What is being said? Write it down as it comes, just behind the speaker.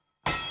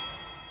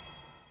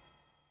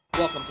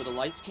Welcome to the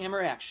Lights,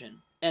 Camera,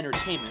 Action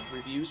Entertainment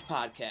Reviews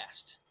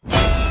Podcast.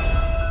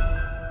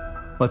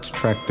 Let's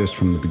track this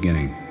from the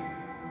beginning.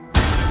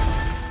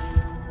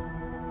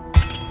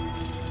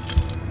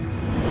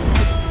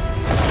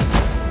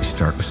 We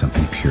start with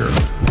something pure.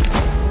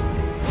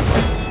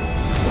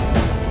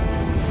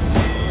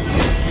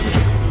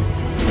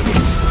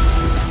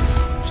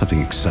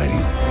 Something exciting.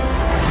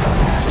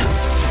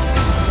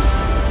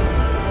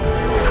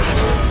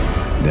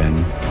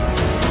 Then,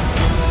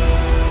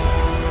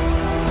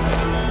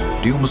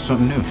 deal with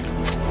something new.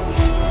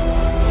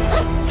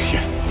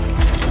 Yeah.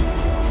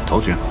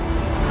 Told you.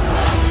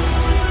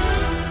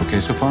 Okay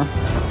so far?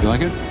 You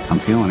like it? I'm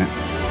feeling it.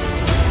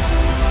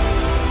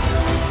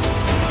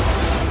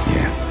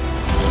 Yeah.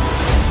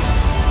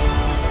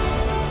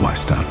 Why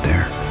stop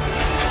there?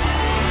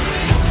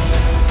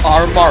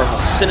 Our Marvel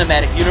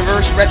Cinematic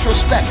Universe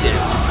retrospective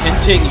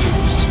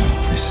continues.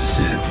 This is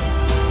it.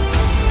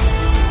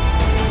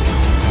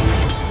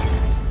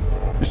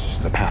 This is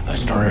the path I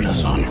started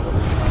us on.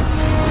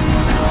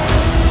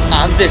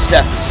 On this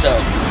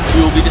episode,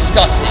 we will be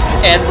discussing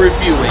and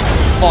reviewing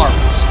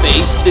Marvel's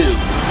Phase 2.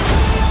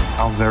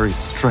 Our very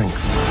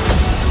strength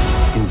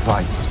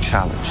invites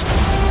challenge.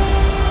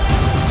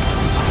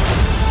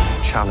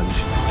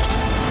 Challenge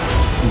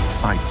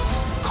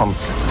incites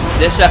conflict.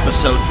 This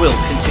episode will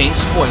contain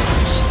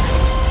spoilers.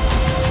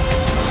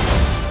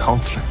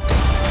 Conflict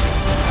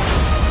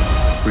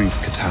breeds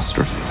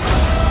catastrophe.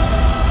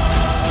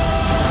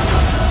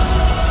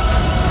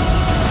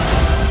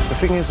 The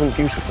thing isn't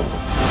beautiful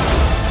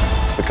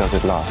because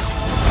it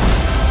lasts.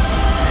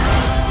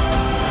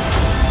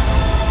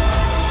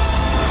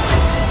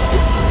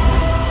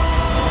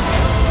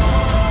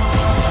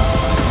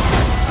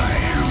 I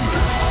am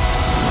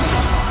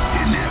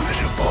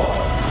inevitable.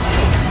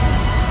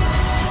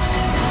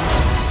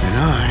 And I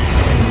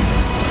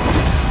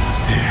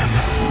am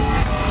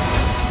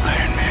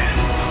Iron Man.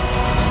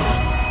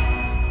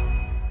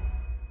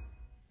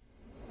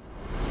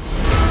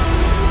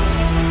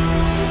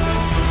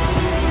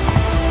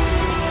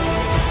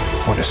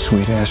 What a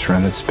sweet-ass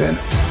run it's been.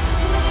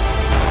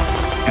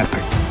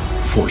 Epic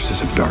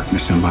forces of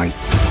darkness and light.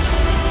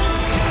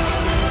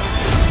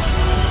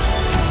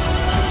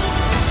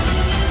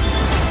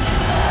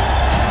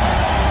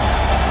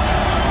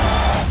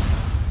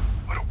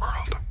 What a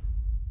world.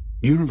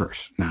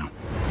 Universe now.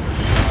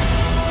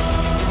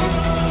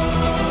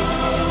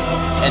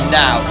 And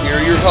now, here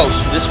are your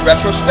hosts for this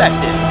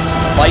retrospective,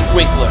 Mike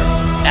Winkler,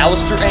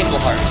 Alistair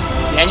Englehart,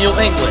 Daniel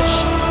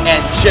English,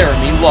 and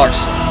Jeremy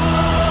Larson.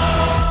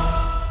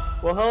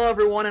 Well, hello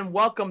everyone, and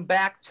welcome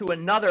back to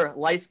another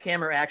Lights,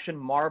 Camera, Action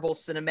Marvel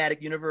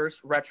Cinematic Universe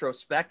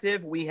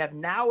retrospective. We have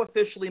now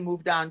officially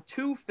moved on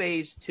to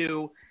Phase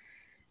 2,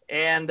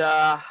 and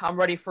I'm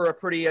ready for a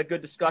pretty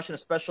good discussion,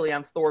 especially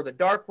on Thor: The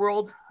Dark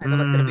World. I know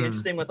that's going to be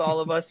interesting with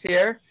all of us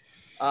here.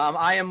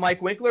 I am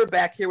Mike Winkler,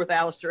 back here with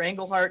Alistair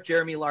Englehart,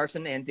 Jeremy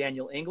Larson, and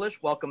Daniel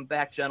English. Welcome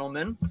back,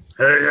 gentlemen.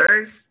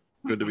 Hey.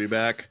 Good to be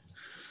back.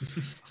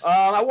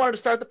 I wanted to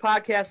start the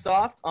podcast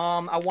off.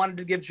 I wanted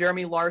to give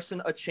Jeremy Larson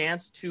a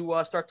chance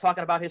to start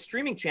talking about his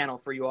streaming channel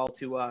for you all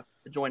to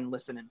join and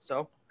listen in.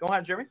 So go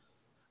ahead, Jeremy.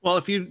 Well,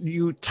 if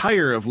you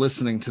tire of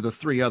listening to the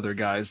three other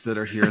guys that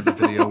are here in the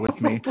video with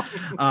me,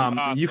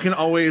 awesome. you can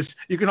always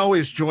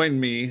join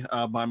me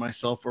by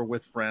myself or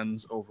with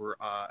friends over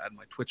at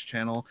my Twitch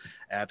channel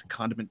at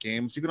Condiment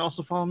Games. You can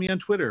also follow me on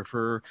Twitter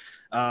for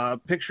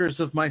pictures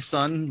of my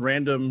son,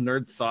 random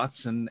nerd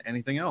thoughts, and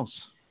anything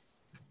else.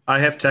 I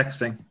have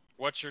texting.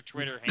 What's your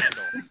Twitter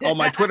handle? Oh,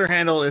 my Twitter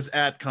handle is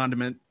at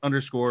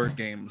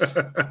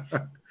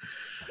 @condiment_games.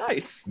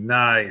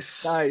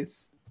 Nice.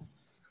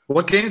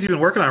 What games have you been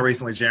working on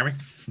recently, Jeremy?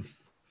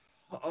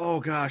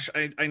 Oh gosh,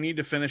 I need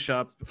to finish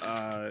up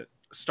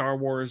Star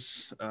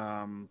Wars,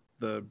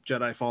 the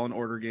Jedi Fallen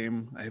Order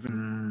game. I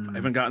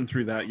haven't gotten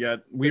through that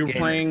yet. We were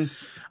playing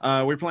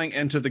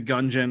Enter the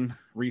Gungeon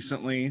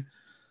recently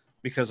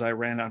because I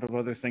ran out of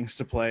other things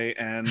to play,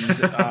 and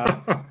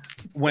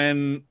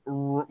when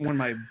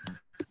my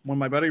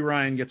buddy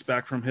Ryan gets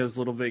back from his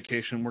little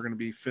vacation, we're going to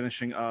be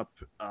finishing up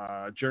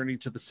Journey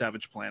to the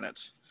Savage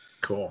Planet.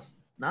 Cool.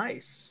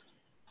 Nice.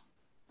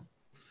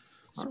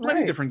 So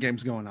plenty of different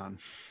games going on.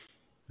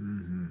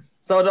 Mm-hmm.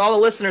 So to all the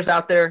listeners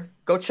out there,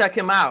 go check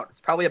him out. It's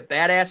probably a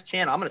badass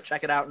channel. I'm going to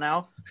check it out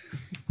now.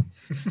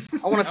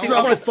 I want to see.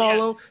 I want to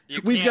follow.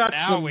 We have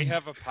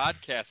a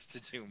podcast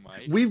to do,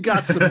 Mike. We've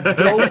got some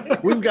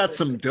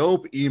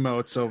dope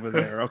emotes over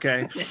there.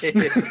 Okay.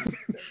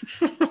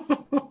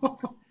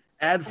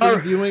 Ad-free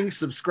viewing.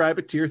 Subscribe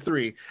at Tier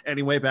 3.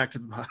 Anyway, back to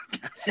the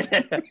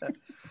podcast.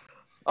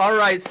 All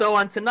right. So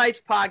on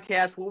tonight's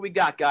podcast, what we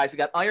got, guys? We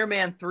got Iron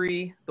Man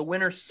 3, The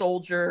Winter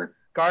Soldier,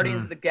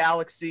 Guardians of the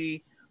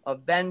Galaxy,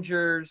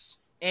 Avengers,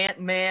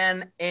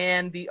 Ant-Man,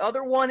 and the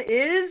other one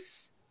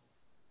is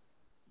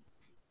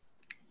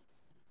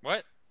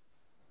what?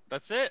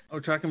 That's it. Oh,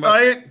 talking about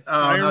Iron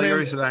Man. You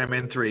already said Iron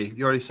Man 3.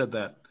 You already said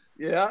that.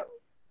 Yeah.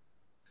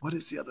 What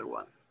is the other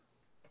one?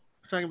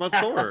 talking about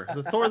Thor,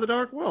 the Thor: The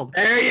Dark World.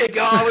 There you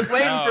go. I was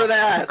waiting Oh. for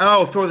that.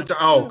 Oh,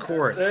 of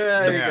course.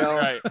 There Yeah. you go.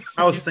 Right.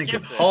 I was You thinking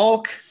skipped it.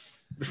 Hulk.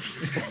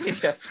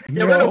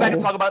 Yeah, we're gonna go back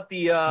and No. talk about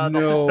the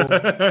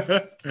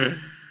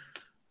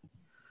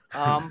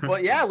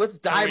but yeah, let's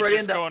Are dive we right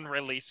just into going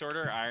release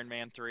order? Iron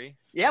Man 3.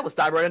 let's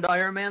dive right into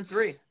Iron Man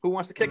 3. Who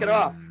wants to kick it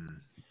off?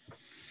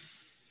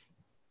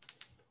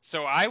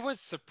 So I was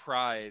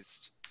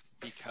surprised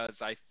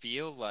because I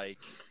feel like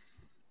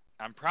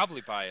I'm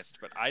probably biased,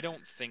 but I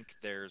don't think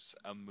there's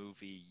a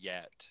movie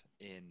yet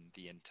in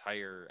the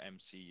entire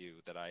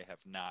MCU that I have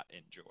not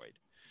enjoyed.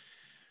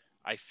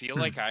 I feel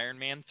like Iron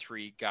Man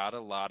 3 got a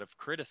lot of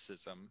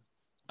criticism,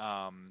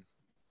 and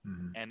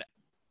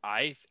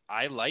I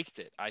liked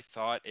it. I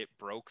thought it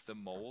broke the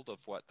mold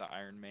of what the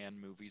Iron Man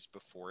movies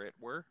before it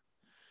were.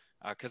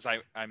 Because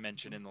I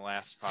mentioned in the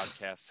last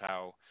podcast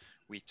how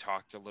we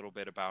talked a little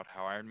bit about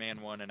how Iron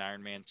Man 1 and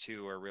Iron Man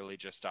 2 are really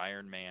just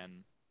Iron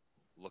Man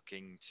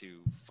looking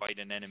to fight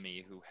an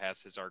enemy who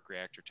has his arc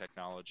reactor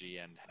technology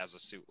and has a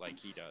suit like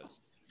he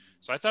does.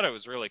 So I thought it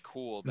was really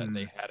cool that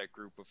they had a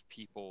group of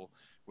people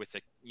with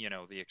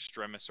the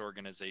Extremis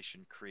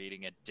organization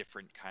creating a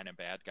different kind of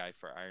bad guy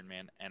for Iron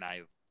Man, and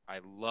I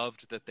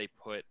loved that they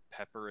put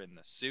Pepper in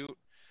the suit.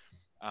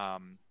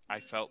 I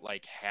felt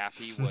like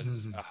Happy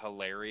was a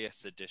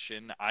hilarious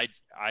addition.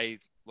 I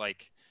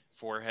like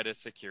four-headed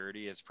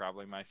security is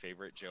probably my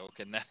favorite joke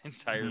in that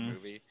entire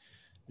movie.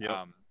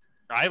 Yep.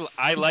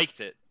 I liked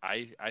it.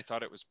 I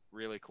thought it was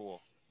really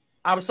cool.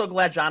 I was so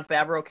glad Jon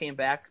Favreau came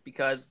back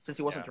because since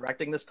he wasn't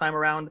directing this time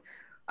around,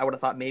 I would have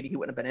thought maybe he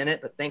wouldn't have been in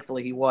it, but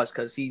thankfully he was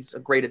because he's a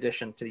great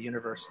addition to the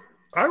universe.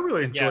 I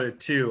really enjoyed it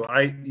too.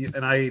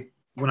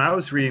 When I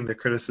was reading the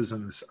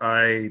criticisms,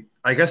 I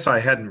guess I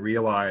hadn't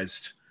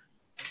realized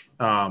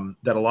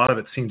that a lot of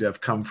it seemed to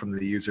have come from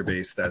the user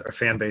base, that a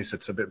fan base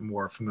that's a bit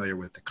more familiar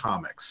with the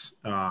comics.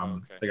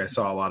 Like I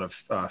saw a lot of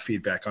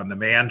feedback on the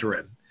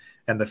Mandarin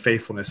and the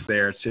faithfulness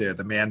there to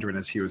the Mandarin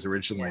as he was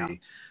originally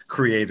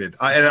created.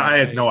 I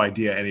had no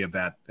idea any of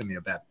that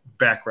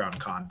background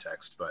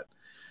context, but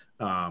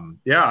I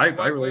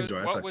really enjoyed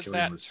it. I What thought was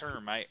Killian that was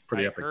term? I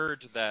pretty epic.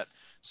 heard that.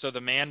 So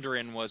the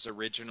Mandarin was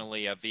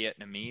originally a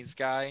Vietnamese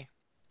guy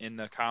in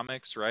the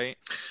comics, right?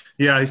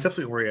 Yeah, he's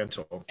definitely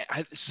Oriental.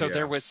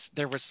 There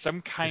was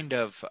some kind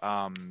of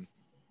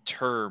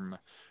term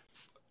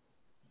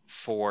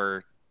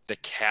for the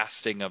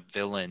casting of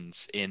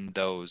villains in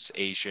those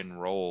Asian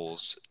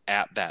roles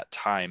at that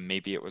time.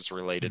 Maybe it was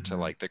related to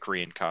like the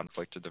Korean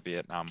conflict or the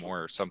Vietnam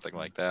War or something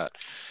like that.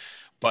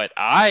 But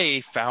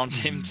I found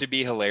him to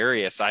be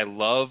hilarious. I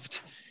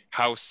loved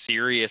how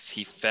serious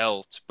he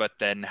felt, but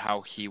then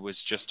how he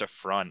was just a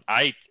front.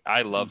 I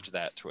loved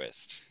that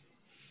twist.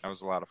 That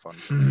was a lot of fun.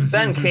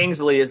 Ben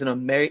Kingsley is an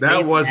amazing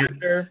That wasn't.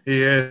 actor.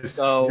 He is.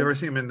 So- You ever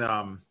see him in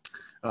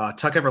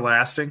Tuck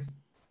Everlasting?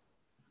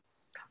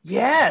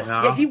 Yes,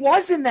 No. yeah, he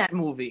was in that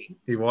movie.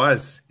 He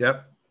was.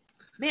 Yep.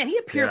 Man, he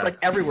appears Yeah. like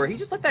everywhere. He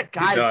just like that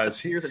guy that does.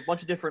 appears in a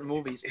bunch of different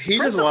movies. He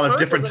Prince does a lot of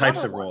Persia different was types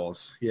of another one.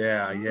 roles.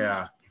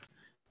 Yeah.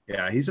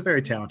 He's a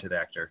very talented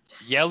actor.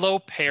 Yellow Yeah,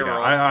 Peril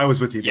I was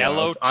with you. Dan.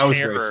 Yellow I was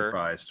very Terror.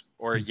 surprised.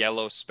 or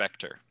Yellow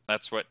Spectre.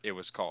 That's what it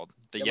was called.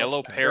 The Yellow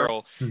Yellow Spectre.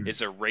 Peril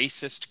is a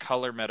racist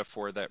color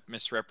metaphor that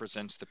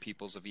misrepresents the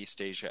peoples of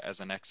East Asia as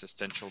an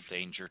existential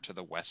danger to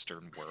the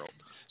Western world.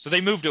 So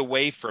they moved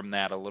away from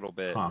that a little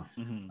bit. Huh.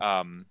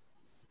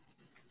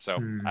 So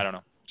I don't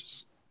know.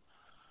 Just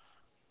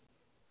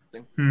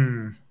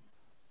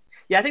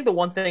Yeah, I think the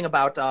one thing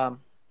about him,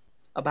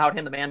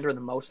 the Mandarin,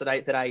 the most that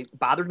I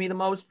bothered me the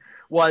most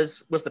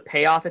was the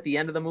payoff at the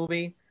end of the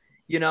movie.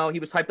 You know, he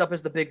was hyped up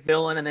as the big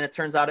villain, and then it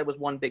turns out it was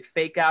one big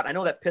fake out. I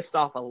know that pissed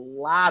off a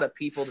lot of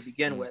people to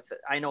begin with.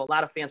 I know a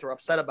lot of fans were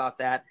upset about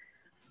that.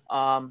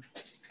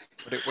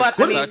 But it was But,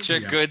 I mean- such a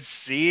good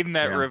scene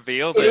that Yeah.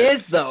 revealed It it.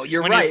 is though.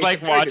 You're when right. he's It's a like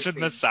very good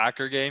watching the scene.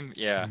 soccer game.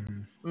 Yeah.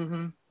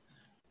 Mm-hmm.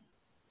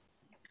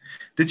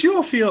 Did you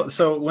all feel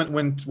so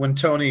when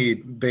Tony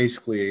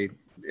basically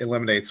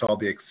eliminates all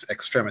the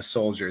extremist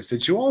soldiers?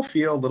 Did you all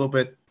feel a little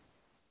bit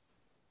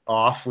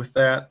off with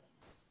that?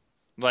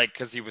 Like,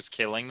 because he was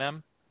killing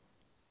them.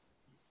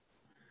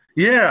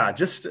 Yeah,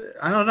 just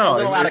I don't know. A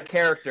little out of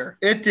character.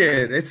 It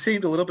did. It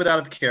seemed a little bit out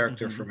of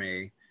character for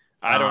me.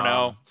 I don't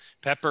know.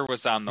 Pepper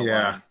was on the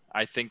yeah. line.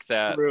 I think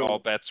that True. all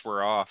bets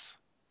were off.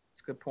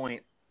 That's a good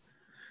point.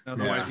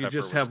 Otherwise, Yeah. you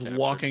just Pepper was have captured.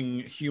 walking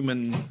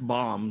human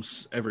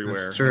bombs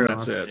everywhere. That's true. And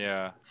that's it.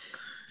 Yeah.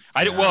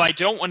 Well, I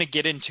don't want to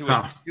get into it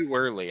Huh. too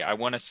early. I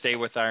want to stay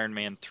with Iron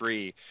Man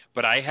 3,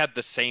 but I had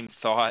the same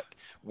thought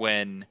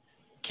when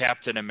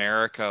Captain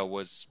America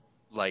was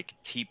like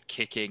teep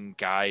kicking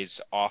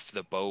guys off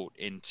the boat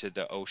into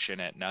the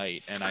ocean at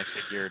night, and I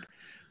figured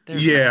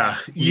there's Yeah,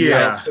 no- yeah,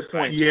 That's a good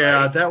point.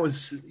 yeah. right? That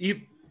was.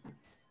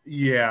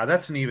 Yeah,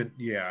 that's an even.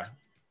 Yeah,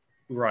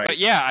 right. But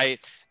yeah,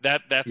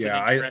 that's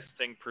Yeah, an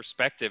interesting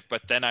perspective.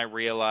 But then I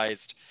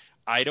realized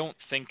I don't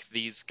think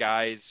these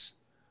guys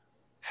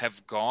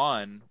have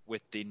gone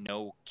with the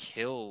no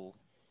kill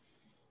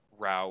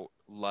route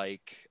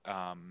like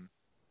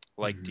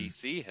like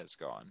DC has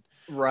gone.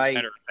 Right. As a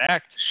matter of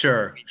fact,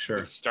 Sure.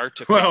 we start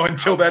to Well, figure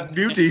until out- that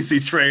new DC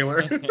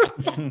trailer.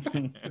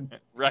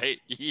 right.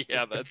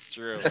 Yeah, that's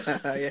true.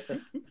 Yeah.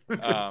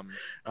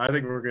 I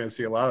think we're going to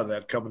see a lot of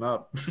that coming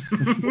up.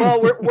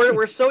 Well,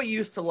 we're so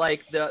used to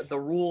like the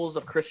rules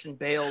of Christian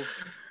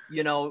Bale's,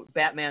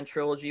 Batman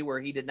trilogy where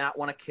he did not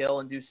want to kill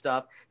and do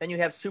stuff. Then you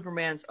have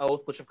Superman's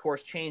Oath, which of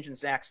course changed in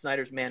Zack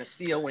Snyder's Man of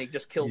Steel when he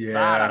just killed Zod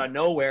out of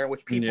nowhere,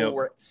 which people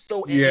were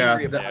so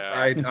angry about.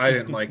 I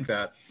didn't like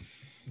that.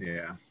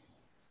 Yeah.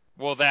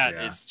 Well, that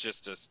is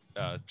just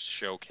a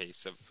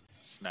showcase of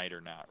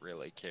Snyder not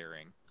really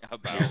caring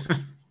about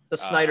the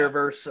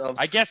Snyderverse of.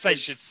 I guess I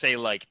should say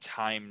like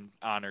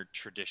time-honored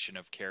tradition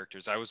of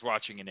characters. I was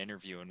watching an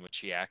interview in which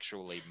he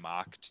actually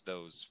mocked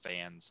those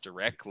fans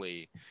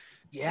directly,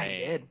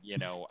 saying, he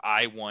did.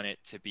 I want it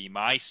to be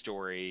my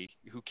story.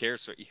 Who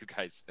cares what you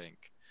guys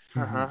think?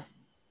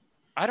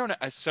 I don't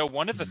know. So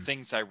one of the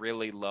things I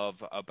really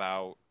love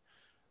about,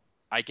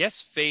 I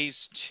guess,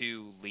 Phase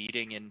 2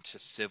 leading into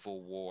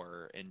Civil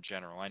War in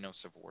general. I know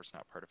Civil War is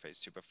not part of Phase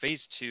 2, but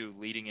Phase 2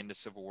 leading into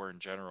Civil War in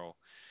general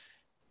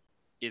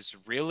is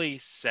really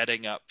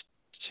setting up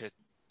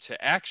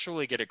to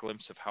actually get a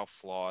glimpse of how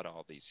flawed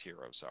all these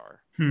heroes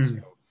are. So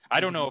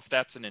I don't know if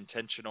that's an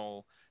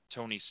intentional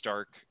Tony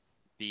Stark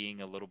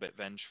being a little bit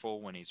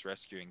vengeful when he's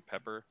rescuing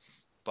Pepper,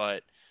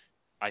 but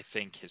I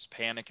think his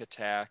panic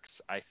attacks,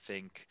 I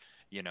think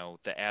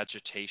the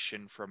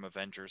agitation from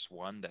Avengers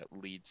 1 that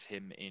leads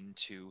him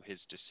into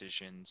his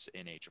decisions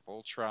in Age of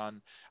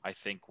Ultron. I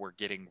think we're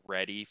getting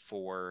ready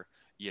for,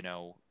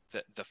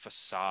 the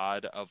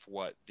facade of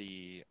what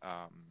the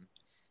oh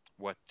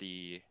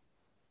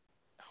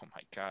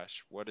my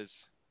gosh, what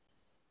is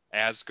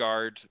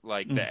Asgard,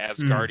 like the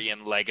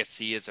Asgardian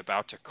legacy is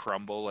about to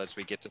crumble as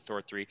we get to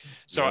Thor 3.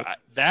 So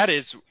that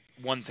is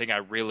one thing I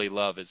really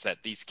love, is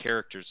that these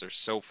characters are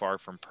so far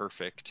from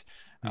perfect.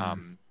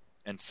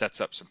 And sets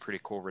up some pretty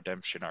cool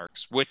redemption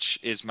arcs, which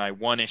is my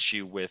one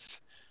issue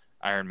with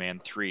Iron Man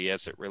 3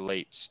 as it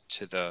relates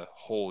to the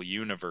whole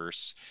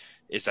universe,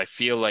 is I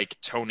feel like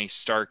Tony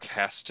Stark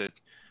has to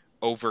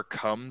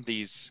overcome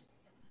these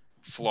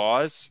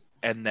flaws,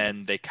 and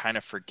then they kind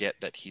of forget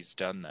that he's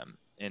done them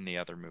in the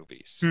other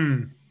movies.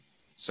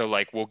 So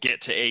like we'll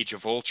get to Age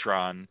of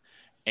Ultron,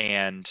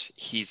 and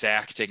he's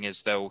acting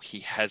as though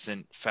he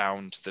hasn't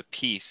found the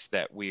peace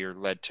that we are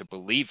led to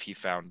believe he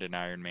found in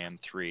Iron Man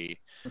 3.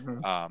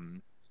 I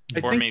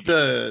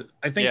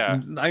think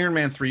Iron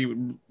Man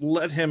 3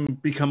 let him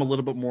become a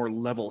little bit more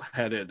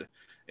level-headed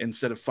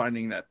instead of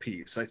finding that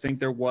peace. I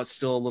think there was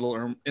still a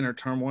little inner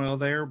turmoil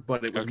there,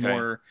 but it was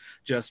more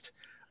just,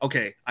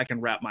 okay, I can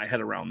wrap my head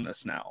around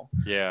this now.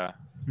 Yeah.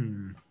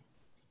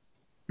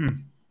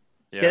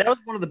 Yeah, that was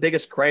one of the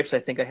biggest gripes I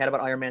think I had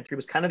about Iron Man 3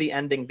 was kind of the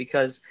ending,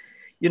 because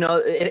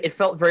it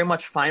felt very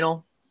much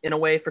final in a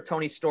way for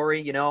Tony's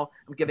story. I'm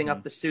giving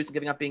up the suits and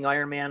giving up being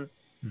Iron Man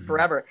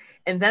forever.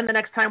 And then the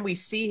next time we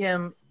see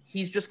him,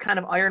 he's just kind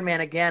of Iron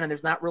Man again, and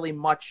there's not really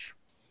much.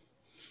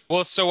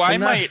 Well, so I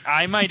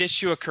might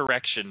issue a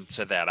correction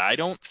to that. I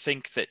don't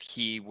think that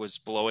he was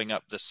blowing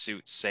up the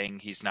suit saying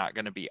he's not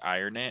going to be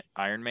Iron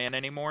Man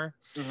anymore,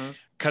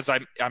 because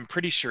I'm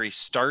pretty sure he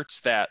starts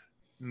that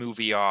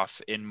movie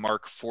off in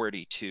Mark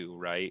 42,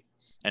 right?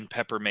 And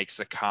Pepper makes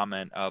the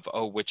comment of,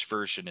 oh, which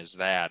version is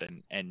that?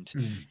 And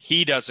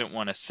he doesn't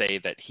want to say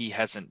that he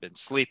hasn't been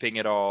sleeping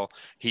at all.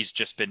 He's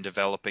just been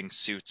developing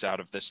suits out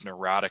of this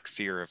neurotic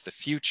fear of the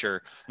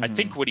future. I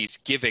think what he's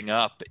giving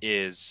up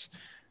is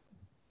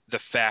the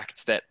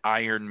fact that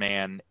Iron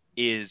Man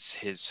is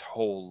his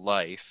whole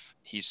life.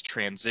 He's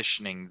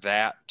transitioning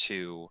that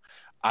to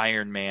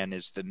Iron Man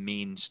is the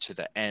means to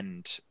the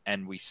end,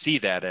 and we see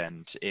that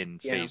end in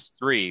Phase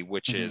 3,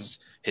 which is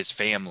his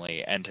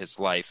family and his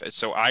life.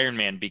 So Iron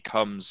Man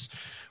becomes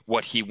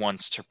what he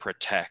wants to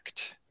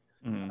protect.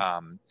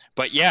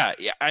 But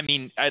I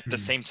mean, at the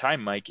same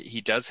time, Mike, he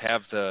does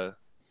have the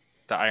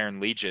Iron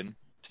Legion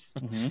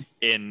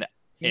in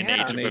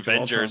Age of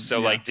Avengers. So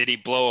like, did he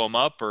blow him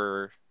up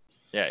or?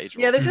 There's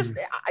just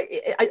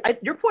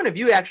your point of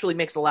view actually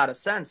makes a lot of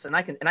sense, and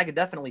I can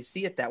definitely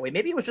see it that way.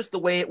 Maybe it was just the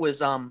way it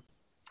was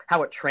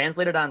how it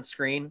translated on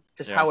screen,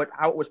 just how it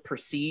was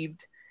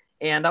perceived.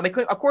 And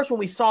of course, when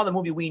we saw the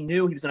movie, we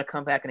knew he was going to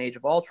come back in Age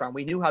of Ultron.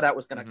 We knew how that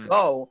was going to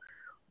go.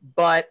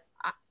 But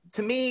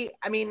to me,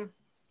 I mean,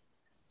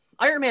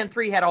 Iron Man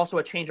 3 had also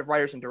a change of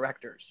writers and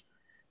directors,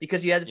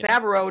 because you had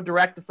Favreau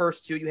direct the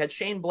first two. You had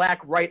Shane Black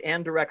write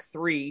and direct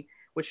 3,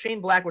 which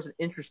Shane Black was an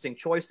interesting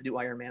choice to do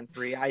Iron Man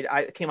 3.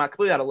 I came out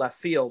completely out of left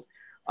field.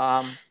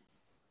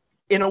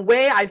 In a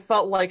way, I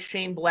felt like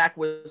Shane Black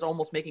was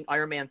almost making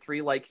Iron Man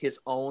 3 like his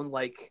own.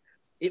 Like,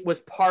 it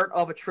was part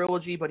of a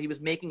trilogy, but he was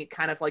making it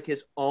kind of like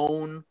his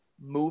own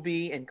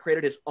movie and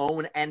created his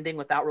own ending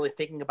without really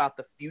thinking about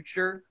the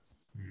future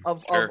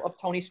of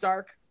Tony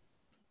Stark.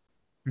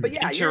 But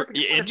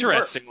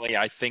interestingly,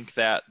 I think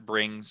that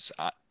brings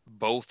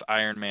both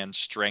Iron Man's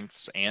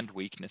strengths and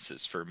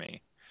weaknesses for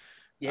me.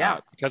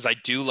 Because I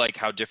do like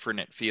how different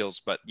it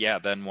feels, but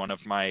then one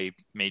of my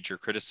major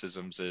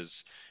criticisms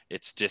is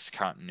its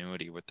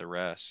discontinuity with the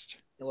rest.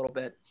 a little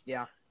bit.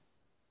 Yeah.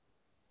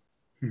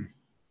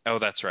 Oh,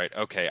 that's right.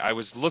 Okay. I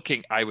was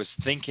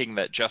thinking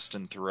that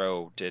Justin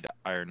Theroux did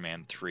Iron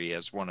Man 3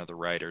 as one of the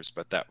writers,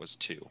 but that was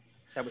 2.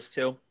 That was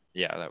 2.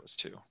 Yeah, that was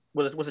 2.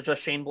 Was it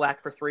just Shane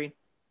Black for 3?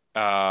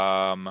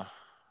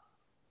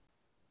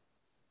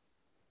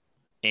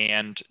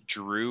 And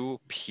Drew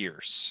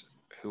Pearce,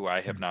 who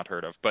I have not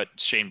heard of, but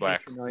Shane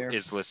Black familiar.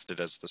 is listed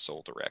as the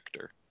sole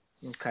director.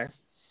 Okay.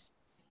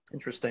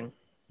 Interesting.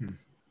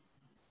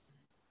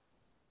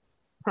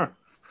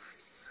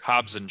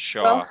 Hobbs and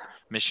Shaw, Well-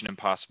 Mission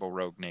Impossible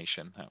Rogue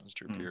Nation. That was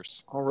Drew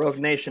Pearce. Well, Rogue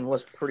Nation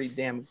was pretty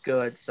damn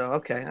good. So,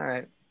 okay. All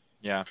right.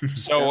 Yeah.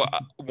 So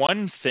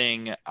one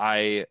thing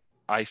I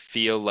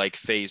feel like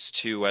Phase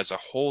 2 as a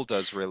whole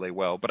does really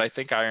well, but I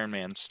think Iron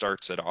Man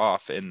starts it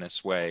off in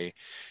this way,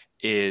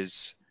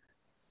 is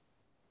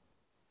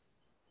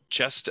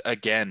just,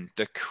 again,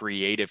 the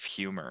creative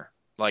humor.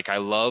 Like, I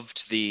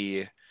loved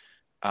the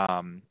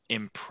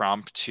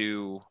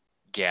impromptu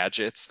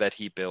gadgets that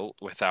he built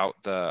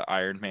without the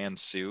Iron Man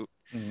suit,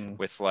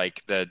 with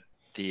like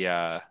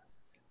the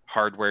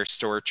hardware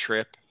store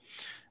trip.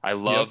 I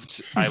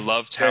loved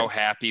how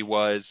Happy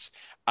was.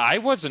 I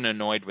wasn't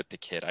annoyed with the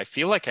kid. I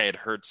feel like I had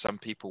heard some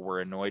people were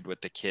annoyed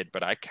with the kid,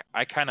 but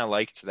I kind of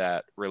liked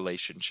that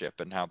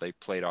relationship and how they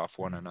played off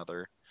one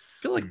another.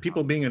 I feel like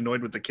people being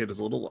annoyed with the kid is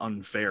a little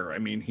unfair. I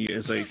mean, he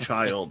is a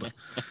child.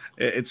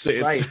 It's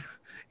Right.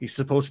 He's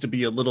supposed to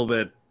be a little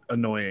bit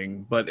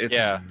annoying, but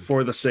it's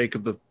for the sake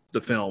of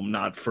the film,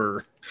 not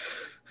for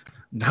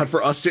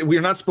us.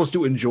 We're not supposed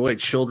to enjoy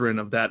children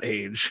of that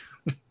age.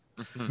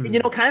 You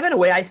know, kind of in a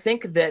way, I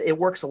think that it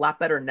works a lot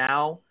better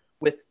now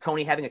with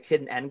Tony having a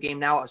kid in Endgame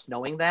now, us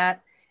knowing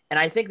that. And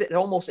I think that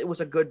it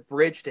was a good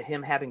bridge to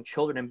him having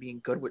children and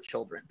being good with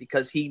children,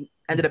 because he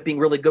ended up being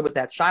really good with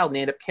that child and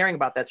he ended up caring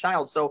about that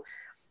child. So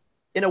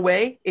in a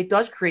way, it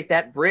does create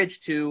that bridge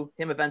to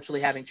him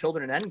eventually having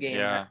children in Endgame.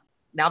 Yeah.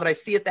 Now that I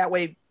see it that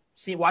way,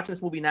 watching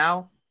this movie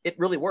now, it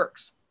really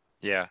works.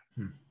 Yeah.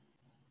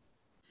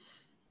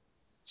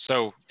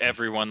 So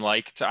everyone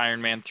liked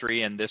Iron Man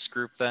 3 in this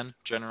group then,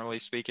 generally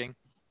speaking?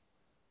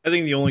 I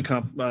think the only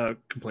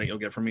complaint you'll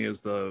get from me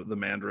is the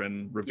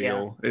Mandarin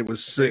reveal. Yeah. It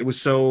was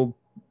so,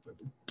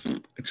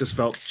 it just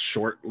felt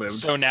short-lived.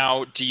 So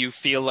now, do you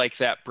feel like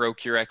that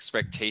broke your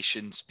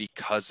expectations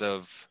because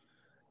of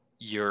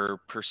your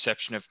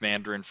perception of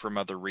Mandarin from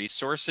other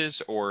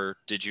resources, or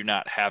did you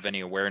not have any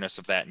awareness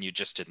of that and you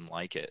just didn't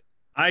like it?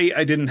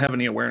 I didn't have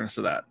any awareness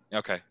of that.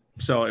 Okay.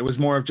 So it was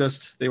more of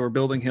just they were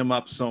building him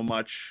up so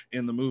much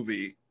in the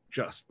movie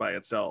just by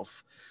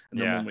itself.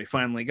 And then when we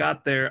finally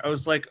got there, I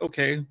was like,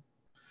 okay,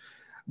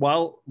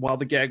 while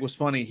the gag was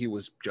funny, he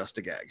was just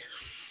a gag.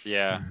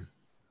 Yeah.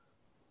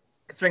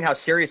 Considering how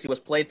serious he was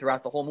played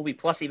throughout the whole movie.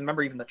 Plus, even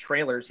the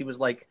trailers, he was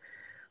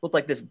looked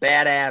like this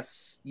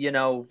badass,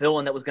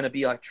 villain that was going to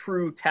be a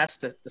true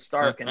test to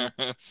Stark. And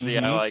See,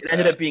 I like it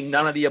ended up being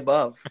none of the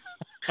above.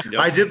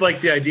 Yep. I did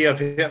like the idea of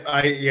him.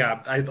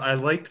 I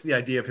liked the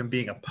idea of him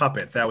being a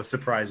puppet. That was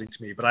surprising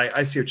to me. But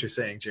I see what you're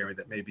saying, Jeremy,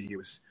 that maybe he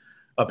was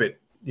a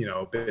bit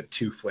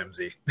too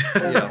flimsy.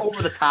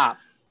 Over the top.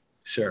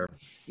 Sure.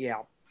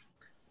 Yeah.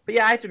 But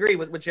yeah, I have to agree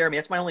with Jeremy.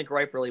 That's my only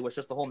gripe, really, was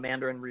just the whole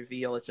Mandarin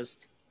reveal.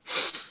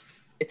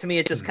 To me,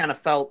 it just kind of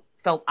felt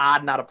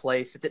odd and out of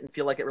place. It didn't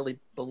feel like it really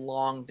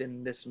belonged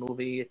in this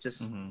movie. It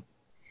just,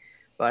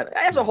 but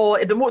as a whole,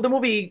 the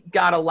movie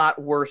got a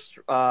lot worse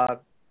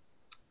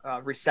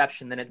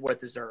reception than what it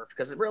deserved,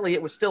 because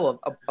it was still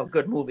a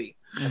good movie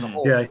as a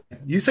whole. Yeah,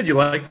 you said you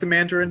liked the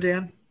Mandarin,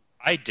 Dan?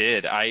 I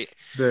did.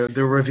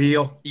 The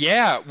reveal.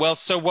 Yeah. Well,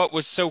 so what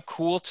was so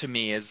cool to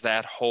me is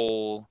that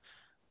whole,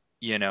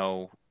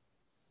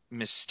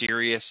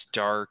 mysterious,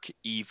 dark,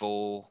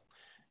 evil,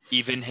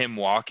 even him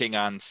walking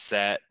on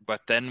set.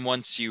 But then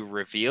once you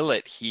reveal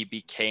it, he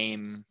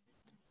became,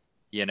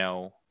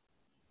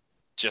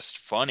 just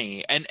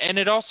funny. And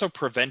it also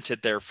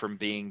prevented there from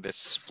being this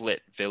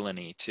split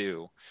villainy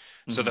too.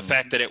 So the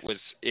fact that it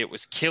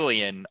was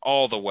Killian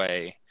all the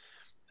way,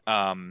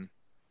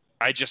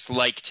 I just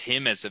liked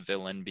him as a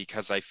villain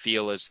because I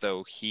feel as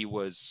though he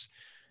was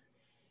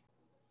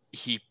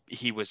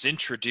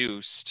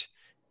introduced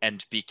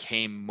and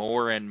became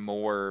more and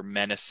more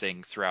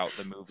menacing throughout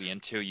the movie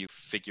until you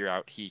figure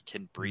out he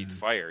can breathe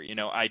fire.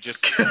 I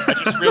just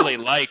really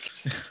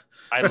liked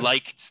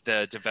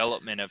the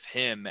development of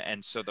him.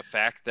 And so the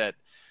fact that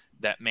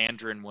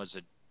Mandarin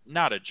was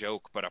not a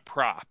joke, but a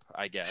prop,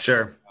 I guess.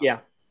 Sure. Yeah.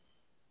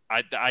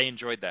 I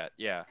enjoyed that.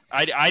 Yeah.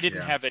 I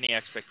didn't have any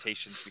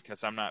expectations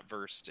because I'm not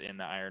versed in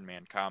the Iron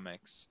Man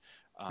comics.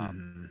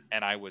 And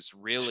I was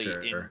really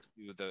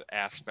into the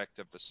aspect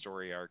of the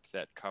story arc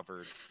that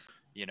covered,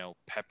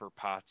 Pepper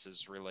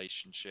Potts'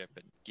 relationship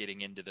and getting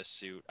into the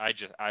suit.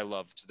 I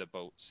loved the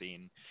boat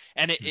scene.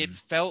 And it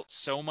felt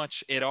so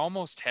much, it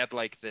almost had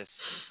like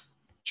this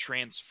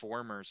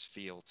Transformers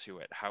feel to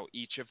it, how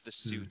each of the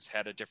suits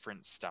had a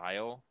different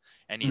style,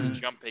 and he's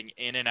jumping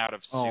in and out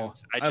of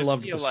suits. I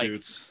loved feel the like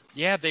suits.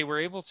 yeah, they were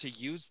able to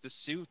use the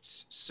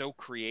suits so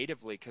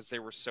creatively because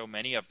there were so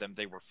many of them.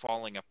 They were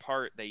falling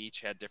apart. They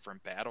each had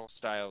different battle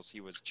styles.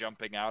 He was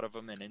jumping out of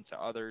them and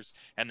into others,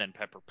 and then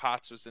Pepper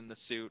Potts was in the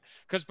suit,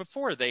 because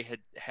before they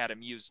had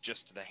him use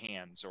just the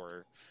hands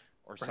or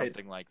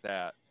something like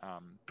that.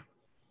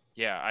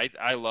 Yeah,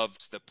 I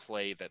loved the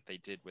play that they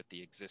did with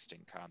the existing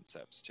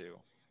concepts too.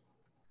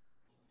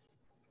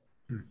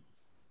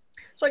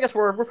 So I guess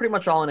we're pretty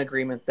much all in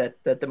agreement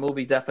that the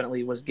movie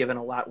definitely was given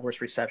a lot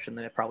worse reception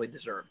than it probably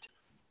deserved.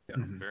 Yeah,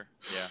 sure.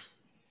 Yeah.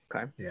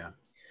 Okay. Yeah.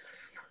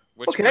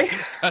 Which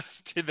brings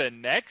us to the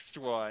next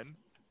one.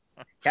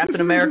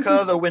 Captain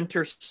America: The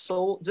Winter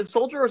Soldier. Is it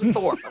Soldier or is it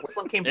Thor? Which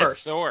one came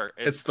first? Thor.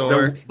 It's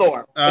Thor. It's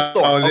Thor. It's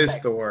Thor. Oh, it Okay. is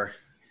Thor.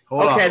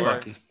 Hold on,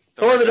 Bucky.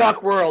 Thor: The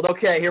Dark World.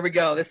 Okay, here we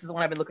go. This is the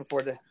one I've been looking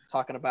forward to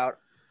talking about.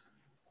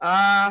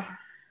 Yeah,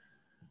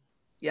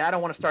 I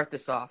don't want to start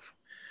this off.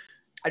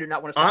 I do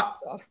not want to start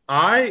this off.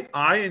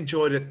 I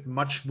enjoyed it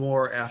much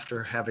more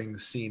after having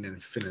seen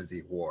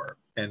Infinity War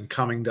and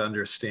coming to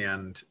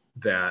understand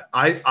that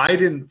I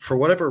didn't, for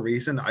whatever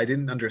reason, I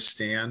didn't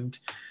understand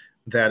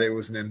that it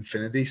was an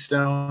Infinity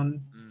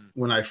Stone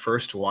when I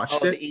first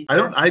watched it.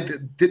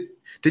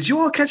 Did you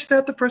all catch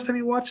that the first time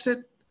you watched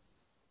it?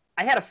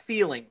 I had a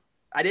feeling.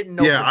 I didn't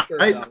know. Yeah, for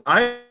sure,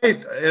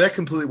 that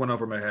completely went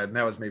over my head, and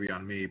that was maybe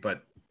on me.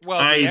 But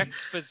the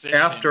exposition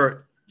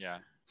after. Yeah.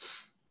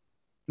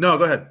 No,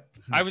 go ahead.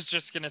 I was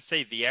just gonna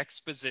say the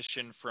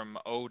exposition from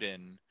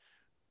Odin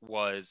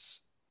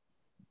was,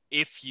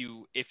 if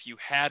you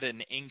had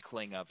an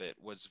inkling of it,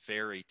 was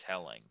very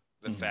telling.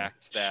 The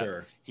fact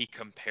that he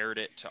compared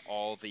it to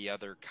all the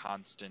other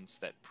constants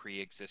that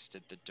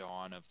pre-existed the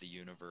dawn of the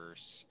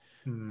universe.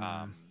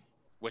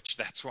 Which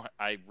that's why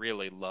I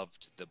really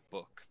loved the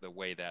book, the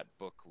way that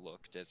book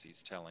looked as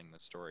he's telling the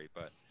story.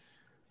 But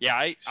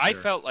yeah, I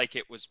felt like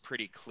it was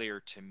pretty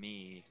clear to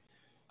me.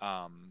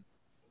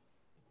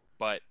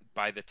 But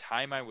by the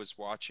time I was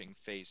watching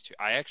Phase 2,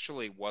 I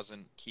actually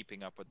wasn't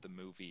keeping up with the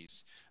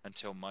movies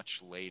until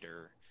much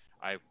later.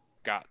 I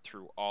got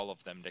through all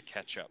of them to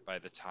catch up by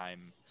the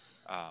time,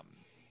 I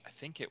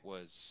think it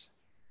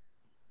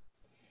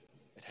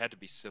had to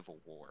be Civil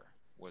War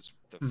was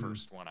the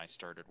first one I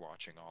started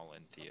watching all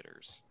in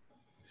theaters.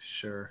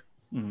 Sure.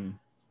 Yeah.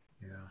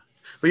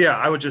 But yeah,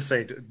 I would just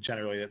say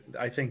generally that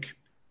I think,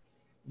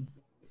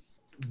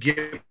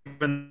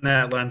 given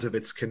that lens of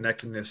its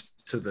connectedness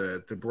to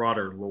the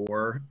broader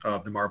lore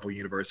of the Marvel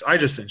Universe, I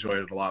just enjoyed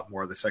it a lot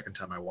more the second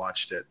time I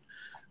watched it.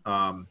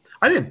 I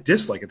didn't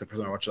dislike it the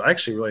first time I watched it. I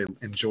actually really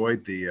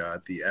enjoyed the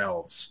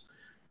elves,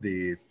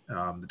 the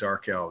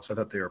Dark Elves. I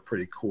thought they were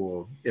pretty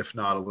cool, if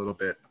not a little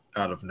bit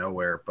out of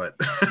nowhere, but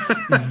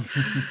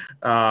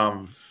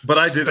but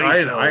I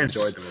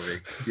enjoyed the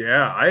movie.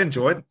 Yeah, I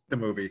enjoyed the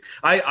movie.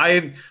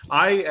 I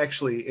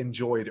actually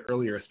enjoyed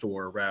earlier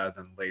Thor rather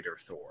than later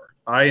Thor.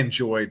 I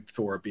enjoyed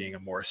Thor being a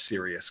more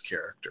serious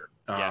character.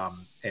 And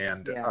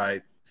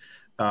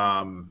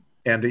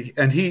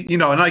he, you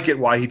know, and I get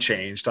why he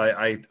changed.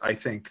 I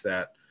think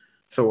that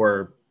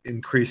Thor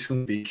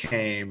increasingly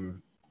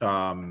became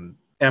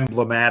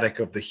emblematic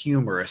of the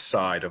humorous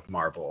side of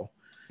Marvel.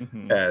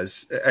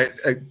 As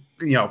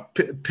you know,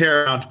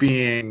 Paramount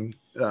being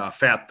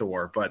Fat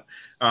Thor, but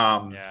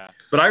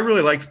I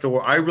really liked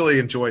Thor. I really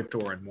enjoyed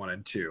Thor in 1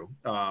 and 2,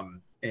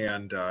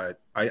 and I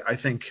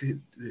think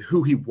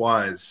who he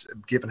was,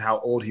 given how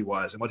old he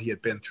was and what he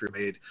had been through,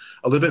 made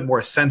a little bit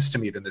more sense to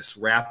me than this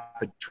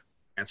rapid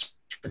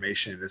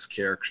transformation in his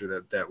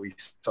character that we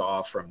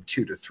saw from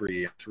 2 to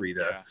 3 and 3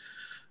 to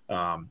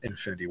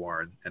Infinity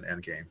War and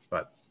Endgame,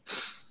 but.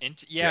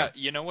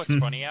 You know what's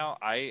funny, Al?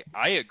 I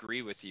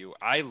agree with you.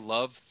 I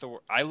love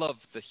Thor. I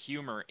love the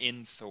humor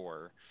in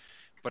Thor,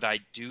 but I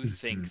do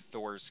think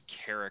Thor's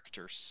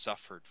character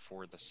suffered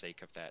for the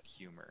sake of that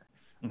humor.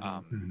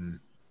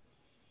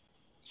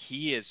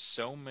 He is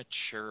so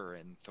mature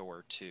in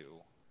Thor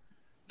 2.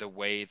 The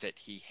way that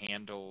he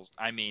handles,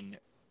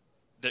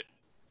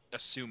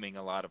 assuming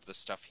a lot of the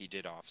stuff he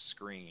did off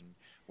screen,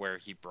 where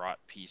he brought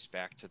peace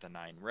back to the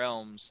Nine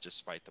Realms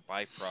despite the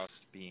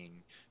Bifrost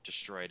being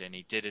destroyed, and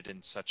he did it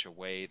in such a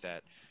way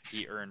that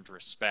he earned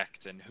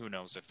respect, and who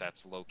knows if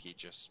that's Loki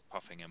just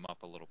puffing him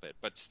up a little bit.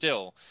 But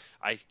still,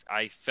 I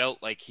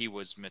felt like he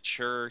was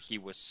mature, he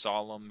was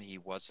solemn, he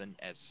wasn't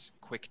as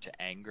quick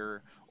to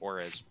anger or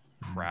as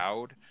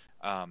proud.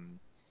 And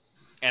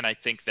I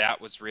think that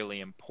was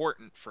really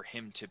important for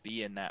him to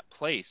be in that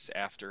place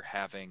after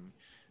having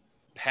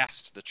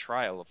passed the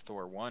trial of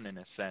Thor 1 in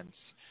a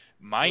sense.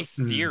 My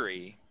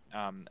theory,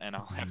 and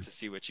I'll have to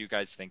see what you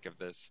guys think of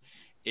this,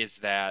 is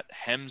that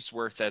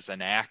Hemsworth as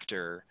an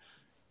actor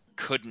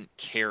couldn't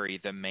carry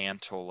the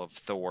mantle of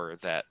Thor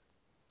that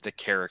the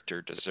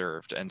character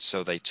deserved, and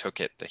so they took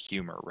it the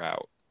humor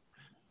route.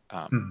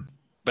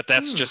 But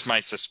that's just my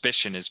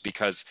suspicion, is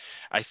because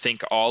I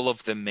think all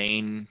of the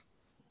main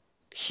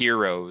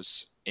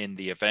heroes in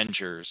the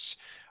Avengers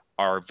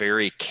are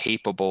very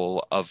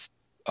capable of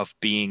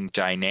being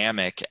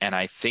dynamic, and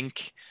I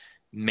think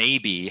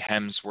maybe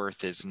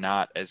Hemsworth is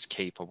not as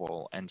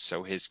capable, and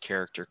so his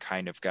character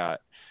kind of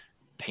got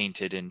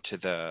painted into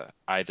the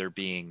either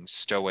being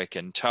stoic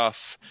and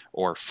tough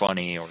or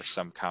funny or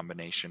some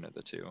combination of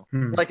the two.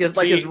 Like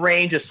his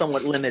range is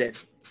somewhat limited.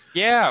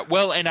 Yeah,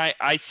 well, and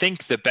I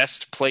think the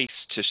best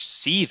place to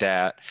see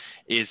that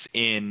is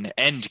in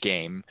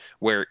Endgame,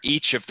 where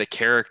each of the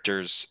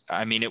characters,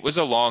 I mean, it was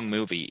a long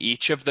movie,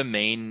 each of the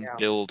main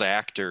build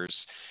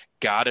actors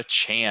got a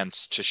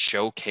chance to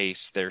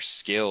showcase their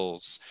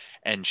skills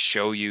and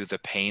show you the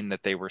pain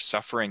that they were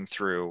suffering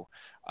through.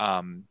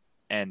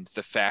 And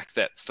the fact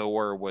that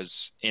Thor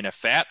was in a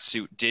fat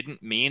suit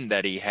didn't mean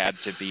that he had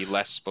to be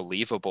less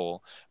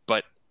believable,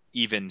 but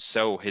even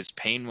so, his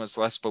pain was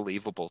less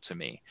believable to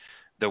me.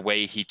 The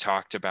way he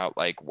talked about,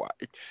 like, what,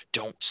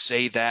 don't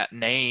say that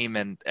name,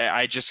 and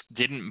I just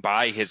didn't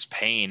buy his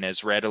pain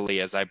as readily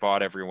as I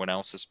bought everyone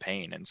else's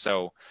pain. And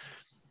so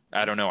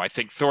I don't know, I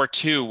think Thor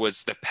 2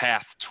 was the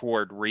path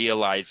toward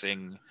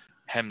realizing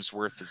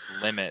Hemsworth's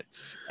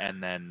limits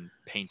and then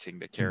painting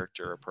the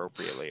character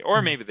appropriately.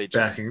 Or maybe they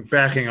just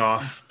backing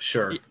off.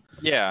 Sure.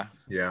 Yeah.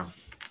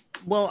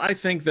 Well, I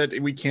think that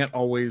we can't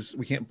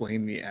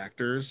blame the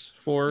actors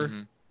for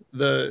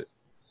the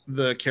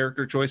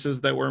character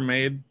choices that were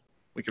made.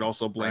 We could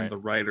also blame the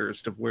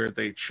writers to where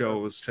they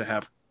chose to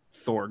have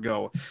Thor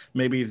go.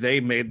 Maybe they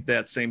made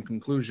that same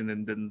conclusion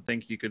and didn't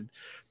think you could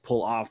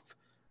pull off,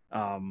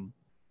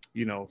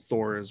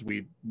 Thor as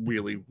we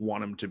really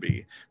want him to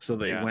be. So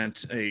they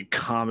went a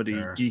comedy,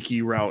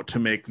 geeky route to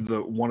make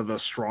one of the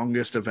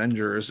strongest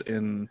Avengers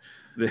in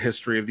the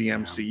history of the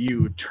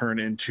MCU turn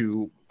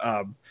into,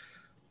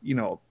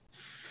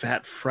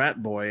 fat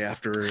frat boy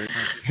after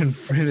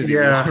Infinity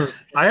War.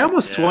 I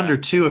almost wonder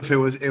too if it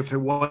was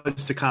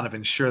to kind of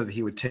ensure that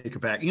he would take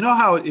it back. You know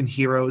how in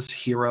Heroes,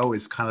 Hero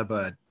is kind of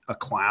a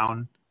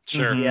clown.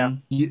 Sure. Yeah.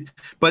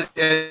 But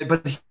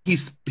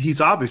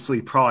he's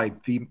obviously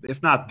probably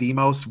if not the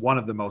most, one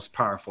of the most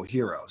powerful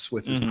heroes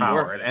with his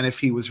power. And if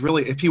he was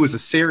a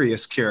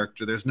serious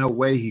character, there's no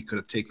way he could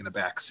have taken a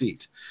back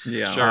seat.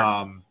 Yeah.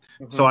 Sure.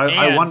 So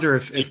I wonder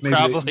if maybe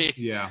probably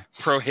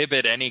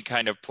prohibit any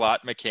kind of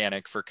plot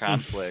mechanic for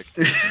conflict.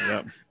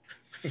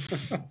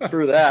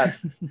 Through that.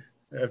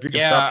 If you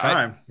can stop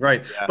time,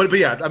 right? Yeah. But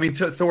I mean,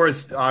 Thor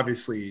is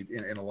obviously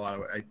in a lot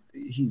of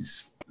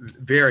he's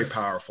very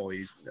powerful,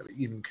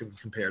 even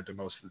compared to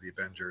most of the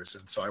Avengers,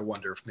 and so I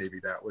wonder if maybe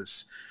that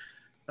was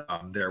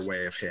their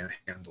way of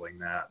handling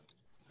that.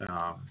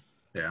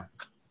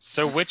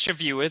 So, which of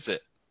you is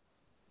it?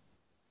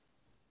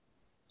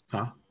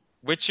 Huh?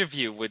 Which of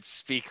you would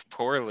speak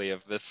poorly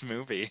of this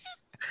movie?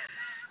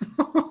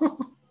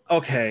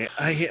 Okay,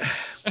 Here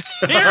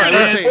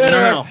it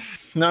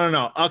is.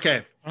 No.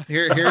 Okay,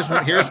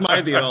 here's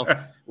my deal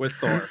with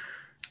Thor.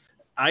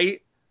 I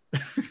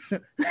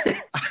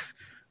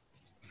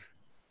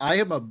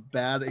am a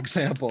bad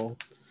example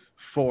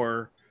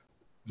for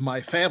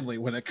my family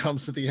when it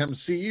comes to the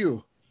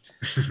MCU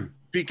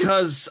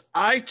because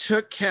I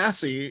took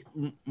Cassie,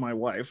 my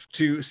wife,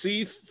 to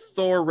see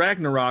Thor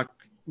Ragnarok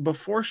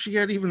before she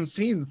had even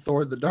seen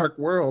Thor: The Dark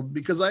World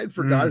because I had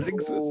forgot it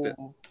existed.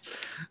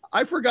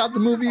 I forgot the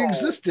movie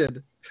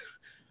existed.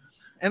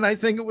 And I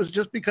think it was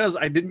just because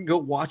I didn't go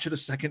watch it a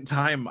second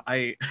time.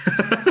 I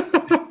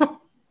felt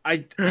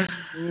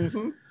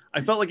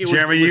like it was...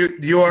 Jeremy,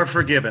 you are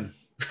forgiven.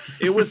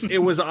 It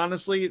was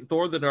honestly,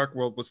 Thor: The Dark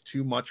World was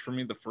too much for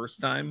me the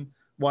first time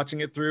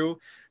watching it through,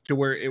 to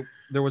where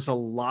there was a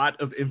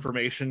lot of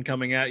information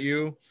coming at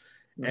you,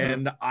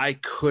 and I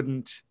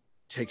couldn't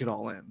take it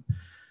all in.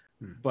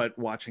 But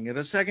watching it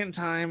a second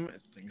time,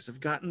 things have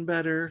gotten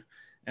better,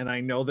 and I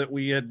know that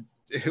we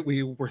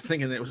were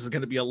thinking it was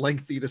going to be a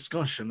lengthy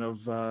discussion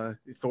of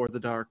Thor: The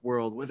Dark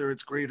World, whether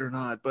it's great or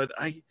not, but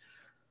I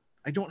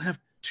don't have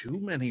too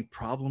many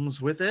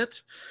problems with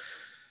it.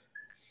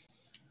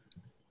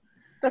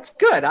 That's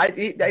good.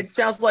 It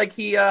sounds like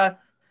he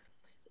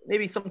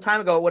maybe some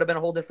time ago it would have been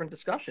a whole different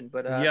discussion,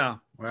 but yeah.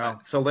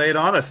 Well, so lay it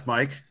on us,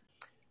 Mike.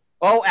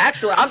 Oh,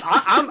 actually,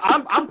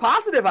 I'm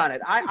positive on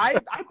it. I've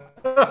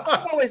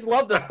always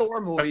loved the Thor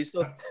movies.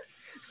 So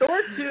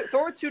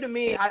Thor 2 to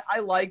me, I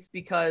liked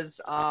because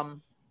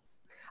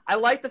I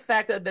like the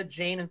fact that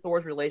Jane and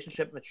Thor's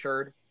relationship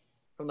matured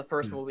from the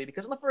first movie.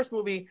 Because in the first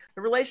movie,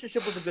 the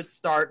relationship was a good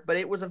start, but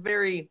it was felt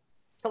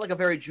like a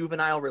very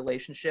juvenile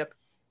relationship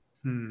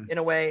in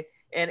a way,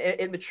 and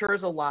it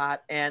matures a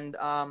lot. And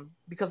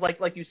because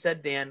like you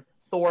said, Dan,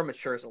 Thor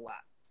matures a lot.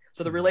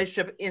 So the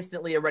relationship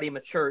instantly already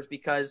matures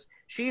because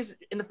she's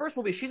in the first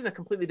movie, she's in a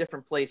completely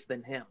different place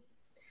than him.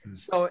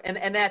 So,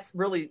 and that's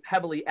really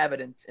heavily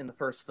evident in the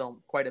first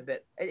film quite a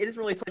bit. It isn't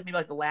really maybe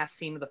like the last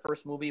scene of the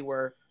first movie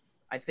where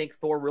I think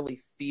Thor really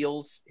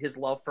feels his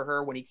love for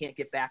her when he can't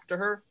get back to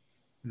her.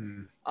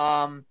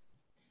 But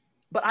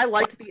I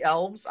liked the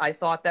elves. I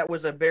thought that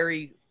was a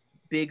very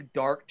big,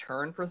 dark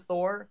turn for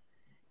Thor.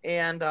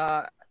 And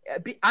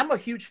I'm a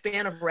huge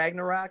fan of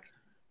Ragnarok.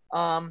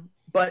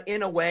 But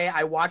in a way,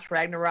 I watched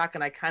Ragnarok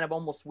and I kind of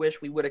almost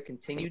wish we would have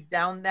continued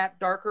down that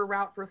darker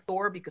route for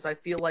Thor, because I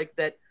feel like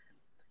that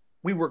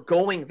we were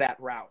going that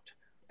route.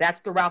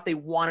 That's the route they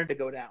wanted to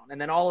go down. And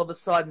then all of a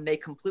sudden they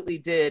completely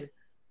did,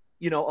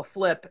 a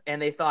flip,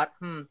 and they thought,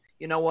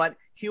 you know what?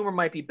 Humor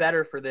might be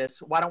better for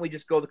this. Why don't we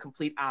just go the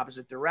complete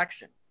opposite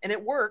direction? And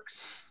it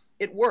works.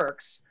 It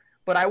works.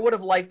 But I would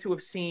have liked to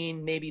have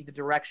seen maybe the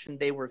direction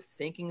they were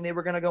thinking they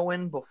were going to go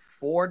in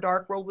before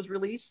Dark World was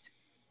released.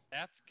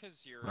 That's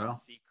because you're a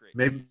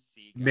secret.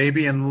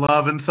 Maybe in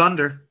Love and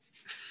Thunder.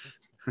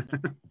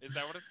 Is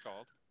that what it's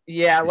called?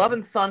 Yeah, Love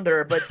and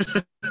Thunder. But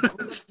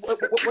what's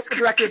the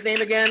director's name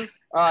again?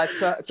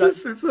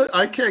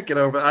 I can't get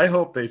over it. I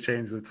hope they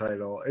change the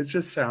title. It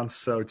just sounds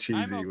so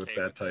cheesy okay with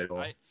that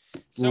title.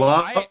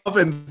 Love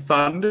and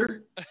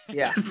Thunder?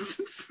 Yeah.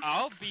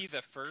 I'll be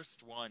the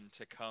first one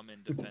to come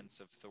in defense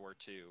of Thor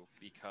 2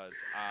 because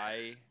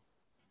I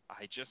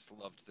just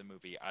loved the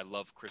movie. I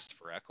love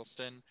Christopher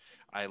Eccleston.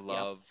 I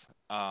love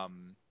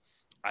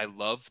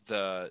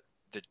the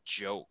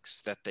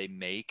jokes that they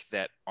make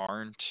that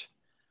aren't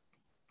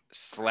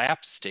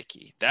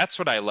slapsticky. That's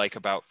what I like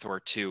about Thor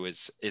 2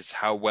 is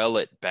how well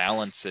it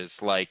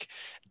balances. Like,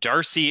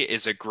 Darcy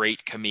is a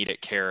great comedic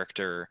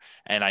character,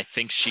 and I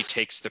think she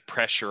takes the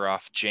pressure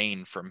off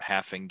Jane from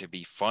having to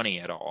be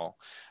funny at all.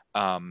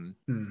 And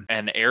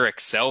Eric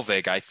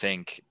Selvig, I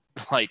think,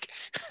 like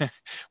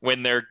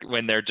when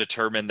they're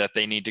determined that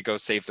they need to go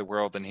save the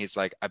world, and he's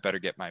like, I better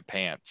get my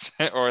pants.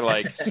 Or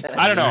like,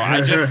 I don't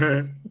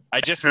know.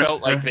 I just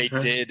felt like they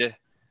did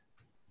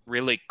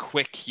really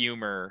quick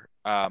humor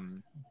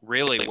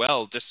really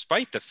well,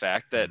 despite the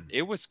fact that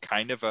it was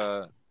kind of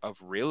a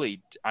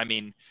really, I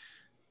mean,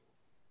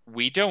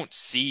 we don't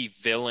see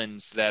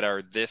villains that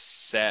are this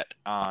set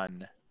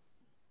on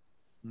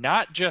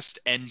not just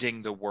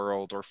ending the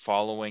world or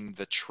following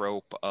the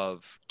trope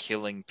of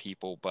killing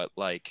people, but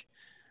like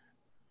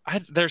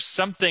there's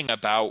something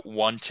about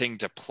wanting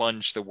to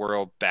plunge the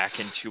world back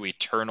into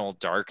eternal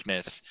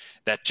darkness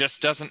that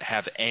just doesn't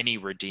have any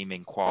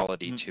redeeming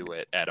quality to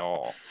it at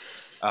all.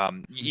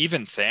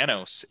 Even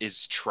Thanos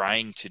is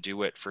trying to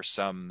do it for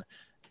some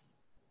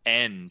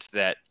end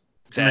that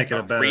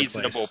a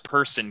reasonable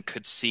person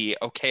could see.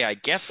 Okay, I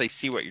guess I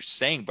see what you're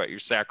saying, but you're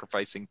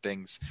sacrificing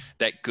things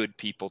that good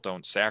people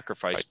don't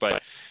sacrifice.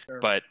 But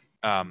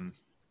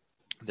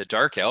the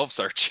Dark Elves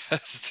are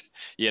just,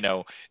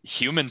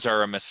 humans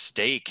are a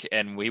mistake,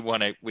 and we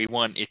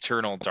want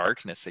eternal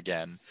darkness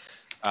again.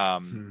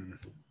 And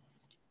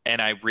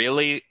I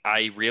really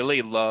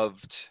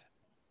loved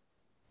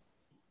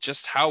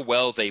just how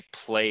well they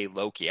play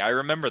Loki. I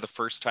remember the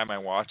first time I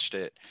watched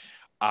it,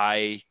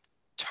 I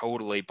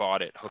totally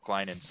bought it hook,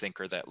 line, and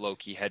sinker that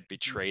Loki had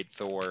betrayed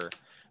Thor.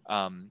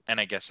 And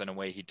I guess in a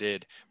way he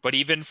did. But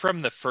even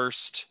from the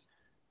first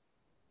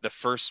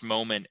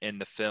moment in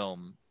the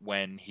film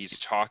when he's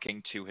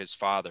talking to his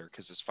father,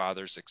 because his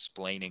father's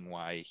explaining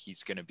why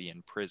he's going to be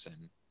in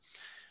prison.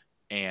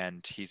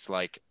 And he's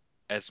like,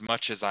 as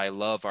much as I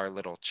love our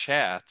little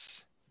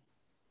chats,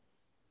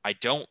 I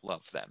don't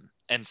love them.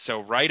 And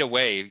so right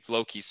away,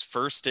 Loki's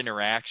first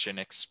interaction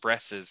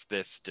expresses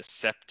this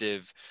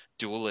deceptive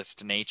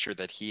dualist nature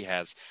that he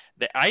has.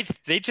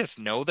 They just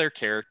know their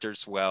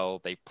characters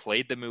well. They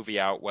played the movie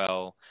out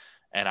well.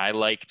 And I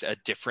liked a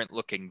different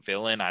looking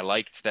villain. I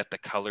liked that the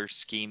color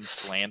scheme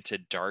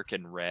slanted dark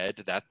and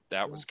red.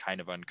 That was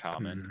kind of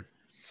uncommon.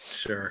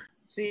 Sure.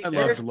 See, I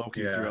loved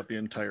Loki throughout the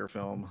entire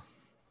film.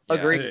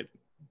 Agreed.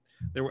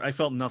 I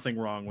felt nothing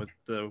wrong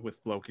with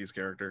Loki's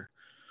character.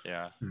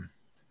 Yeah.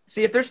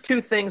 See, if there's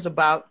two things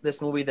about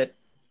this movie that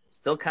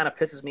still kind of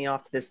pisses me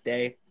off to this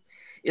day,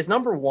 is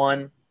number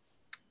one,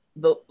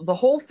 the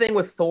whole thing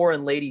with Thor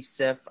and Lady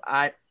Sif.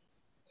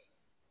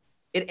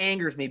 It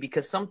angers me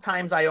because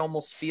sometimes I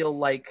almost feel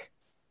like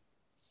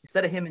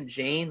instead of him and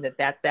Jane,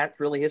 that's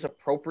really his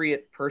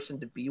appropriate person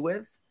to be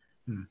with.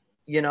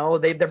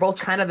 They're both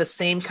kind of the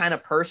same kind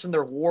of person.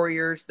 They're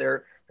warriors.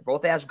 They're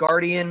both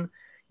Asgardian.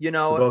 They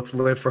both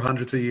lived for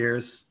hundreds of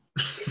years.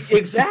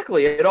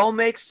 Exactly. It all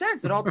makes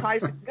sense. It all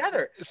ties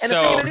together. And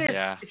so, the thing of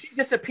it is, she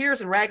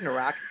disappears in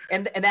Ragnarok,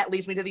 and that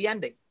leads me to the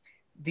ending.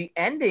 The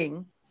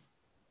ending,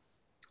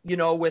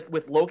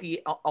 with Loki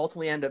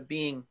ultimately end up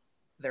being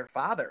their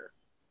father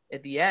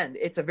at the end.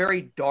 It's a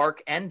very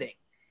dark ending.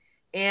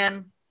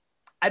 And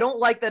I don't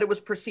like that it was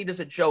perceived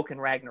as a joke in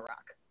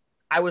Ragnarok.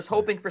 I was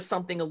hoping for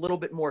something a little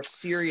bit more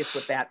serious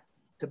with that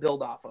to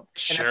build off of.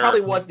 And that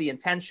probably was the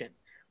intention.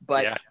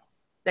 But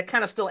that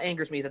kind of still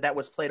angers me that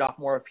was played off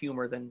more of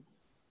humor than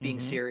being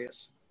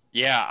serious.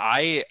 Yeah,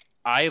 I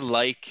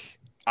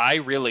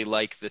really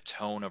like the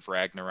tone of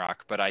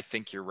Ragnarok, but I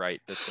think you're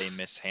right that they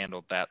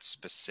mishandled that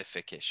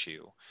specific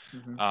issue.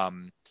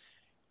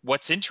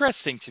 What's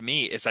interesting to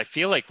me is I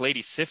feel like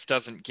Lady Sif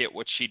doesn't get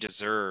what she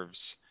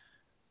deserves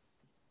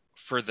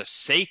for the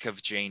sake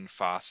of Jane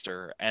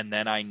Foster. And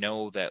then I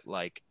know that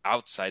like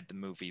outside the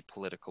movie,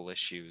 political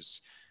issues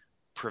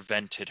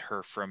prevented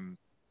her from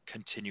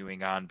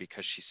continuing on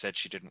because she said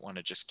she didn't want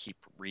to just keep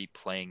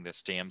replaying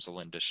this damsel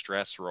in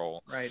distress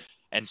role. Right.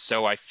 And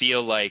so I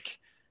feel like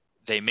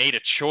they made a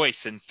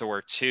choice in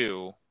Thor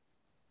 2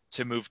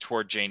 to move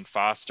toward Jane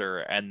Foster,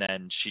 and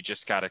then she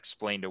just got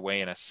explained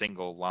away in a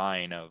single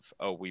line of,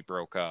 oh, we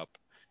broke up.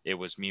 it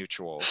was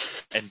mutual.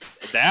 And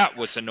that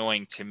was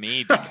annoying to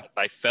me because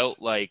I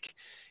felt like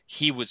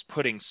he was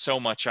putting so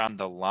much on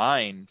the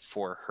line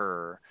for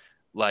her.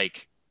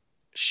 Like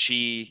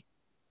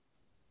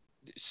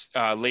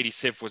Lady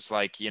Sif was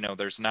like,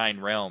 there's 9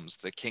 realms.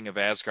 The King of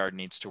Asgard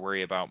needs to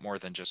worry about more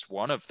than just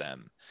one of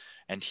them.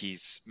 And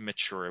he's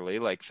maturely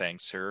like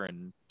thanks her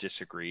and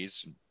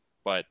disagrees,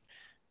 but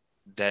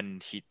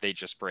then they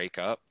just break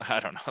up. I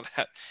don't know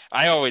that.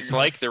 I always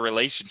like the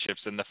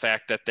relationships and the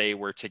fact that they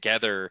were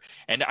together.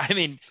 And I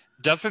mean,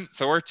 doesn't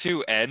Thor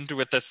 2 end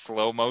with a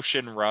slow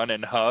motion run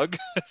and hug?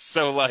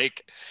 So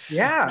like,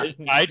 Yeah.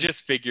 I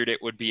just figured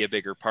it would be a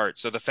bigger part.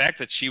 So the fact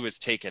that she was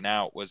taken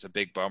out was a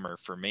big bummer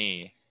for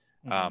me.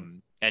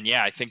 And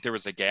yeah, I think there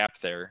was a gap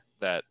there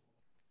that,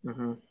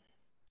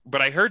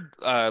 but I heard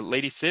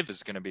Lady Sif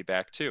is going to be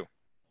back too.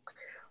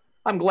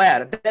 I'm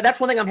glad. That's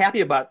one thing I'm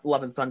happy about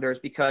Love and Thunder is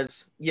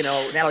because,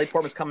 Natalie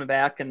Portman's coming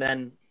back and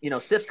then,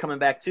 Sif's coming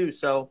back too.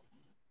 So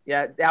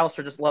yeah,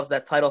 Alistair just loves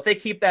that title. If they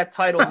keep that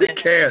title, I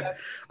can't.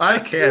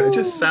 It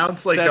just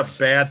sounds like a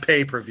bad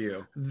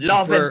pay-per-view.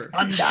 Love and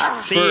Thunder.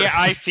 See,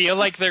 I feel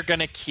like they're going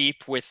to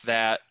keep with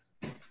that.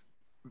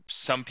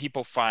 Some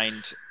people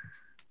find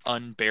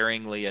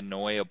unbearingly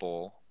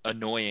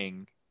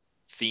annoying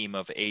theme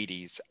of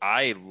 80s.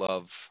 I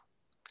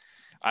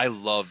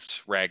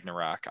loved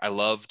Ragnarok. I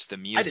loved the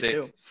music. I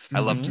did too. I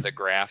loved the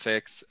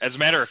graphics. As a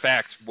matter of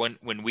fact, when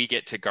we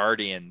get to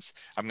Guardians,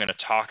 I'm going to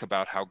talk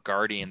about how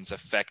Guardians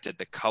affected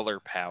the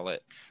color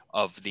palette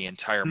of the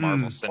entire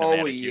Marvel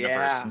Cinematic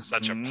Universe in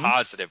such a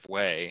positive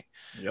way.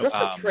 Yep. Just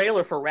the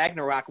trailer for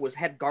Ragnarok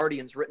had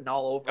Guardians written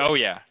all over it. Oh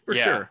yeah, For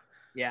sure.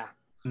 Yeah.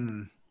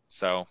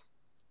 So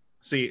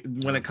See,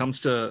 when it comes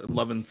to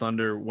Love and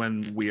Thunder,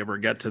 when we ever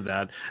get to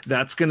that,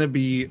 that's going to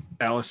be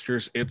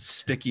Alistair's It's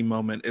Sticky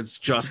moment. It's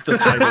just the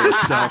title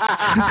itself.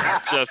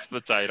 just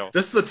the title.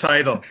 Just the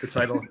title. The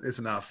title is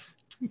enough.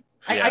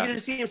 I can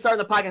just see him starting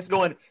the podcast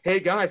going, "Hey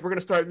guys, we're going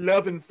to start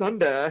Love and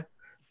Thunder."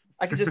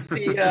 I can just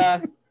see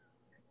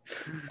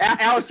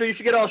Alistair, you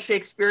should get all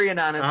Shakespearean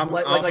on us.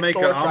 I'll make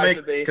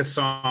a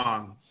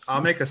song.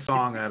 I'll make a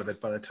song out of it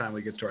by the time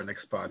we get to our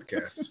next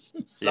podcast.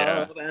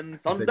 Love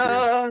and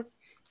Thunder.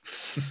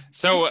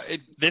 So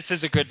this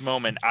is a good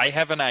moment. I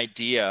have an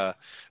idea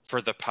for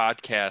the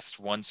podcast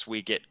once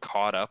we get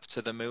caught up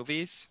to the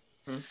movies.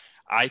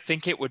 I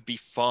think it would be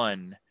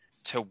fun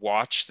to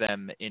watch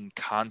them in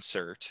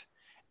concert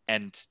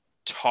and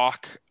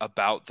talk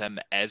about them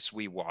as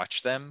we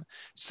watch them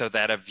so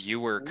that a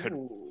viewer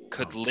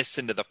could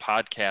listen to the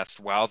podcast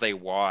while they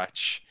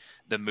watch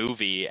the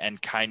movie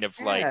and kind of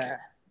like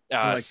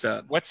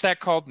that. What's that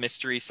called?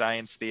 Mystery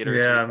Science Theater?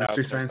 Yeah,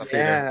 Mystery Science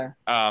Theater.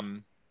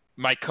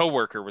 My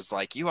coworker was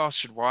like, you all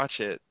should watch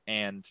it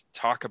and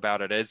talk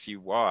about it as you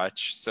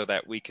watch so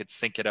that we could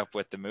sync it up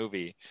with the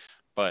movie.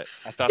 But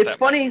I thought it's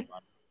funny.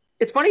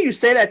 It's funny you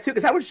say that too,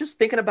 because I was just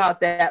thinking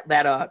about that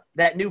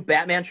new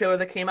Batman trailer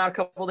that came out a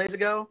couple days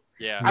ago.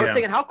 Yeah. I was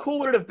thinking, how cool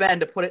would it have been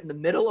to put it in the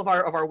middle of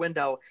our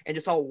window and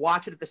just all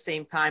watch it at the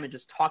same time and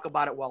just talk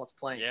about it while it's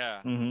playing.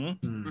 Yeah.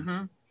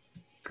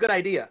 It's a good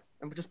idea.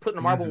 And just putting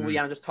a Marvel movie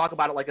on and just talk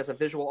about it like as a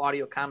visual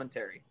audio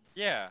commentary.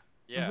 Yeah.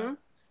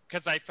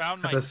 Because I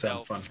found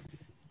myself,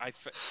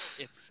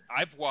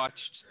 I've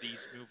watched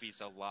these movies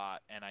a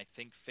lot, and I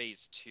think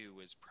Phase 2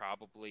 is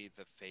probably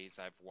the phase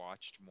I've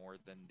watched more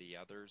than the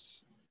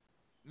others.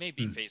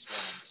 Maybe Phase 1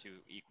 and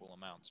 2 equal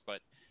amounts,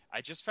 but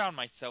I just found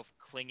myself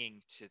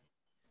clinging to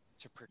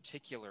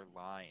particular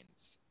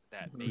lines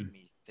that made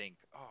me think,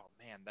 oh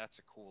man, that's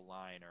a cool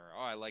line, or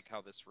oh, I like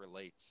how this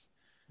relates.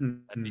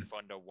 That'd be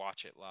fun to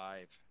watch it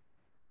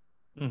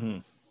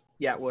live.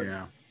 Yeah, it would.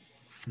 Yeah.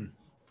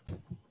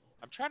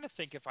 I'm trying to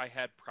think if I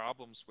had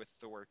problems with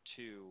Thor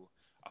 2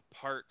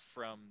 apart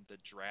from the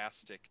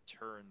drastic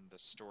turn the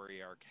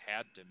story arc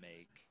had to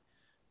make,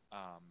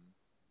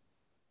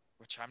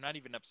 which I'm not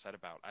even upset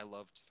about. I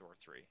loved Thor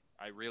 3.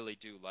 I really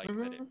do like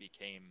that it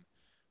became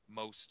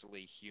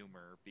mostly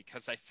humor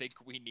because I think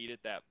we needed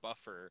that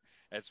buffer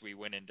as we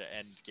went into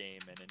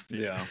Endgame and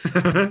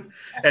Infinity.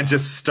 And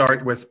just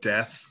start with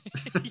death.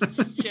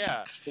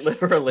 Yeah.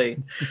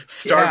 Literally.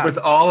 Start with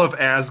all of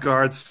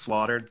Asgard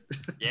slaughtered.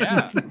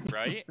 Yeah,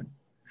 right?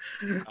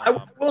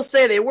 I will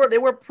say they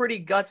were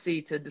pretty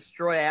gutsy to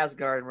destroy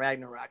Asgard and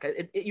Ragnarok.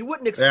 You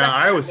wouldn't expect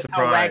I was how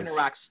surprised.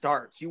 Ragnarok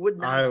starts. You would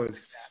not. I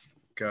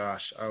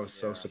was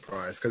so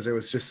surprised because it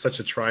was just such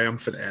a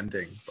triumphant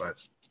ending. But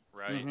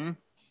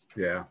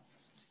yeah.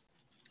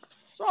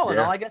 So all in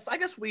all, I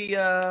guess we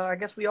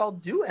all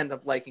do end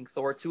up liking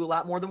Thor 2 a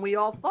lot more than we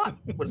all thought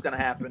was going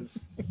to happen.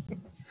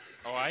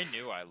 Oh, I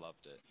knew I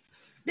loved it.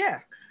 Yeah.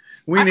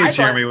 We knew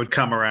Jeremy would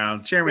come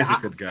around. Jeremy's a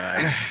good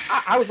guy.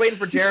 I was waiting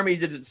for Jeremy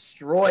to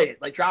destroy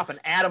it, like drop an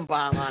atom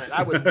bomb on it.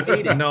 I was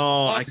waiting.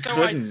 No, I couldn't.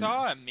 I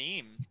saw a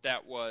meme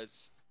that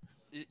was,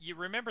 you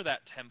remember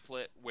that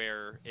template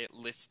where it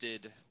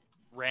listed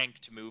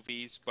ranked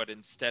movies, but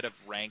instead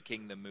of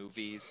ranking the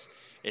movies,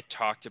 it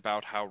talked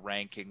about how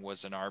ranking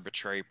was an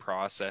arbitrary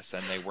process,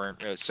 and they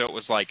weren't. So it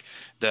was like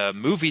the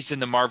movies in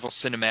the Marvel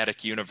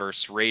Cinematic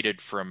Universe rated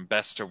from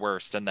best to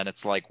worst, and then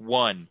it's like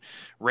 1,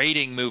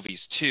 rating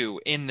movies,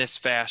 2, in this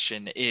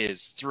fashion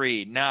is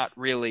 3, not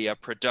really a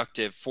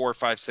productive 4,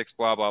 5, 6,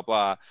 blah blah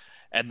blah.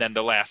 And then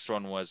the last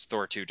one was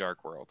Thor 2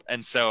 Dark World.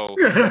 And so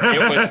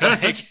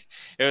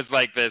it was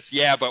like this,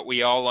 yeah, but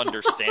we all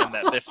understand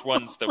that this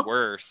one's the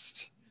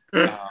worst.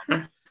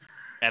 And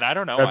I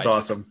don't know. That's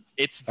awesome.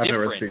 It's I've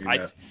never different. seen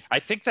that. I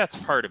think that's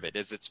part of it,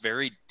 is it's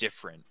very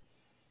different.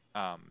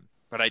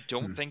 But I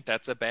don't think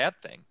that's a bad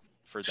thing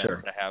for them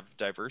to have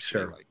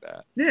diversity like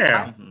that.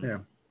 Yeah. Yeah.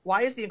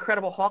 Why is the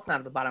Incredible Hulk not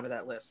at the bottom of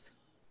that list?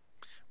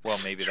 Well,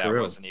 maybe that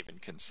wasn't even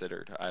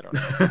considered. I don't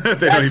know.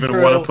 They don't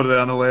even want to put it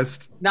on the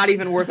list. Not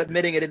even worth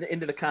admitting it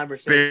into the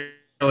conversation.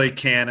 Barely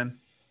canon.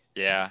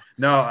 Yeah.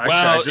 No,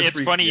 actually,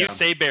 it's funny you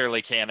say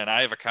barely canon.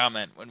 I have a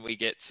comment when we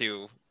get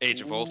to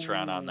Age of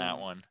Ultron on that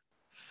one.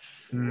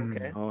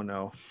 Okay. Oh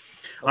no.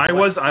 I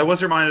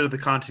was reminded of the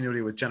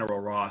continuity with General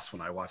Ross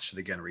when I watched it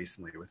again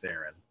recently with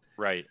Aaron.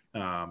 Right.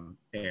 And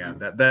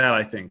that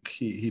I think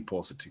he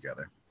pulls it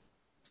together.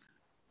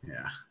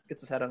 Yeah.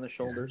 Gets his head on his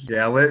shoulders.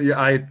 Yeah,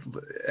 I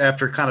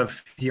after kind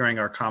of hearing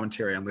our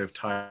commentary on Liv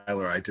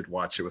Tyler, I did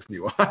watch it with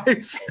new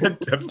eyes.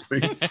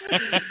 Definitely.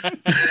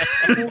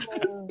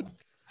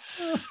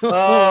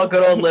 Oh,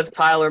 good old Liv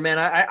Tyler,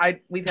 man.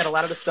 We've had a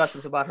lot of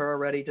discussions about her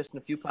already, just in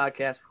a few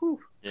podcasts.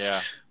 Whew. Yeah.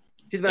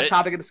 She's been a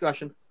topic of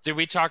discussion. Did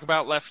we talk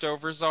about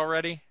Leftovers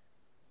already?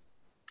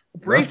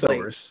 Briefly.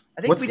 Leftovers.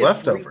 I think What's we did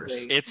Leftovers?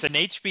 briefly. It's an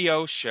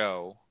HBO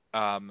show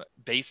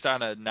based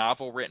on a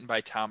novel written by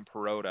Tom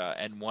Perrotta,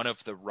 and one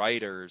of the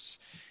writers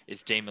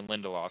is Damon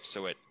Lindelof.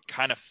 So it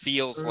kind of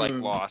feels like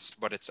Lost,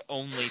 but it's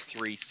only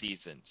 3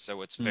 seasons.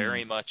 So it's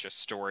very much a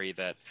story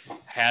that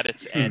had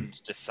its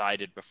end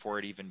decided before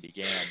it even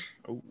began.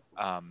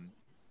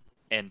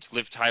 And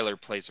Liv Tyler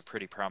plays a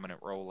pretty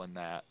prominent role in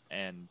that.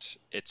 And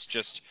it's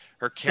just,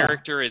 her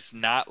character is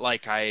not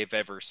like I've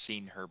ever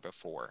seen her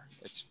before.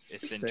 It's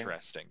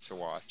interesting to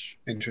watch.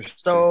 Interesting.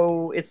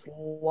 So it's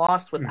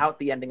Lost without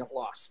the ending of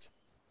Lost.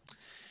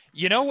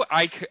 You know,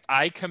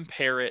 I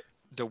compare it,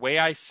 the way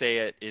I say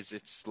it is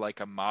it's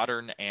like a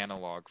modern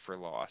analog for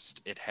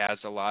Lost. It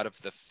has a lot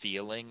of the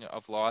feeling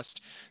of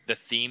Lost. The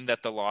theme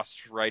that the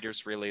Lost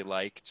writers really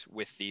liked,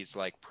 with these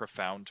like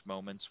profound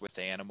moments with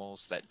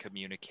animals that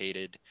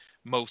communicated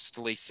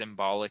mostly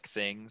symbolic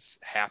things,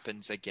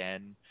 happens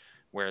again,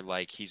 where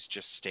like he's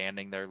just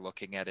standing there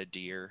looking at a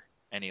deer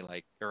and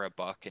or a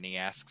buck, and he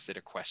asks it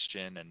a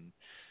question and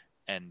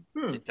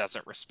it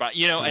doesn't respond,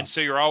 and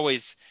so you're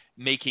always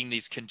making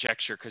these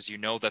conjecture because you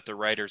know that the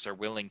writers are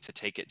willing to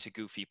take it to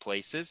goofy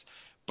places,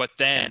 but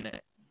then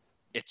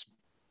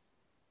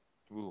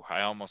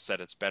I almost said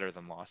it's better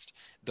than Lost.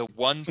 The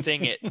one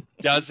thing it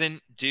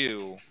doesn't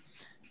do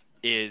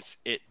is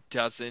it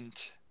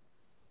doesn't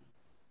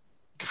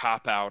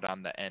cop out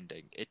on the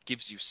ending. It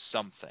gives you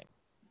something.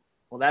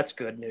 Well, that's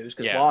good news,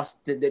 because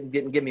Lost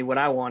didn't give me what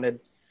I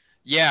wanted.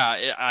 Yeah,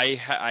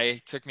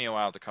 it took me a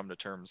while to come to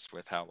terms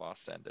with how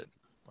Lost ended.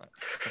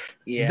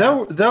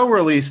 Yeah, they'll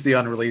release the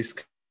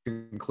unreleased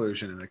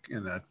conclusion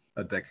in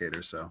a decade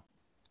or so.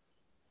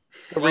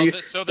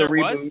 So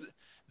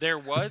there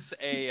was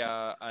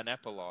an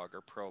epilogue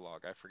or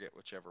prologue. I forget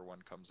whichever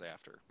one comes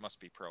after. Must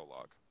be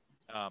prologue.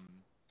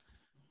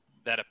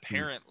 That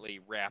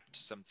apparently wrapped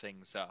some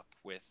things up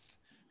with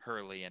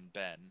Hurley and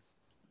Ben,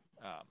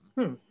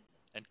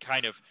 and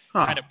kind of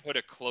put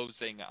a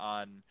closing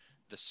on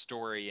the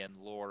story and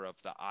lore of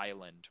the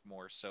island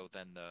more so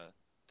than the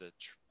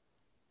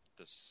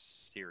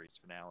series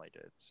finale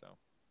did. So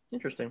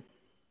interesting.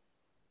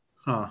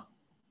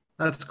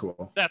 That's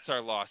cool. That's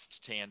our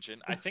Lost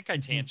tangent. I think I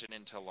tangent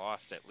into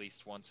Lost at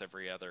least once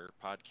every other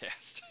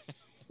podcast. A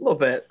little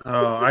bit.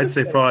 Oh, I'd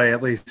say probably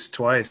at least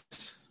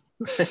twice.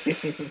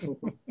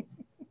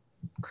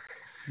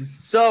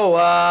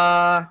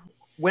 So,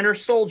 Winter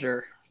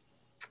Soldier.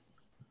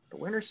 The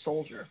Winter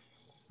Soldier.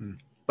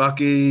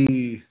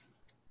 Bucky.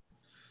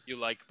 You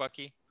like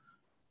Bucky?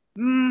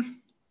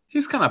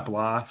 He's kind of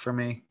blah for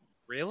me.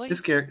 Really?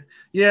 His character,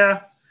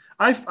 yeah.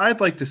 I'd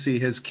like to see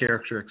his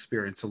character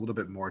experience a little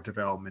bit more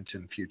development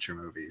in future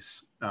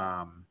movies.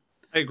 I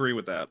agree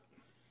with that.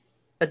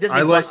 A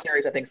Disney Plus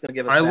series, I think, is going to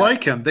give us. I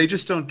like him. They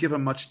just don't give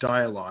him much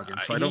dialogue, and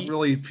so I don't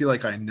really feel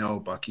like I know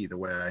Bucky the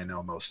way I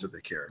know most of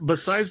the characters.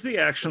 Besides the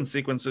action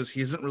sequences,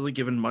 he isn't really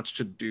given much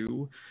to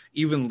do,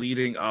 even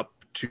leading up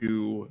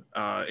to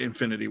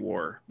Infinity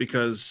War,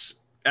 because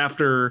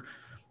after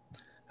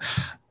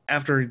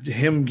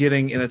him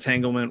getting an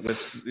entanglement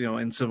with,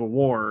 in Civil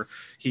War,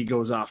 he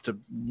goes off to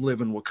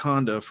live in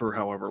Wakanda for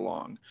however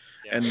long.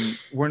 Yeah. And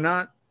we're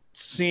not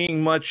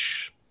seeing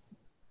much,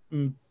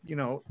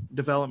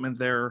 development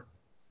there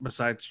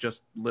besides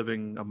just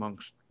living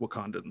amongst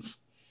Wakandans.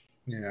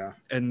 Yeah.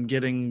 And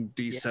getting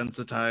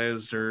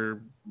desensitized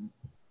or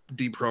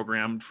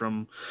deprogrammed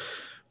from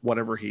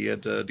whatever he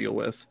had to deal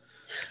with.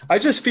 I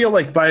just feel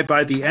like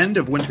by the end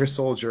of Winter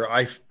Soldier,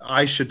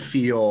 I should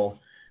feel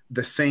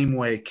the same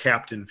way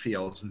Captain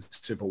feels in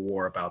Civil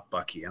War about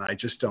Bucky, and I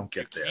just don't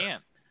get there.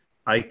 Can't.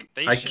 I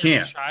They can't.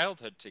 shared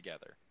childhood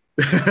together.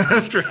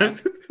 That's right.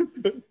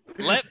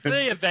 Let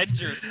the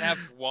Avengers have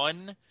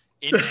one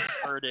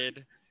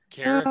introverted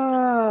character.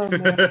 Oh,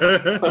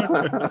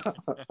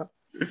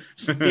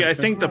 Yeah, I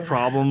think the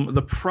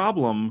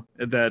problem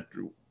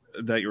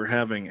that you're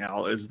having,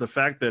 Al, is the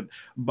fact that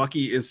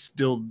Bucky is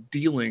still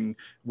dealing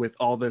with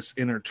all this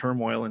inner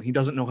turmoil, and he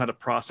doesn't know how to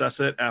process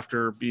it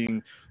after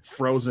being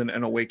frozen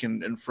and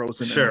awakened and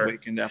frozen and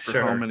awakened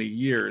after how many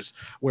years,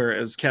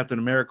 whereas Captain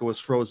America was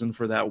frozen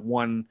for that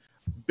one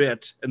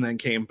bit and then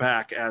came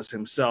back as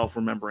himself,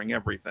 remembering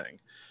everything.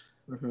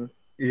 Mhm.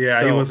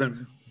 Yeah, he So-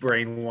 wasn't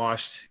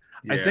brainwashed.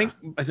 I Yeah.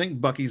 think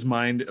Bucky's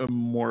mind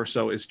more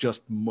so is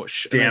just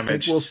mush. And I think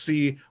Damaged.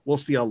 we'll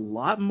see a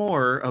lot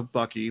more of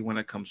Bucky when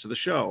it comes to the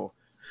show,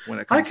 when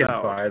it I comes can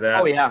out. buy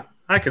that. Oh yeah.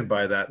 I can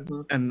buy that.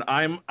 And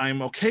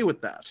I'm okay with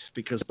that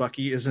because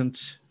Bucky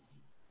isn't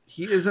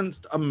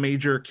a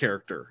major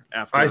character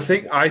after. I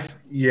think I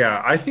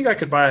think I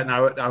could buy it, and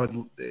I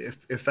would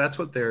if that's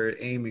what they're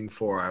aiming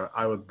for,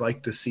 I would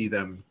like to see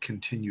them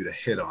continue to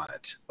hit on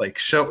it. Like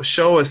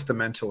show us the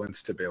mental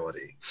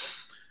instability.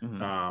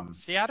 Mhm.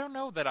 See, I don't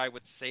know that I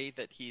would say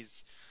that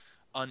he's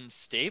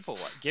unstable.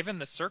 Given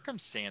the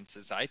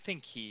circumstances, I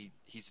think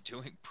he's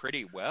doing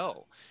pretty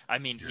well. I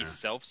mean, he's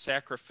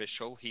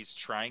self-sacrificial. He's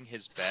trying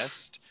his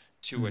best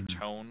to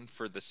atone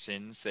for the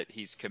sins that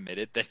he's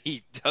committed that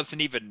he doesn't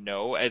even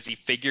know. As he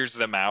figures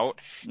them out,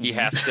 he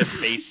has to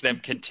face them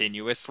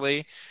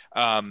continuously.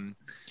 I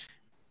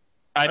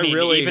mean,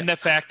 even the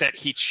fact that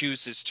he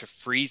chooses to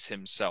freeze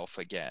himself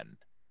again,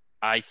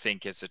 I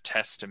think is a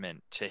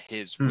testament to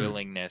his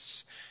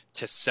willingness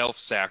to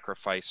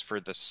self-sacrifice for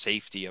the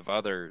safety of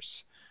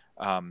others.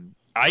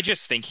 I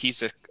just think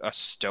he's a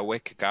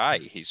stoic guy.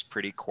 He's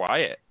pretty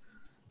quiet.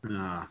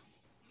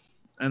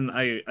 And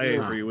I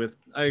agree with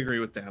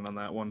Dan on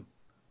that one.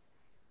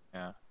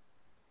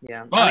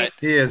 Yeah. But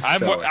he is.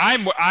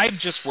 I'm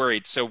just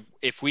worried. So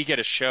if we get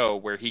a show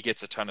where he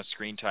gets a ton of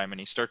screen time and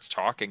he starts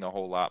talking a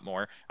whole lot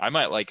more, I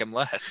might like him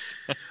less.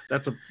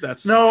 That's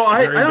No,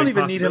 I very don't big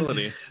even need him.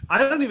 possibility. I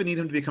don't even need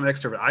him to become an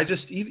extrovert. I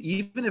just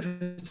even if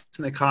it's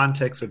in the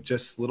context of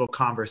just little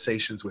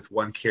conversations with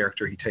one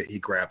character he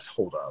grabs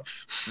hold of.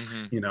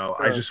 Mhm. You know,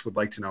 I just would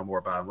like to know more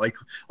about him.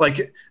 Like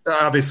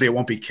obviously it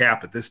won't be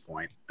Cap at this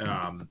point,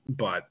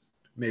 but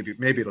maybe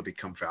it'll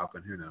become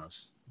Falcon. Who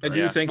knows? I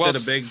do Yeah. think Well,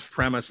 that a big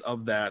premise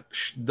of that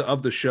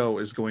of the show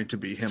is going to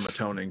be him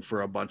atoning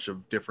for a bunch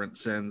of different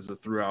sins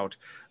throughout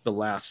the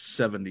last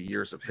 70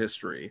 years of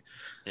history,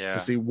 Yeah. to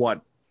see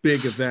what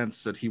big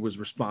events that he was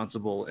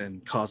responsible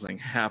in causing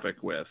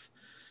havoc with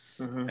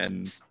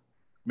and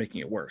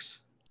making it worse.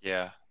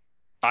 Yeah.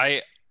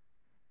 I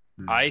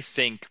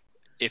think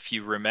if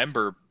you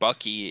remember,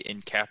 Bucky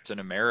in Captain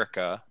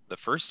America, the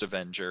first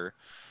Avenger,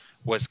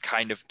 was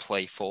kind of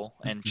playful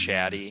and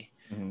chatty.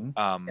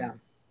 Mhm.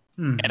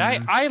 And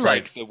I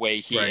like the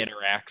way he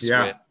interacts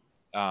Yeah.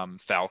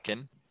 with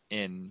Falcon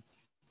in.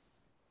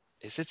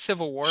 Is it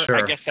Civil War? Sure.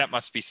 I guess that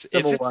must be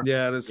Civil War.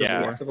 Yeah, it is. Civil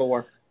Yeah. War. Civil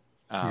War.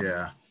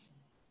 Yeah.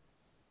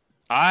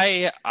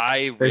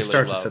 I really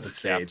start to love set the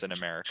stage. Captain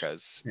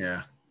America's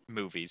Yeah.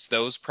 movies.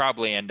 Those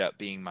probably end up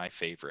being my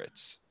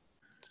favorites.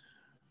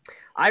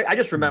 I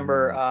just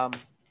remember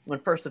when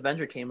First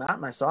Avenger came out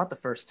and I saw it the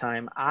first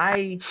time.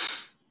 I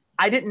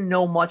didn't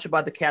know much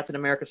about the Captain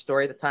America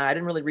story at the time. I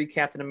didn't really read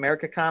Captain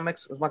America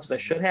comics as much as I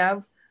should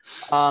have.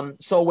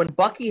 So when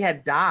Bucky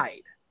had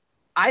died,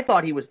 I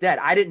thought he was dead.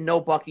 I didn't know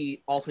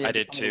Bucky ultimately I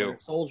did became a too. Winter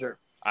Soldier.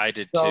 I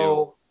did too.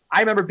 So I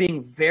remember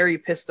being very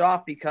pissed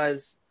off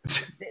because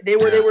they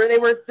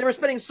were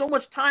spending so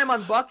much time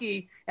on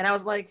Bucky, and I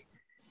was like,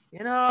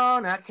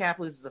 now Cap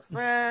loses a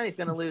friend. He's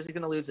gonna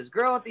lose his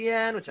girl at the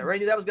end, which I already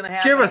knew that was gonna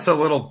happen. Give us a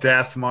little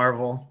death,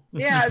 Marvel.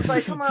 Yeah, it's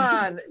like, come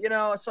on,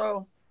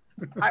 So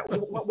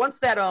once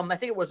that I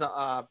think it was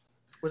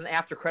an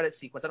after credit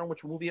sequence. I don't know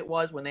which movie it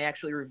was when they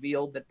actually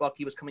revealed that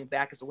Bucky was coming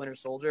back as the Winter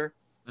Soldier.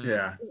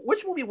 Yeah.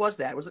 Which movie was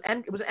that? It was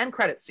an end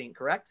credit scene,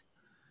 correct?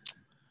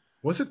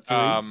 Was it 3?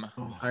 Iron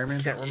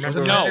Man? Can't Was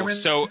remember. it No, Iron Man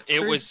so it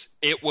 3?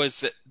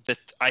 was the.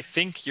 I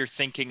think you're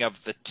thinking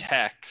of the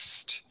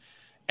text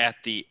at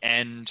the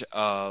end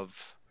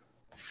of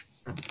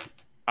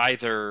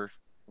either.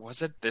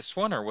 Was it this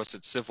one or was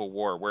it Civil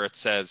War, where it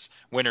says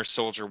Winter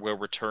Soldier will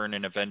return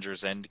in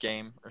Avengers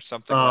Endgame or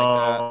something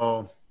like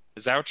that?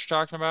 Is that what you're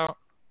talking about?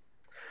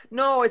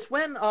 No, it's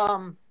when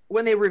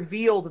they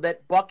revealed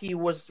that Bucky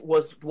was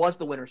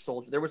the Winter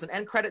Soldier. There was an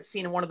end credit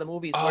scene in one of the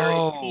movies where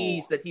it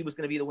teased that he was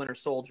going to be the Winter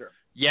Soldier.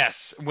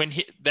 Yes,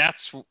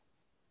 that's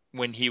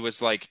when he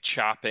was like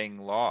chopping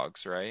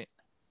logs, right?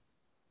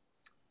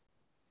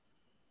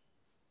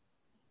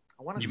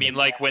 You mean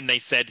like when they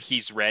said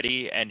he's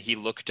ready and he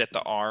looked at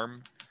the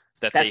arm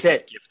that That's they had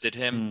it. gifted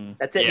him?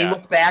 That's it. Yeah. We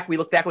looked back.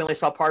 We only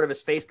saw part of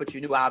his face, but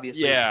you knew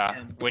obviously. Yeah,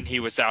 when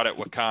he was out at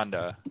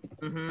Wakanda.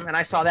 And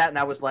I saw that and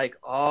I was like,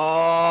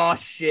 oh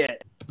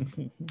shit.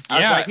 I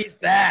was Yeah. like, he's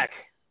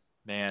back.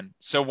 Man,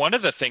 so one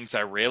of the things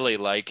I really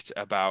liked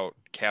about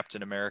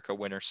Captain America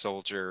Winter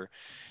Soldier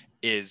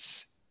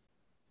is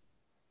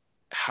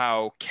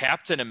how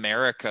Captain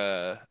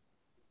America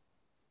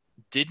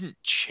didn't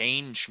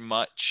change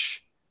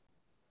much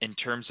in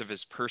terms of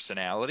his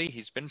personality.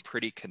 He's been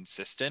pretty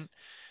consistent,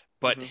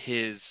 but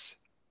his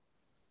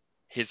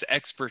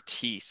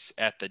expertise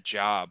at the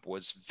job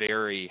was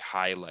very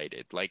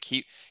highlighted. Like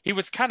he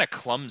was kind of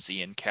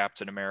clumsy in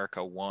Captain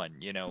America 1,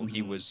 you know.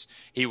 He was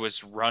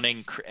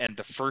running, and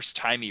the first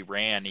time he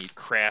ran, he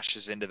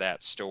crashes into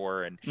that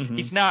store, and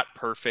he's not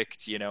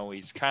perfect, you know.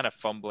 He's kind of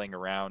fumbling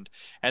around.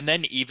 And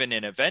then even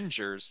in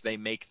Avengers, they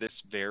make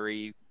this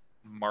very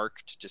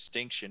marked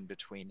distinction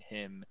between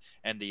him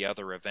and the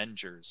other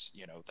Avengers.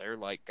 You know, they're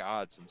like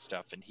gods and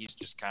stuff, and he's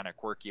just kind of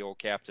quirky old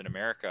Captain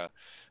America.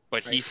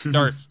 But he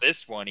starts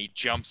this one, he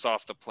jumps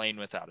off the plane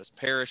without his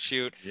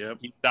parachute. Yep.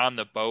 He's on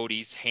the boat,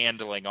 he's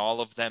handling all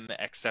of them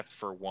except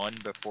for one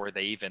before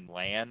they even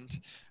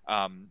land.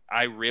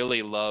 I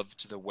really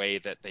loved the way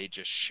that they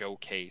just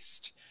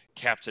showcased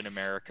Captain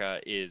America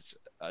is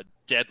a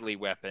deadly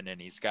weapon, and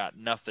he's got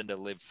nothing to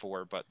live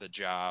for but the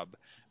job.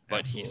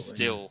 But he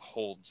still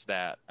holds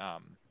that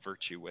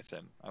virtue with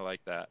him. I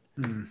like that.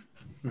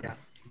 Yeah.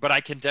 But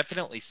I can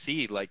definitely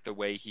see like the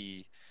way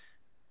he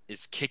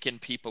is kicking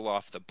people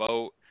off the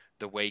boat,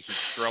 the way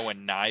he's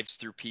throwing knives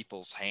through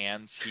people's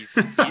hands.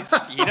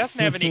 He doesn't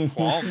have any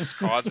qualms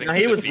causing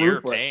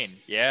severe pain.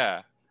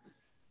 Yeah.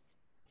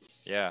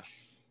 Yeah.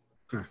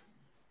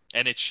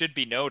 And it should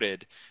be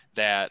noted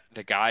that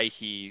the guy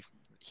he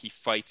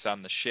fights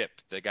on the ship,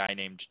 the guy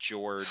named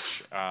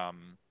George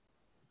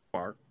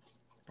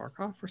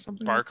Barkov or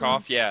something.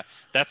 Barkov, yeah,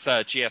 that's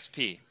a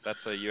GSP.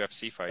 That's a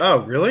UFC fighter. Oh,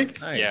 really?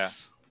 Nice. Yeah.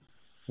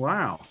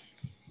 Wow.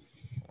 I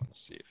want to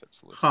see if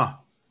it's listed. Huh.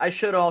 I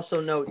should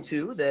also note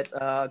too that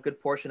a good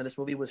portion of this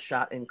movie was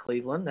shot in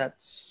Cleveland.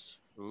 That's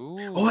Ooh.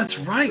 Oh, that's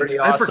right. Pretty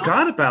I awesome.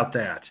 forgot about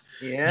that.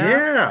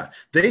 yeah.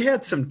 They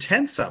had some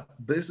tents up.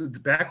 This was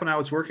back when I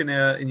was working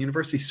in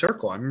University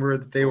Circle. I remember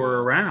that they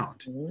were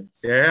around.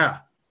 Yeah.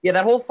 Yeah,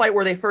 that whole fight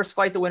where they first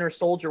fight the Winter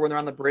Soldier when they're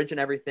on the bridge and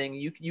everything,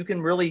 you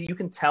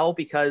can tell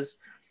because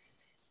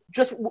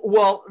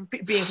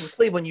being from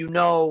Cleveland, you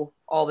know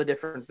all the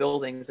different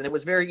buildings, and it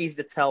was very easy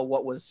to tell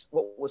what was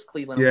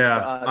Cleveland. Yeah,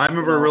 I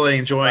remember really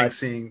enjoying but-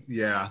 seeing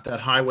that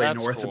highway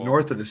That's north cool.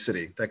 of the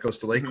city that goes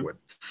to Lakewood.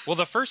 Well,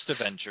 the first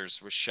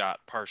Avengers was shot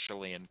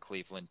partially in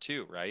Cleveland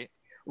too, right?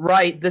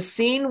 Right, the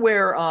scene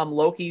where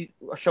Loki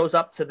shows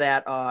up to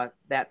that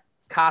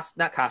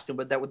not costume,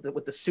 but that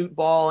with the suit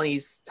ball, and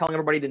he's telling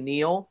everybody to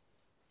kneel.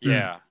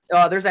 Yeah.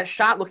 There's that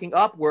shot looking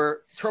up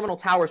where Terminal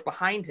Tower's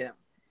behind him.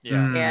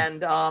 Yeah.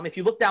 And if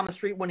you look down the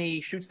street when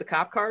he shoots the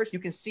cop cars, you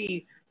can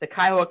see the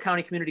Cuyahoga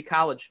County Community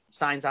College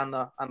signs on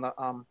the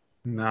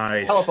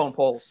Nice. telephone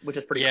poles, which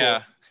is pretty Yeah.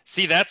 cool.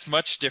 See, that's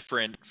much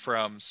different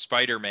from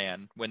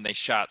Spider-Man when they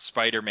shot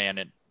Spider-Man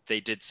and they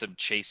did some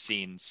chase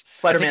scenes.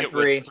 Spider-Man I think it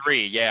was 3.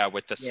 3, yeah,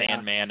 with the Yeah.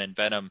 Sandman and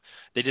Venom.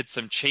 They did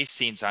some chase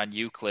scenes on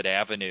Euclid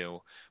Avenue,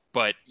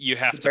 but you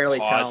have You to barely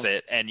pause tell.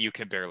 it, and you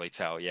can barely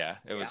tell. Yeah,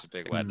 it was a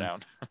big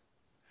letdown.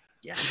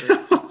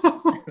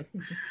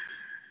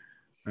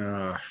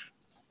 Yeah.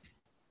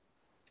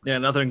 Yeah,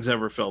 nothing's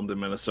ever filmed in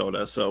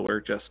Minnesota, so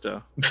we're just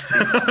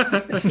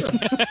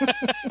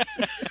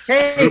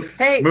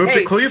Hey, Move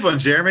to Cleveland,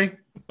 Jeremy.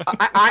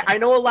 I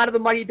know a lot of the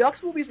Mighty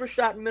Ducks movies were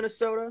shot in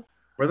Minnesota.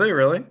 Were they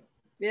really?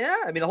 Yeah,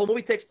 I mean the whole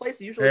movie takes place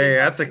usually. Hey,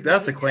 in,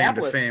 that's a claim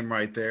to Minneapolis. fame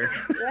right there.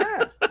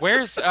 Yeah.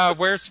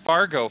 Where's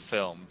Fargo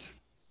filmed?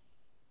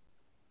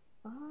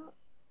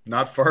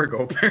 Not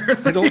Fargo,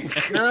 apparently.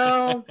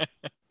 No.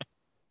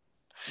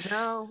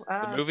 No.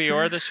 The movie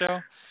or the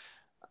show?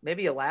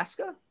 Maybe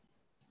Alaska.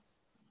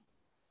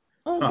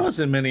 Oh, it was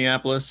in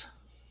Minneapolis. Fargo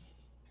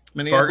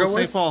Minneapolis,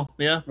 St. was? Paul.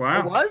 Yeah. It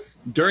Wow. was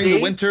During See?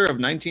 the winter of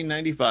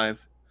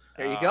 1995.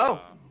 There you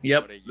go.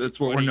 Yep, What a- that's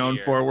what what we're a known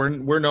year. for.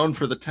 We're known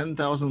for the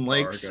 10,000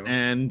 Lakes Fargo.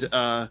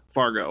 and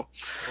Fargo.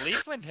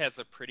 Cleveland has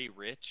a pretty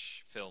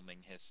rich filming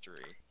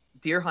history.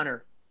 Deer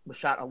Hunter was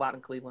shot a lot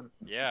in Cleveland.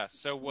 Yeah,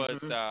 so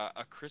was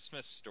A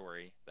Christmas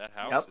Story. That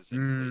house Yep. is in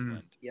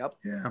Cleveland. Yep.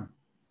 Yeah.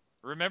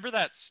 Remember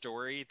that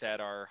story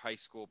that our high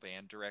school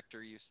band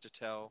director used to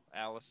tell,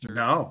 Alistair?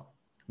 No.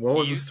 What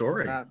was the used-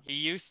 story? He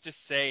used to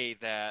say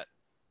that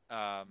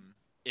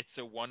It's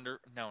a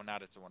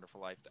Wonderful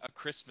Life, A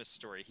Christmas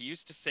Story. He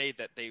used to say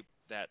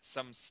that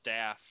some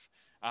staff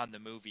on the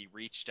movie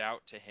reached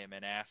out to him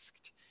and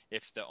asked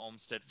if the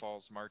Olmsted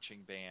Falls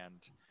Marching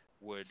Band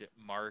would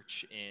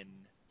march in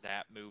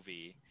that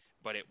movie,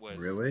 but it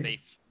was Really?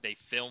 they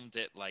filmed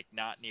it like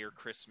not near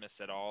Christmas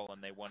at all,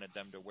 and they wanted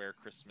them to wear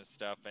Christmas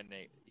stuff, and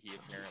he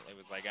apparently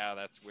was like, "Oh,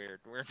 that's weird.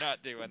 We're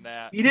not doing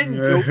that." He didn't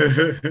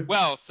do it.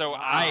 Well, so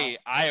I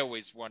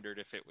always wondered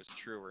if it was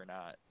true or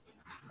not.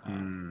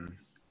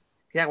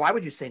 Yeah, why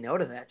would you say no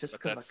to that? Just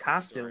But because of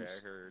that's the the story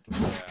costumes. I heard.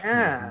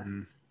 Yeah.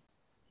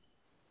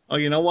 Oh,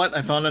 you know what?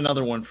 I found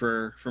another one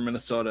for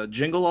Minnesota.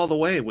 Jingle All the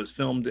Way was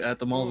filmed at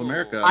the Mall of Ooh.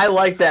 America. I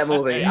like that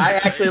movie. I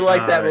actually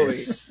like that movie.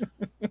 Nice.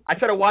 I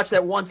try to watch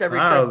that once every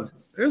Wow,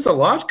 Christmas. there's a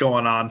lot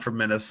going on for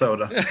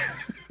Minnesota.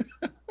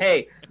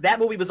 Hey, that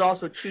movie was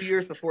also 2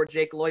 years before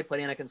Jake Lloyd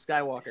played Anakin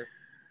Skywalker.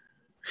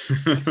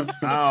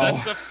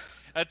 Ow.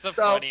 That's a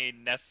So- funny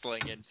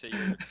nestling into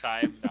your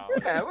time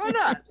knowledge. Yeah, why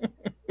not?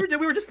 We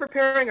were just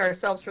preparing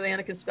ourselves for the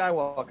Anakin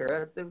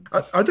Skywalker.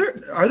 Are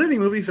there any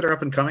movies that are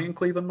up and coming in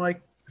Cleveland,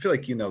 Mike? I feel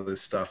like you know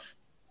this stuff.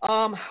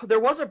 There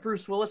was a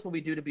Bruce Willis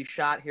movie due to be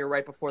shot here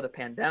right before the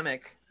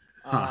pandemic.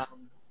 Huh.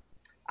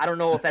 I don't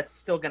know if that's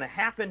still going to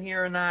happen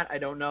here or not. I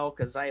don't know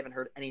because I haven't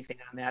heard anything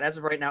on that. As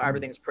of right now,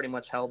 everything's pretty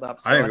much held up.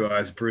 So I didn't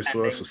realize Bruce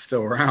Willis was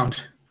still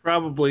around.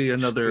 Probably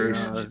another,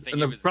 think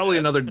he was probably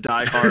dead. another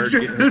Die Hard.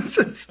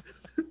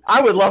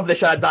 I would love the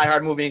shot Die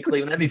Hard movie in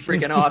Cleveland. That'd be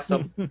freaking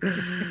awesome.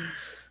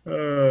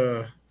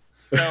 Uh,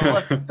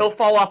 He'll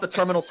fall off the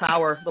terminal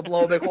tower. They'll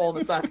blow a big hole in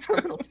the side of the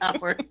terminal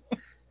tower.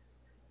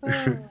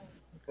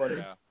 Funny.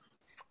 Yeah.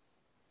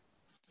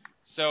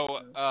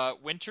 So,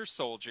 Winter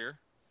Soldier.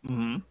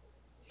 hmm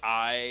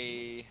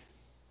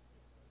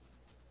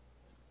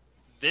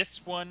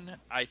This one,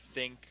 I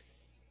think,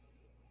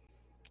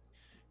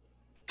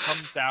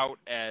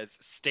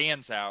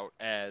 stands out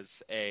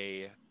as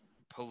a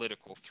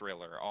political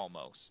thriller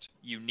almost,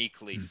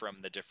 uniquely from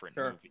the different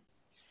Sure. movies.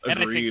 And I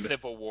think Agreed.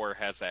 Civil War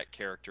has that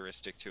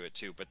characteristic to it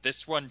too. But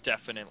this one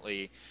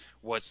definitely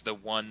was the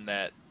one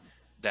that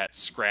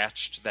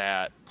scratched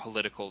that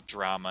political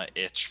drama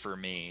itch for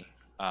me.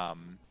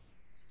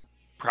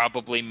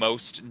 Probably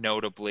most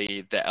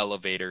notably the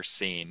elevator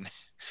scene.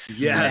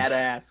 Yes.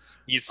 Badass.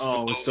 He's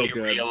Oh, it was so slowly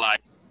good.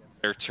 realizing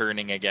they're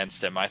turning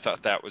against him. I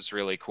thought that was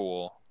really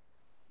cool.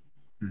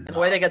 And the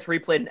way that gets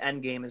replayed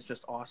in Endgame is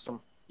just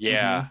awesome.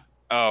 Yeah.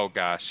 Oh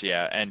gosh,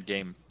 yeah.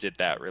 Endgame did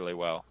that really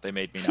well. They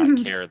made me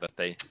not care that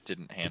they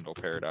didn't handle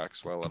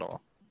Paradox well at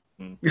all.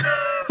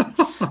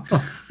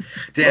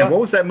 Dan, what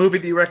was that movie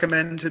that you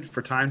recommended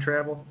for time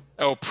travel?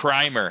 Oh,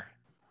 Primer.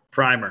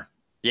 Primer.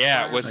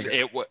 Yeah, it was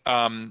Okay.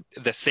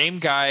 the same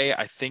guy.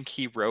 I think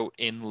he wrote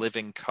In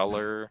Living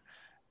Color.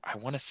 I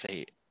want to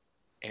say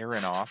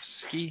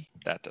Aronofsky.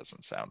 That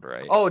doesn't sound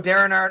right. Oh,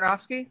 Darren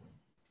Aronofsky?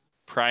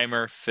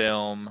 Primer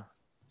film.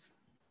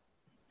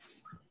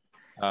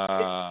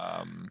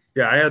 Yeah,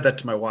 I added that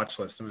to my watch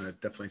list. I'm gonna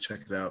definitely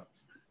check it out.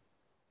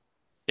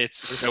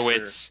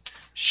 It's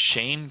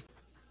Shane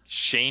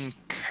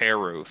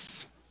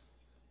Carruth.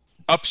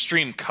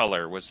 Upstream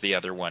Color was the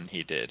other one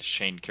he did,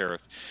 Shane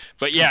Carruth.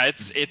 But yeah,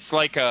 it's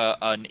like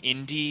an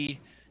indie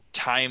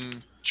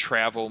time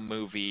travel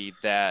movie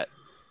that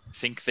I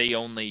think they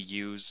only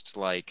used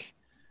like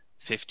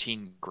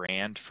 15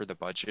 grand for the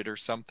budget or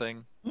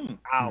something.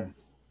 Wow.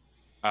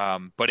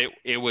 But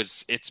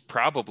it's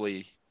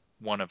probably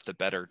one of the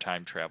better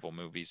time travel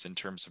movies in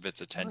terms of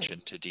its attention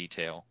to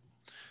detail.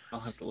 I'll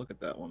have to look at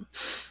that one.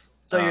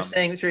 So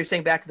you're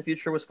saying Back to the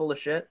Future was full of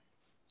shit?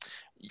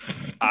 You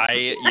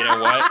know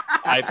what?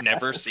 I've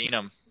never seen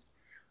them.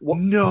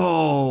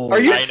 No. Are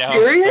you I know.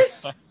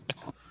 serious?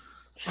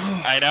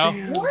 I know.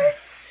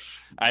 What?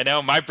 I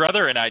know. My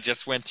brother and I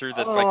just went through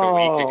this like a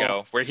week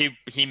ago, where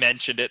he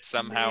mentioned it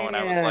somehow, and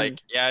I was Man. like,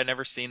 "Yeah, I've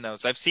never seen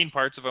those. I've seen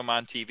parts of them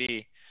on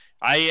TV."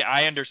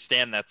 I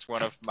understand that's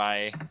one of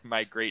my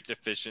great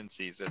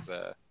deficiencies as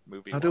a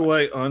movie. How do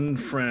watcher. I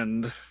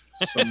unfriend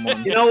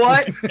someone? You know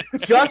what?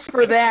 Just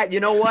for that, you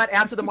know what?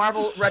 After the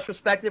Marvel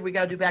retrospective, we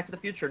got to do Back to the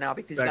Future now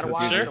because you Back got to to the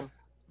watch Future? them.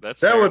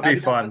 That's That fair. would be Back to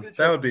the fun.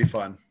 Future. That would be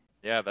fun.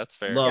 Yeah, that's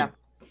fair.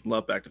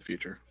 Love Back to the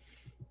Future.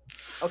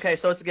 Okay,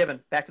 so it's a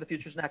given. Back to the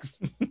Future's next.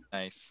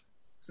 Nice.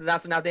 So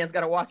now Dan's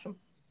got to watch them.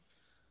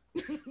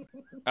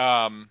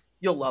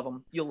 You'll love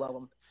them. You'll love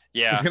them.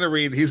 Yeah.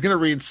 He's gonna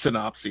read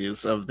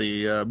synopses of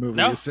the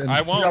movies. No, and I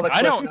All the won't. I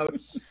cliff don't.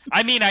 notes.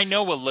 I mean, I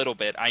know a little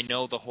bit. I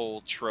know the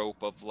whole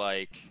trope of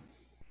like.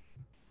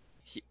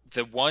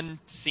 The one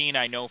scene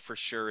I know for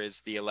sure is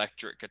the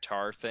electric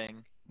guitar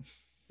thing,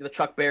 The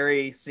Chuck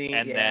Berry scene.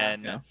 and yeah.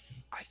 then Yeah.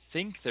 I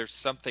think there's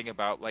something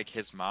about like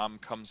his mom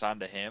comes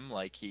onto him,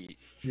 like he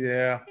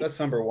Yeah, that's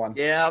number one.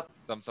 Yep.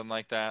 something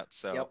like that.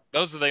 So Yep.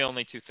 those are the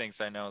only two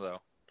things I know,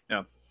 though.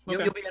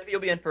 Okay.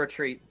 You'll be in for a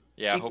treat.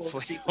 Yeah, Sequel-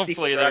 hopefully, sequel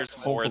hopefully are there's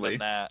excellent. more Hopefully. than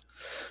that.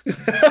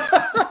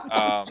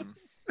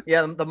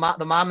 Yeah, the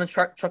mom and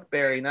Chuck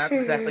Berry, not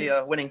exactly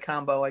a winning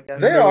combo, I guess.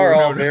 They are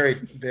all very,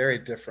 very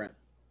different.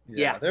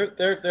 Yeah.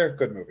 They're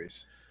good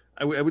movies.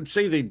 I would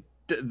say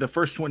the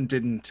first one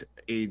didn't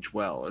age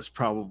well is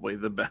probably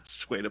the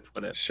best way to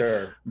put it.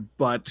 Sure,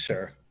 But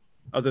sure.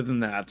 other than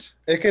that,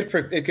 It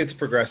gets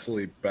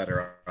progressively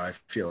better. I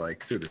feel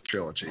like through the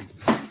trilogy.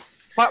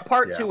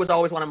 Part Yeah. two was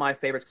always one of my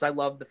favorites because I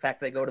love the fact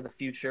they go to the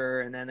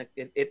future and then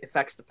it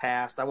affects the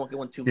past. I won't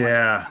go into too much.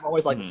 Yeah. I've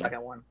always liked the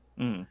second one.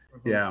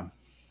 Yeah.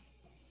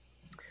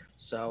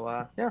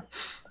 So yeah.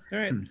 all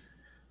right.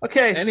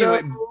 Okay.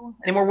 Anyway. So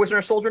any more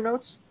Winter Soldier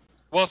notes?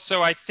 Well,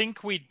 so I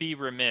think we'd be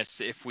remiss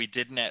if we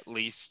didn't at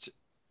least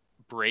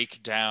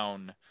break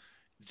down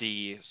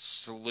the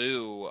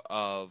slew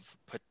of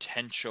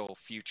potential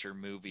future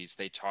movies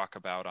they talk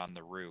about on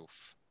the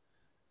roof.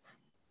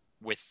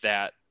 With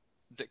that,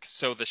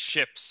 so the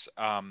ships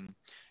and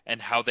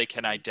how they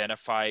can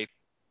identify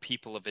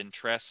people of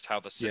interest, how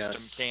the system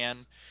Yes.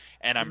 can.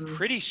 And I'm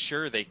pretty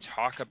sure they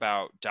talk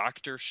about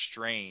Doctor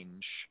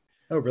Strange.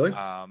 Oh, really?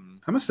 I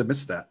must have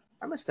missed that.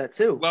 I missed that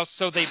too. Well,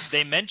 so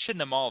they mention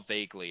them all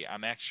vaguely. I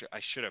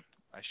should have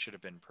I should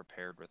have been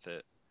prepared with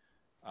it.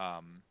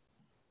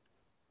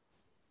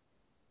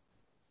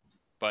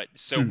 But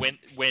so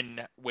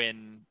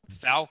when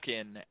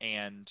Falcon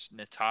and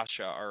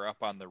Natasha are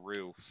up on the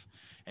roof,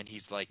 and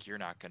he's like, "You're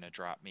not gonna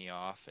drop me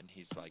off," and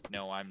he's like,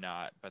 "No, I'm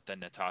not." But then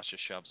Natasha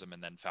shoves him,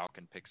 and then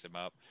Falcon picks him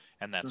up,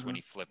 and that's when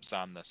he flips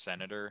on the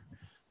senator.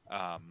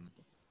 I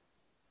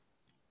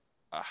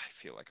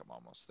feel like I'm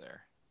almost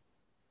there.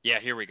 Yeah,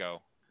 here we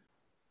go.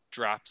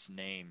 Drops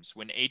names.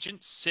 When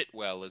Agent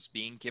Sitwell is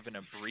being given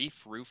a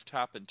brief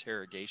rooftop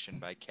interrogation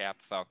by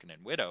Cap, Falcon,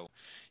 and Widow,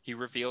 he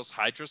reveals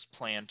Hydra's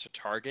plan to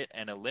target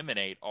and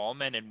eliminate all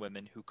men and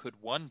women who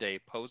could one day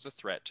pose a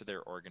threat to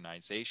their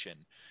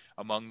organization.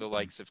 Among the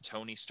likes of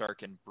Tony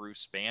Stark and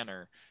Bruce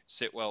Banner,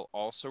 Sitwell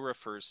also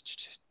refers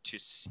to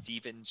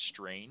Stephen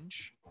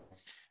Strange.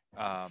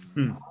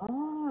 And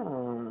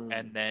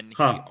then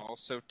he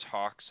also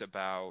talks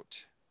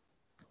about...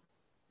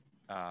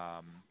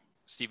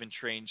 Stephen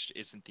Strange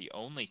isn't the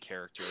only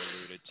character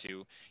alluded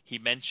to. He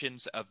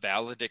mentions a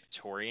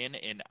valedictorian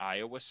in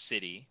Iowa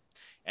City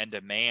and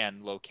a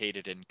man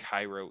located in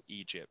Cairo,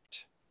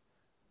 Egypt.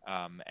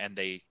 And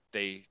they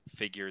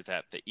figure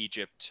that the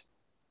Egypt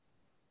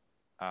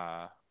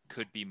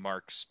could be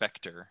Mark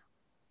Spector.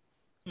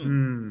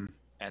 And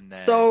then,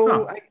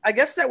 so I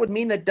guess that would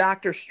mean that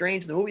Doctor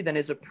Strange, the movie, then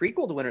is a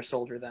prequel to Winter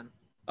Soldier. Then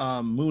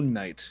Moon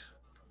Knight.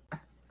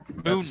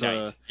 Moon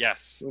Knight.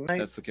 Yes, Moon Knight.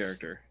 That's the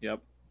character. Yep.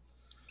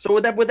 So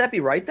would that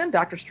be right then?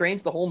 Doctor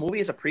Strange, the whole movie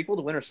is a prequel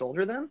to Winter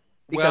Soldier then?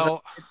 Because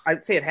well,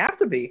 I'd say it'd have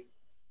to be.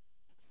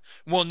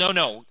 Well,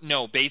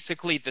 no.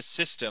 Basically, the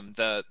system,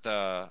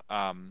 the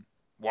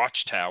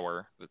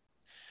Watchtower,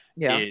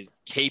 is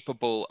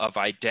capable of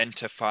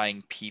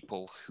identifying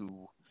people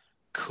who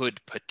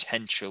could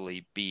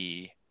potentially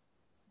be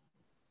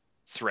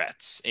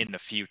threats in the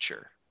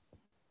future.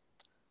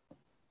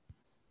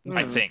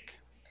 I think.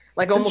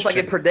 Like almost like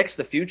it predicts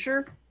the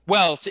future?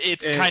 Well,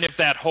 it's kind of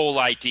that whole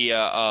idea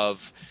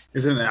of...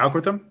 Is it an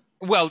algorithm?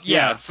 Well,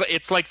 yeah.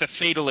 It's like the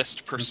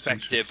fatalist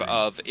perspective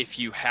of if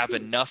you have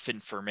enough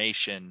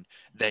information,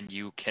 then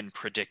you can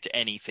predict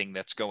anything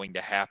that's going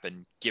to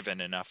happen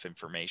given enough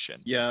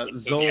information. Yeah,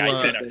 Zola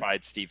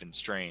identified Stephen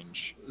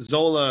Strange.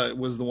 Zola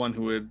was the one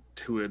who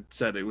had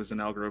said it was an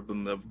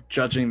algorithm of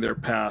judging their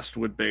past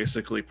would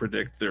basically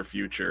predict their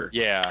future.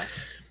 Yeah.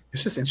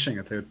 It's just interesting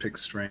that they would pick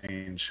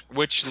Strange.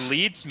 Which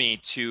leads me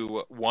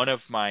to one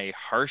of my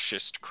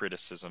harshest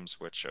criticisms,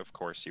 which of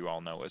course you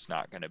all know is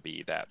not going to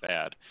be that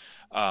bad.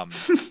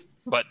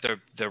 But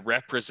the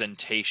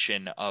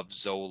representation of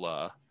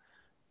Zola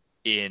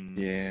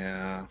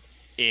in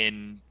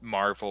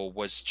Marvel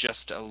was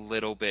just a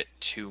little bit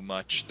too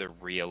much the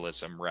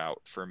realism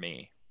route for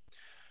me.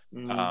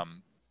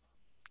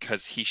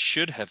 Because he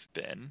should have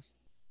been...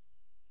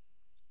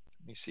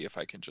 Let me see if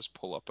I can just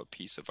pull up a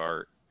piece of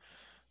art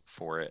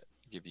for it,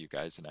 give you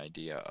guys an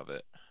idea of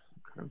it.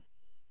 Okay.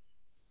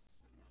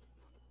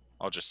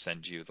 I'll just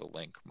send you the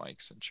link,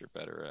 Mike, since you're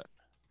better at...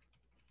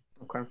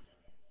 Okay.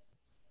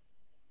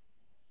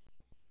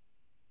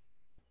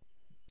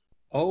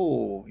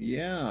 Oh,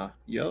 yeah.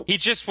 Yep. He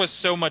just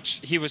was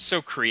he was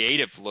so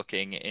creative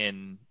looking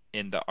in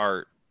the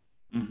art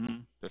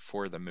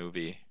before the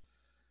movie.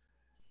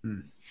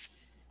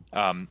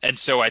 And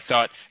so I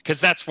thought,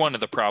 because that's one of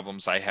the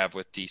problems I have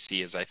with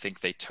DC is I think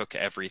they took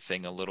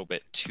everything a little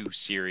bit too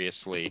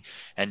seriously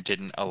and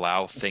didn't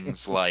allow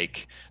things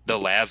like the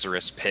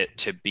Lazarus Pit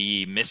to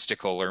be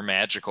mystical or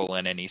magical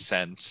in any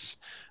sense.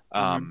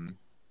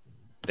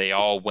 They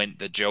all went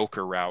the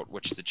Joker route,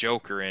 which the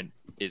Joker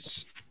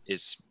is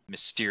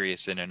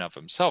mysterious in and of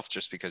himself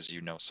just because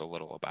you know so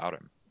little about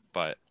him.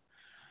 But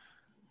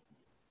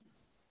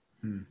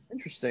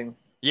interesting.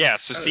 Yeah,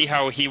 so see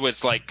how he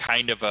was like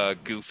kind of a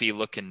goofy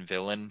looking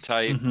villain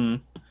type?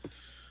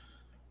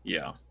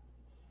 Yeah.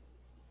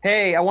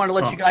 Hey, I want to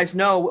let you guys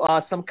know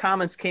some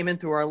comments came in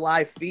through our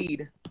live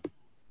feed.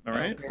 All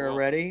right. You're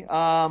ready.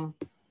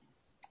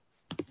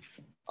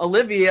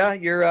 Olivia,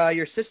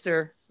 your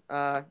sister,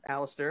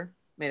 Alistair,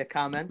 made a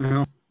comment.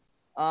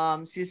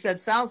 She said,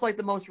 sounds like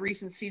the most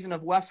recent season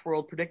of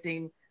Westworld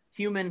predicting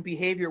human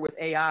behavior with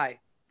AI.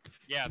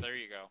 Yeah, there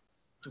you go.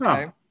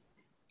 Okay.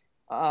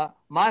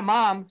 My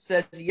mom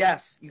says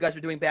yes. You guys are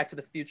doing Back to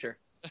the Future.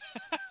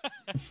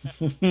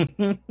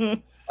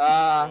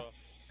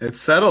 It's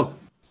settled.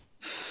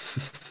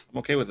 I'm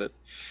okay with it.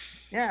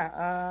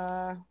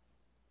 Yeah.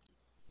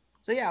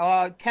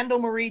 Kendall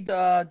Marie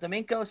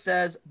Domingo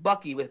says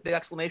Bucky with big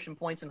exclamation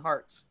points and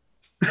hearts.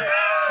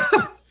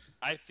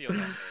 I feel that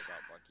way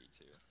about Bucky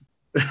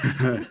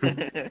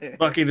too.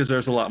 Bucky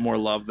deserves a lot more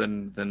love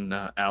than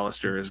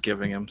Alistair is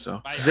giving him.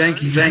 So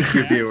thank you,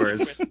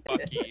 viewers. With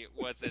Bucky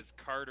was as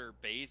Carter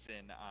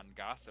Bazin on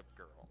Gossip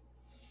Girl.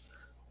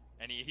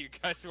 Any of you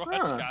guys watch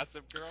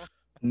Gossip Girl?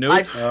 Nope.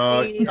 I've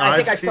seen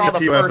a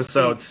few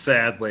episodes,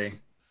 sadly.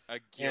 A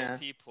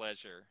guilty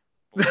pleasure.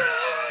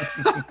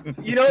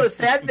 You know, the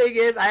sad thing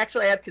is, I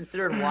actually have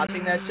considered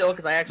watching that show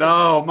because I actually.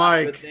 No,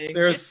 Mike.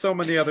 There's so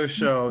many other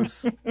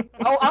shows.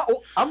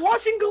 I'm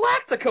watching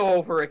Galactica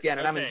over again,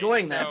 and I'm Okay,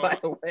 enjoing that. so By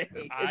the way,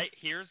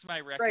 Here's my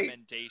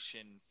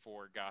recommendation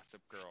for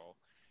Gossip Girl.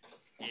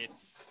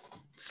 It's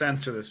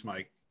Censor this,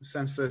 Mike.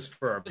 Censor this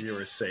for our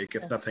viewers' sake,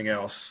 if nothing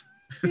else.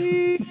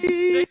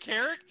 the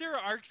character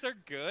arcs are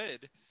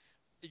good.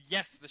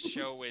 Yes, the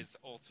show is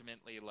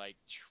ultimately like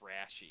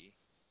trashy.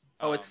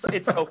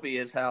 it's soapy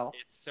as hell.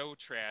 It's so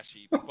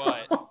trashy,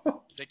 but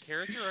the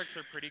character arcs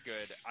are pretty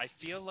good. I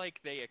feel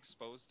like they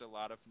exposed a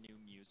lot of new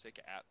music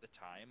at the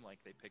time. Like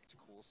they picked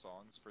cool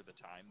songs for the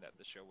time that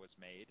the show was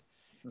made.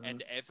 Mm-hmm.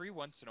 And every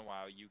once in a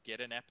while, you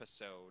get an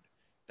episode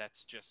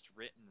that's just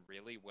written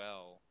really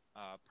well,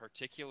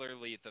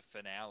 particularly the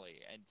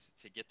finale. And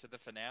to get to the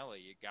finale,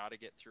 you got to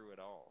get through it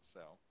all. So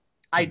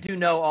I do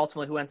know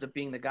ultimately who ends up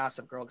being the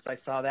Gossip Girl because I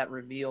saw that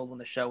revealed when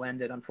the show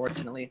ended,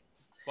 unfortunately.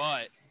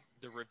 But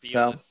the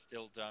reveal is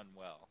still done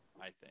well,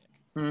 I think.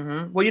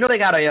 Mm-hmm. Well, you know they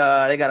got a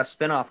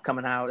spinoff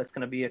coming out. It's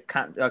going to be a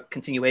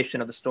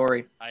continuation of the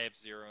story. I have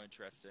zero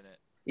interest in it.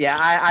 Yeah,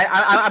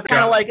 I'm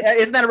kind of like,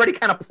 isn't that already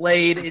kind of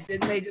played?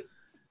 They just,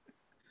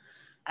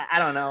 I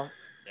don't know.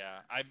 Yeah,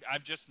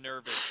 I'm just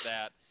nervous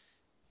that,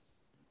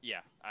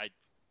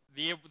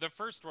 the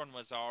first one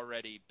was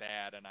already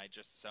bad, and I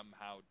just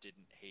somehow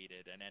didn't hate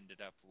it and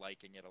ended up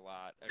liking it a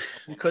lot.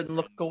 You couldn't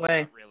look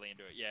away. Really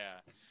into it, yeah.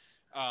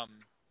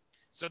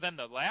 So then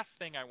the last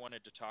thing I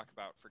wanted to talk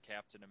about for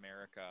Captain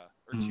America,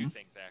 or two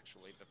things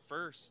actually. The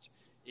first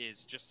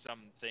is just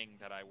something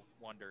that I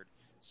wondered.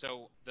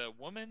 So the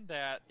woman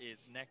that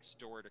is next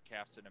door to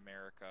Captain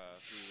America,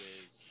 who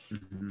is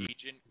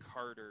Agent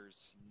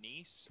Carter's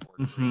niece or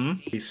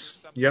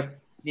Niece. or Yep.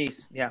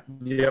 Niece, yeah.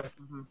 Yep.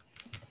 Mm-hmm.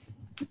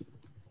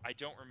 I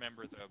don't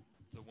remember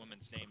the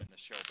woman's name in the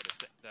show, but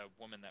it's the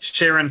woman that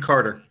Sharon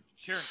Carter.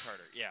 Sharon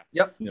Carter, yeah.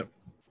 Yep.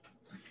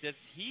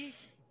 Does he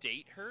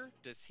date her?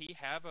 Does he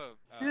have a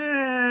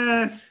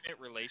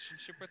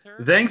relationship with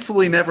her?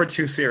 Thankfully, never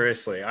too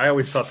seriously. I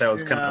always thought that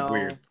was kind of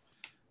weird.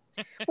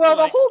 Well,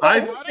 the whole how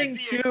thing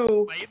does he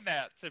too. explain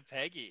that to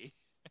Peggy?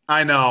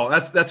 I know.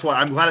 That's why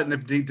I'm glad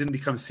it didn't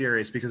become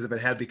serious, because if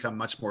it had become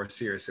much more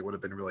serious, it would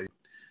have been really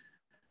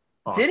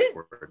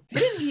awkward.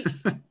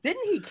 Didn't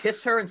he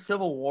kiss her in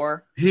Civil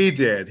War? He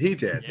did.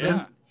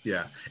 Yeah.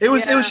 Yeah. It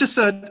was just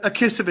a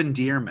kiss of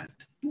endearment.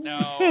 No,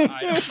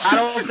 I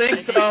don't think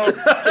so.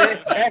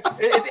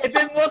 It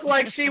didn't look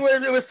like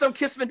it was some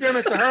kiss of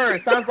endearment to her.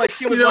 It sounds like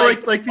she was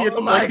like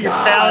the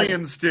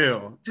Italians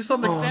do. Just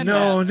on the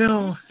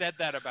Who said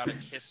that about a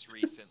kiss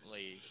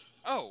recently?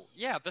 Oh,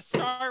 yeah, the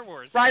Star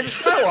Wars. Rise of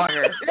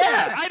Skywalker.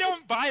 Yeah. I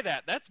don't buy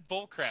that. That's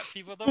bullcrap.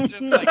 People don't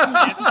just like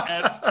kiss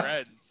as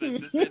friends.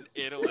 This isn't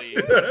Italy.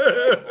 Don't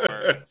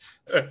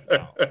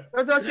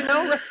you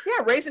know?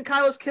 Yeah, Rey's and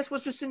Kylo's kiss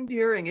was just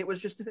endearing. It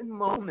was just a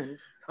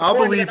moment. I'll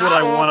believe what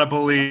I want to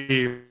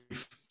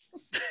believe.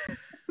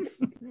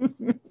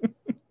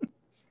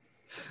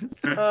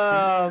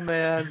 Oh,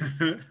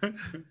 man.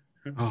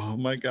 Oh,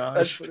 my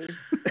gosh. That's funny.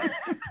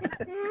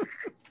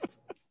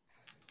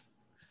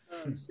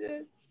 Oh,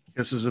 shit.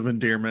 Kisses of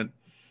endearment.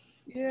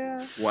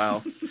 Yeah.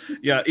 Wow.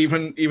 Yeah,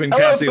 even Hello,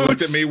 Cassie Boots.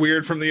 looked at me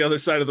weird from the other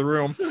side of the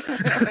room.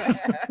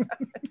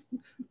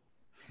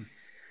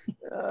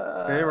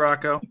 Hey,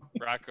 Rocco.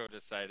 Rocco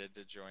decided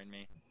to join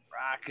me.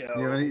 Rocco.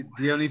 Do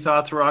you have any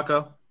thoughts,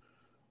 Rocco?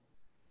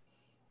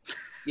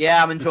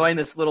 Yeah, I'm enjoying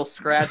this little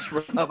scratch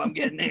rub I'm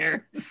getting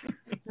here.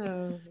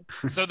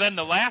 So then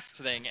the last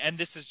thing, and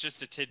this is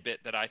just a tidbit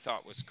that I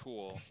thought was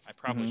cool. I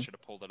probably should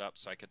have pulled it up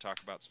so I could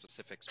talk about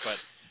specifics.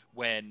 But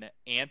when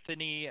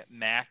Anthony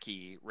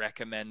Mackie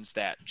recommends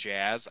that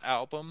jazz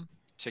album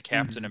to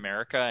Captain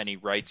America and he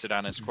writes it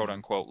on his quote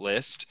unquote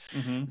list,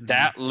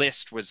 that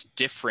list was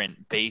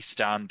different based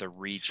on the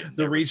region.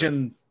 There was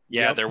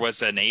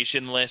an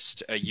Asian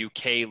list, a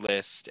UK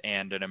list,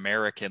 and an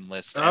American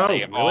list. And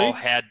they all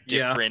had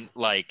different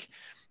like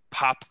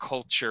pop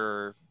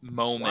culture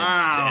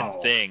moments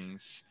and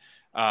things.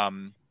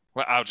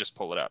 Well, I'll just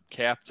pull it up.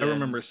 Captain. I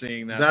remember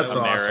seeing that. That's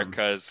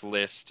America's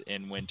list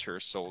in Winter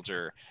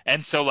Soldier.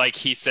 And so like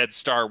he said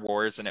Star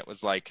Wars and it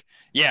was like,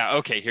 yeah,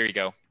 okay, here you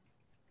go.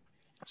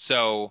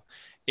 So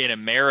in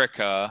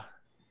America,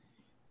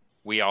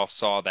 we all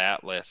saw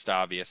that list,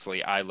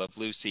 obviously. I Love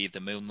Lucy, The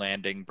Moon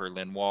Landing,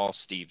 Berlin Wall,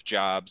 Steve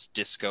Jobs,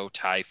 Disco,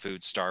 Thai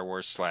Food, Star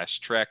Wars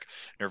 / Trek,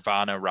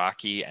 Nirvana,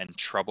 Rocky, and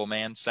Trouble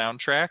Man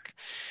soundtrack.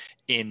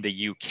 In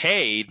the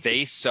UK,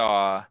 they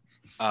saw,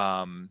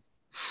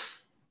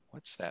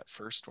 what's that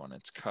first one?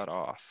 It's cut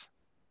off.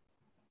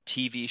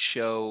 TV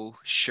show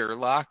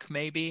Sherlock,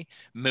 maybe?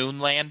 Moon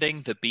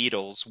Landing, The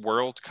Beatles,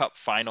 World Cup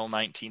Final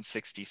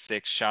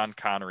 1966, Sean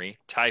Connery,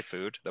 Thai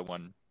Food, the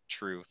one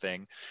true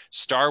thing,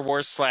 Star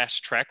Wars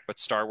 / Trek, but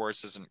Star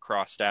Wars isn't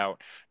crossed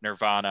out,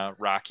 Nirvana,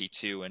 Rocky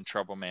 2, and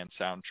Trouble Man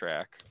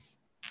soundtrack.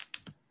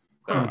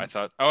 So I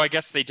thought, I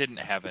guess they didn't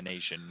have an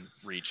Asian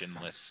region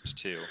list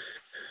too.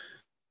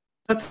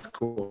 That's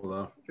cool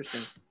though.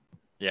 Interesting.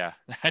 Yeah,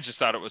 I just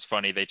thought it was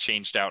funny. They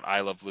changed out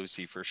I Love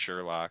Lucy for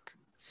Sherlock.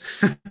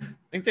 I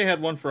think they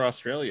had one for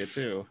Australia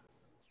too.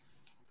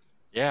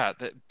 Yeah,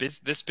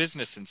 this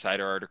Business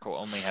Insider article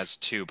only has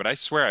 2, but I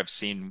swear I've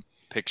seen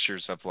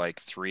pictures of like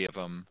 3 of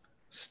them.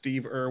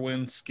 Steve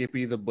Irwin,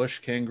 Skippy the Bush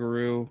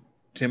Kangaroo,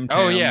 Tim Tams.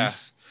 Oh yeah,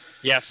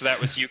 yeah. So that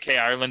was UK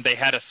Ireland. They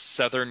had a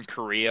Southern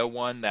Korea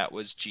one that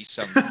was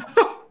Jisung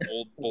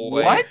Old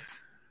Boy. What?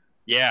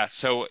 Yeah.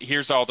 So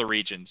here's all the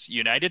regions: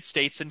 United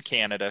States and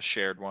Canada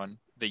shared one.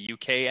 The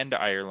UK and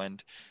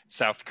Ireland.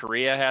 South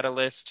Korea had a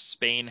list.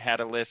 Spain had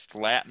a list.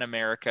 Latin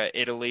America,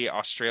 Italy,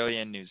 Australia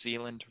and New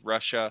Zealand,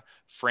 Russia,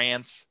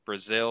 France,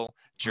 Brazil,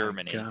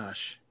 Germany. Oh,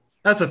 gosh,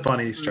 That's a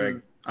funny Easter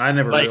egg. I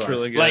never Like, realized.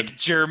 really good. like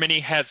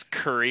Germany has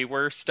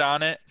currywurst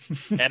on it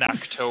and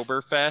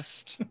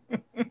Oktoberfest.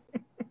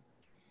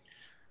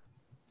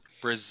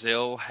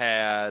 Brazil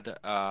had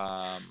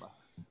Mamonas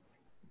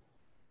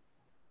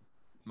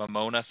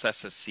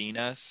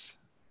Assassinas.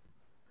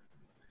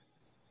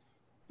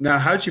 Now,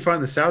 how did you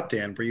find this out,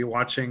 Dan? Were you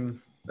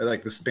watching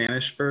like the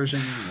Spanish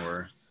version,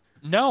 or?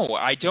 No,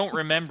 I don't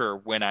remember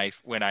when I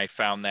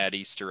found that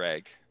Easter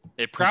egg.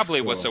 It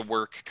probably was a cool.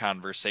 work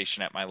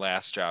conversation at my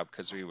last job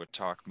because we would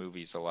talk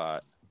movies a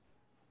lot.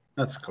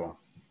 That's cool.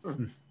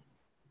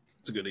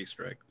 it's a good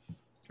Easter egg.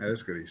 That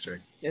is a good Easter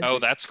egg. Yeah, Oh,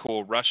 that's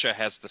cool. Russia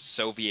has the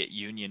Soviet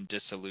Union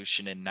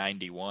dissolution in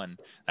 91.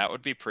 That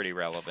would be pretty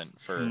relevant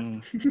for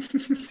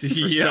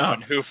Yeah,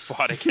 someone who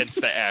fought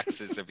against the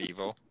axis of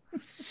evil.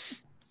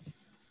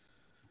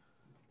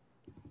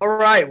 All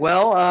right.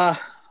 Well,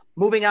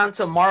 moving on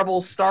to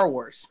Marvel's Star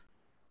Wars.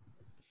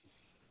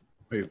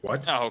 Wait,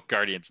 what? Oh,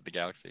 Guardians of the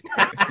Galaxy.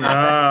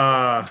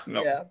 Ah,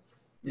 No. Yeah.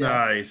 Yeah.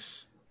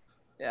 nice.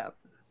 Yeah.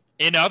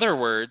 In other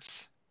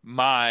words,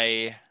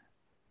 my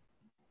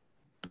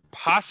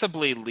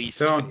possibly least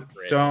favorite.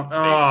 Don't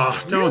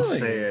Really?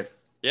 say it.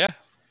 Yeah.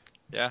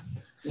 Yeah.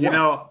 You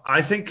know,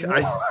 I think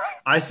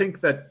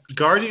that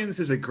Guardians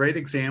is a great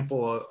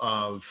example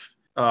of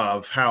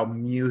how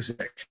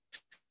music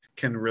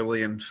can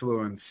really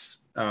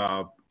influence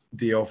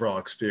the overall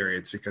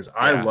experience, because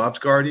I Yeah. loved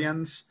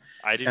Guardians,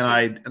 I do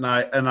and too.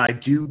 I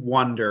do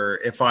wonder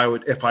if I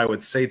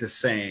would say the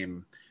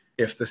same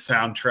if the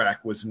soundtrack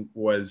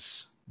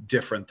was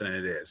different than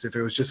it is, if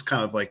it was just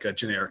kind of like a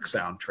generic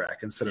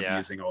soundtrack instead of Yeah.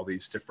 using all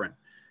these different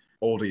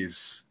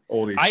oldies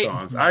I-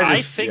 songs. I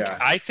just- think yeah.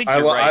 I think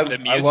you're right.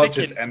 The I loved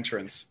his music,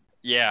 entrance.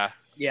 yeah,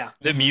 Yeah.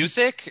 the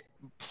music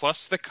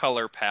plus the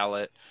color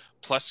palette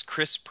plus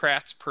Chris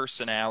Pratt's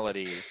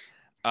personality,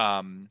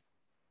 and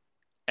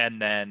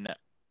then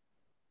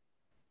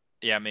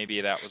yeah, maybe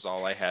that was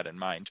all I had in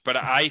mind. But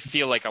I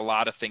feel like a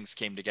lot of things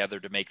came together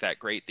to make that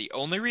great. The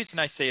only reason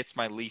I say it's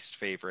my least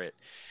favorite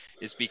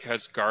is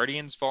because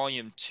Guardians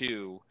Volume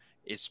 2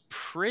 is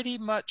pretty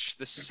much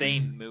the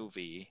same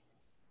movie,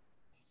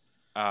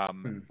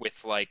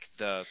 with like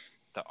the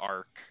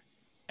arc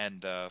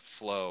and the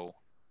flow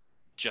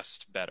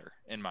just better,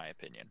 in my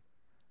opinion.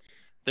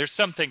 There's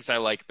some things I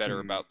like better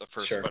about the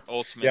first, sure. but Yeah,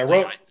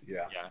 ultimately,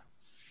 yeah.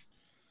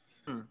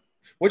 yeah.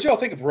 What'd y'all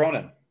think of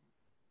Ronan?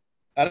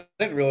 I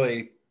didn't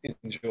really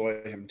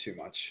enjoy him too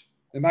much.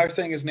 Am I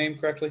saying his name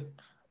correctly?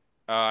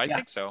 I Yeah.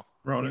 think so.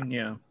 Ronan.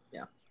 Yeah,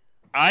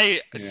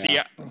 I Yeah. see.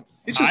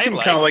 He just I seemed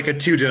kind of like a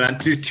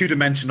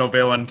two-dimensional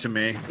villain to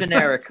me.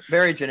 Generic.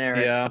 Very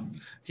generic. yeah.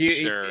 He,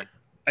 Sure.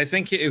 I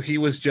think he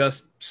was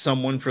just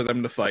someone for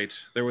them to fight.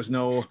 There was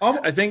no. Um,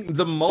 I think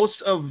the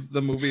most of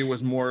the movie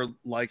was more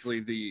likely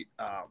the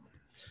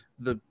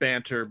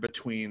banter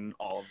between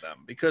all of them,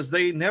 because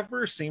they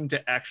never seem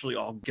to actually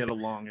all get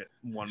along at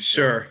one point.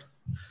 Sure.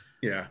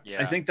 Yeah,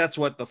 Yeah. I think that's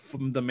what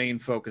the main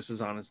focus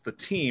is on, is the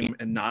team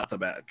and not the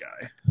bad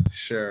guy.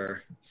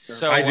 sure.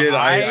 So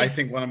I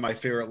think one of my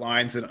favorite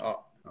lines in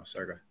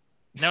sorry, go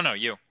ahead. No,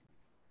 you.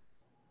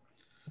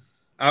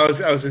 I was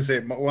gonna say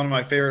one of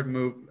my favorite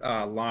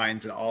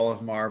lines in all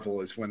of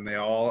Marvel is when they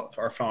all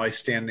are finally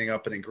standing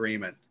up in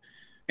agreement,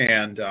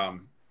 and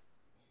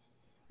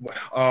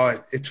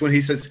it's when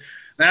he says,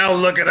 "Now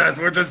look at us,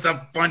 we're just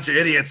a bunch of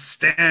idiots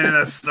standing in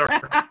a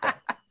circle."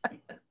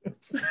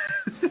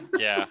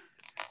 Yeah.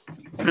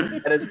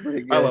 That is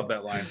pretty good. I love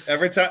that line.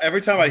 Every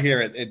time I hear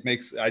it,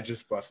 I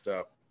just bust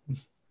up.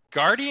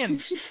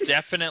 Guardians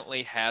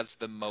definitely has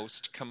the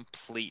most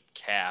complete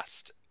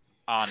cast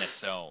on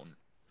its own.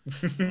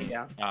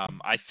 Yeah.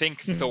 I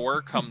think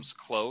Thor comes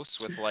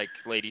close with like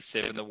Lady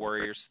Sif and the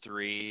Warriors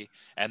 3,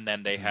 and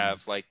then they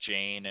have like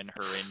Jane and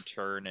her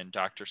intern and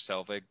Dr.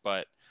 Selvig,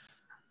 but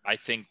I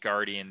think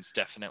Guardians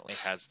definitely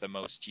has the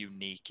most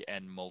unique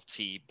and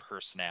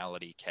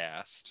multi-personality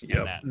cast, Yep.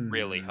 and that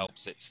really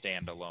helps it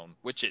stand alone,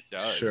 which it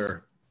does.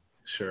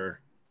 Sure.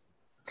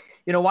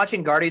 You know,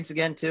 watching Guardians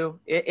again too,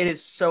 it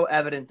is so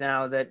evident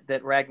now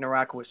that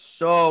Ragnarok was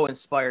so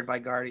inspired by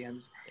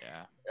Guardians.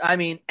 Yeah. I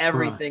mean,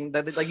 everything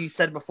that, like you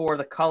said before,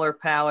 the color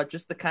palette,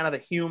 just the kind of the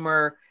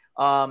humor,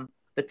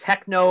 the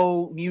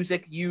techno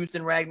music used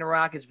in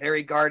Ragnarok is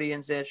very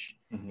Guardians-ish.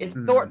 It's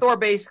Thor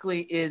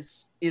basically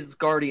is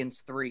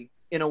Guardians 3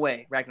 in a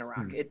way,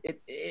 Ragnarok.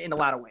 It in a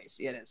lot of ways,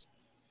 it is.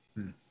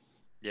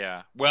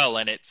 Yeah. Well,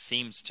 and it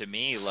seems to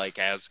me like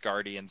as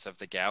Guardians of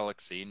the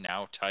Galaxy,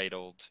 now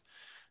titled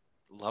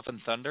Love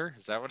and Thunder.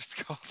 Is that what it's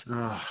called?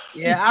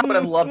 Yeah, I would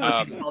have loved to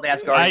see it called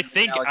Asgard. I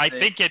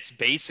think it's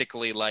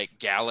basically like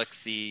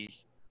Galaxy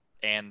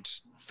and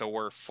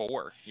Thor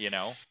 4, you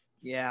know?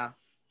 Yeah.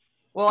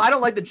 Well, I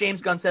don't like that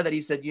James Gunn said that.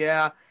 He said,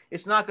 yeah,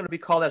 it's not going to be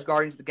called as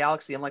Guardians of the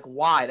Galaxy. I'm like,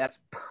 why? That's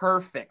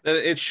perfect.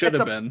 It should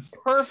have been.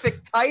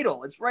 Perfect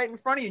title. It's right in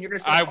front of you. And you're going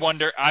to say, I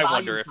wonder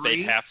if three?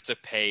 they'd have to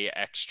pay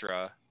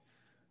extra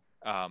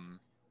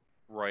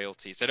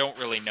royalties. I don't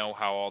really know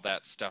how all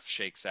that stuff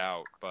shakes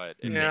out, but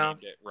if they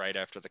named it right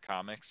after the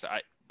comics,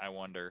 I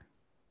wonder.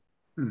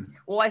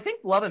 Well, I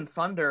think Love and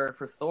Thunder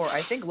for Thor.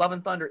 I think Love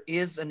and Thunder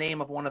is a name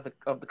of one of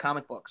the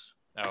comic books.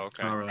 Oh,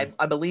 okay. Oh, really?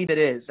 I believe it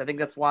is. I think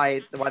that's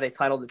why they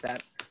titled it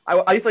that.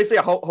 I usually say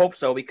I hope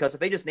so, because if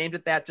they just named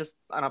it that just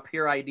on a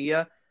pure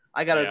idea,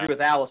 I got to agree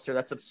with Alistair.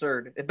 That's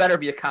absurd. It better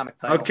be a comic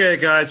title. Okay,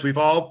 guys, we've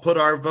all put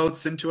our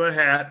votes into a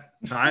hat.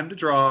 Time to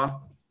draw.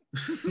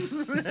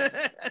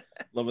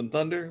 Love and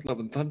Thunder, Love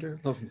and Thunder,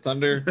 Love and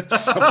Thunder,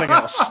 something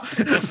else.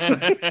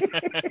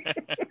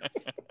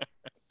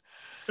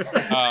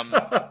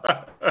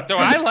 So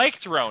I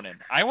liked Ronin.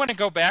 I want to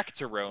go back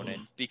to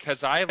Ronin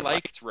because I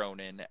liked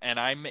Ronin, and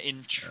I'm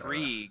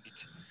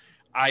intrigued.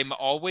 I'm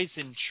always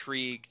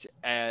intrigued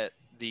at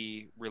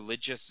the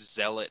religious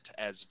zealot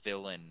as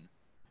villain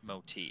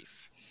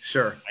motif.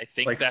 Sure. I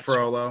think like that's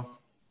Frollo.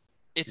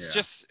 It's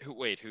just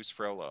who's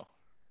Frollo?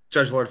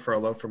 Judge Lord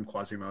Frollo from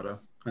Quasimodo.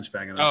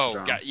 Hunchback of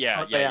Notre Dame.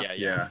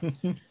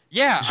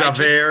 Yeah.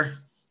 Javert.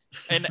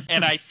 And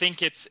I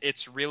think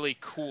it's really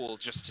cool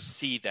just to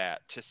see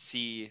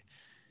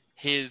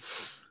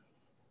his,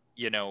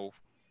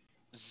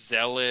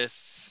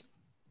 zealous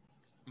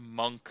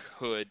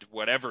monkhood,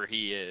 whatever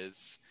he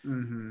is,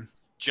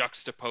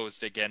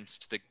 juxtaposed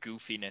against the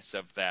goofiness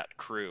of that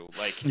crew.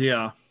 Like,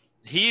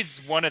 he's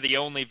one of the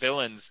only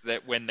villains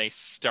that when they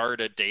start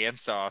a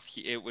dance off,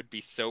 it would be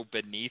so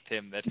beneath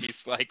him that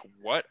he's like,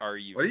 what are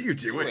you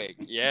doing?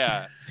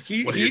 Yeah.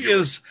 He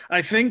is,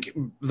 I think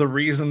the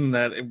reason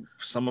that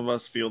some of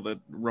us feel that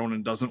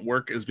Ronin doesn't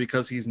work is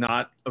because he's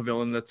not a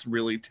villain that's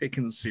really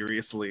taken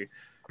seriously.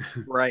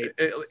 Right.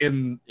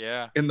 In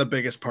the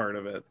biggest part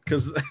of it.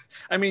 Because,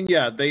 I mean,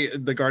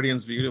 the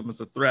Guardians viewed him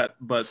as a threat,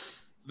 but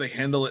they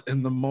handle it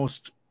in the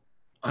most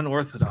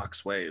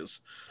unorthodox ways.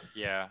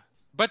 Yeah.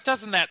 But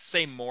doesn't that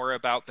say more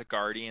about the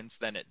Guardians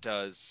than it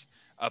does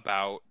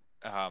about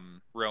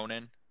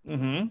Ronin?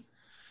 Yeah.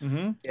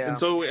 And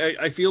so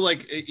I feel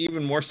like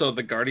even more so,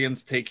 the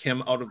Guardians take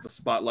him out of the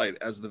spotlight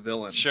as the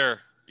villain. Sure.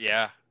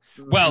 Yeah.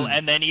 Well,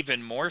 and then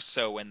even more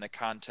so in the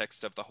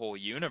context of the whole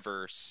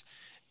universe,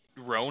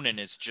 Ronin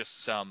is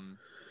just some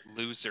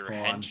loser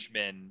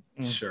henchman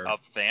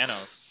of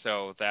Thanos.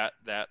 So that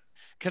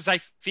because I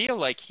feel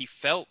like he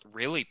felt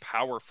really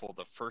powerful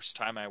the first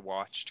time I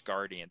watched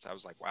Guardians. I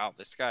was like, wow,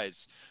 this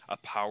guy's a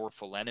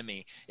powerful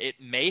enemy. It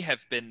may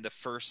have been the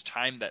first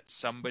time that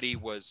somebody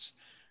was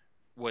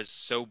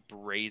so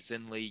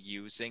brazenly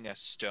using a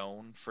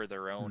stone for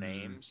their own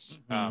aims.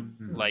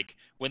 Like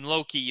when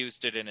Loki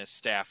used it in his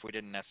staff, we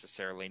didn't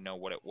necessarily know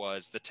what it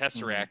was. The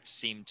Tesseract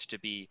seemed to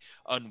be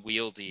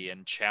unwieldy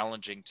and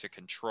challenging to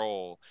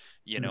control.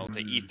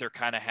 The Ether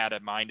kind of had a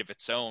mind of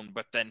its own,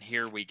 but then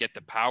here we get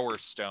the Power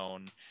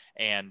Stone,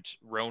 and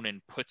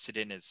Ronin puts it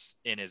in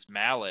his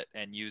mallet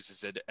and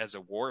uses it as a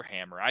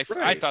warhammer.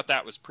 I thought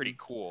that was pretty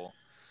cool.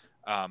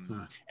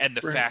 And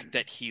the fact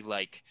that he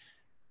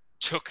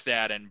took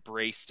that and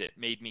embraced it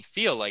made me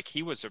feel like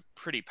he was a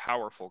pretty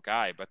powerful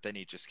guy, but then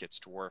he just gets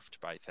dwarfed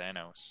by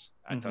Thanos.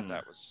 I thought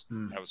that was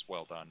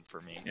well done for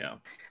me. Yeah.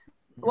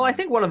 Well, I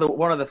think one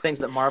of the things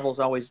that Marvel's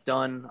always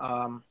done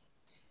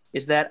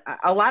is that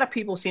a lot of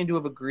people seem to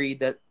have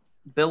agreed that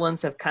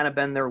villains have kind of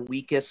been their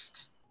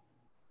weakest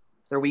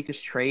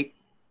trait.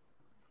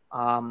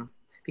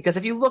 Because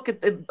if you look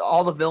at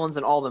all the villains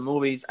in all the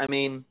movies, I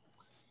mean,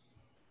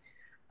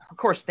 of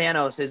course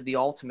Thanos is the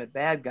ultimate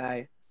bad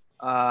guy.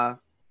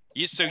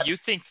 So you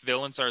think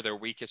villains are their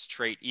weakest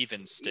trait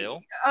even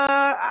still?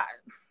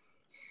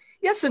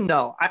 Yes and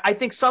no. I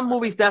think some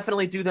movies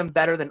definitely do them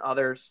better than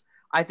others.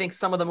 I think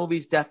some of the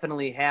movies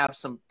definitely have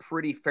some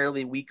pretty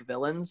fairly weak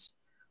villains.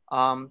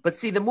 But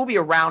see, the movie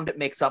around it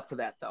makes up for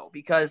that, though,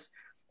 because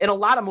in a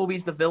lot of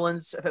movies, the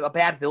villains, if a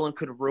bad villain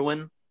could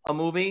ruin a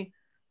movie.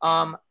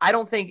 I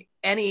don't think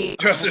any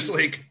Justice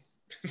League.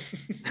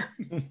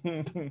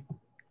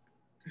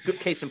 Good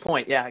case in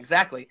point. Yeah,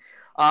 exactly.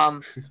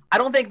 I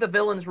don't think the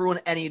villains ruin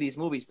any of these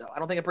movies, though. I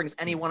don't think it brings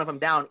any one of them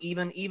down,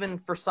 even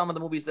for some of the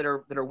movies that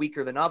are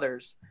weaker than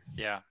others.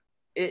 Yeah,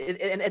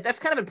 and that's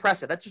kind of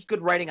impressive. That's just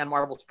good writing on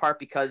Marvel's part,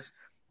 because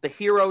the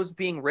heroes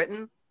being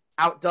written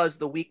outdoes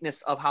the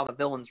weakness of how the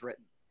villain's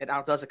written. It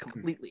outdoes it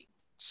completely.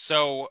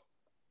 So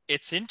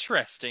it's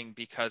interesting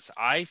because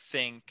I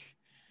think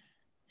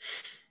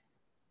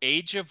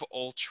Age of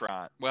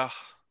Ultron. Well.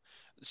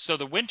 So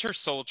the Winter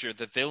Soldier,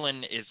 the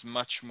villain is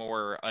much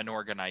more an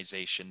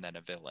organization than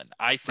a villain.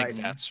 I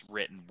think that's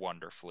written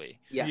wonderfully.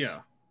 Yes. Yeah.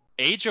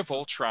 Age of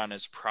Ultron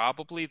is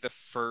probably the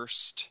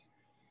first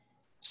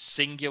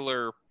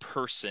singular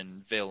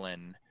person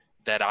villain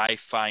that I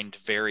find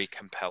very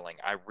compelling.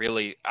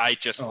 I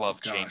just Oh,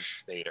 love gosh.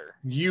 James Spader.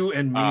 You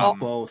and me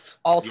both.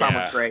 Ultron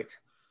Yeah. was great.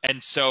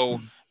 And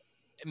so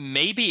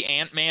maybe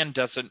Ant-Man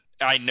doesn't,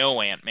 I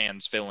know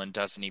Ant-Man's villain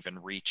doesn't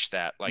even reach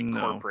that. Like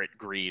No. corporate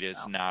greed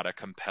is not a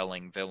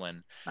compelling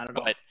villain. Not at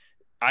all. But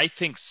I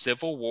think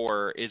Civil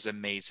War is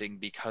amazing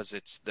because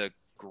it's the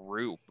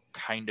group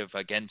kind of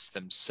against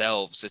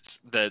themselves. It's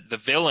the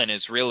villain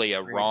is really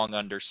a wrong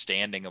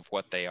understanding of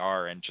what they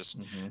are and just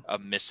a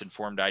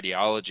misinformed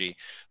ideology.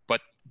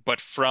 But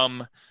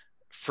from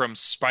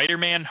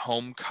Spider-Man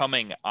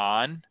Homecoming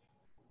on,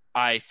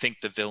 I think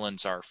the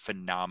villains are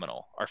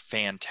phenomenal, are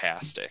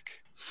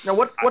fantastic. Now,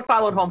 what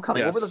followed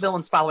Homecoming? Yes. What were the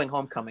villains following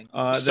Homecoming?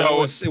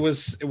 So it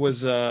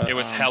was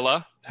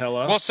Hela.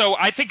 Hela. Well, so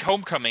I think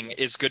Homecoming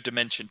is good to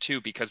mention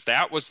too, because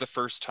that was the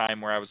first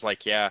time where I was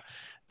like, yeah,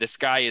 this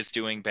guy is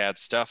doing bad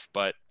stuff,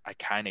 but I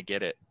kind of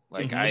get it.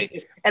 Like and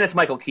it's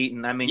Michael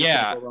Keaton. I mean, you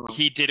yeah, can't go wrong.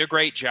 he did a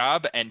great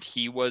job, and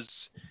he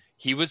was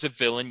a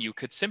villain you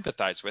could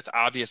sympathize with.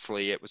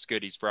 Obviously, it was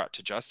good he's brought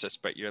to justice,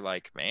 but you're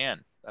like,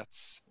 man,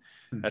 that's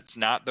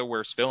not the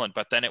worst villain.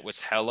 But then it was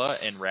Hela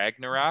in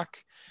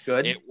Ragnarok.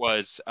 Good. It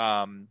was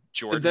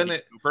Jordan B.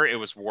 Cooper. It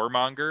was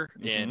Warmonger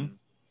in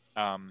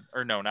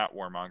or no, not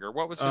Warmonger.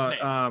 What was his name?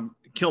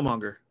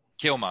 Killmonger.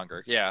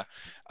 Killmonger, yeah.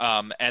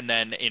 And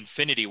then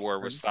Infinity War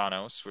was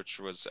Thanos, which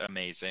was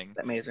amazing.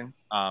 Amazing.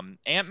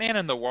 Ant-Man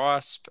and the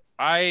Wasp,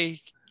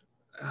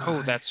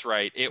 that's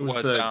right. It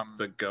was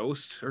the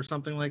Ghost or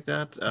something like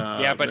that.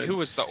 yeah, but who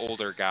was the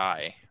older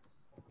guy?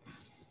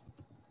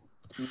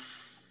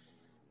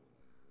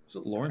 Was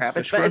it Lawrence Crap,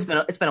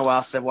 Fishburne? it's been a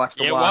while since I've watched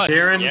the It Wasp. was.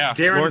 Darren Yeah.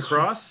 Darren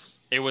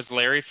Cross. It was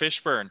Larry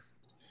Fishburne.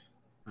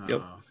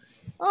 Yep.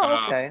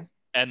 Oh, okay.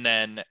 And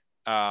then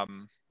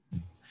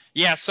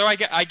yeah, so I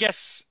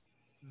guess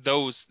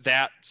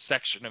that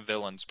section of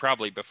villains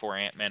probably before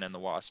Ant-Man and the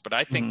Wasp, but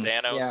I think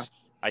Thanos, Yeah.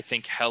 I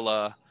think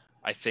Hela,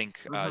 I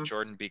think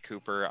Jordan B.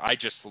 Cooper. I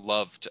just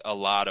loved a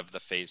lot of the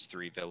Phase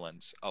 3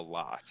 villains a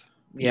lot.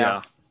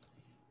 Yeah.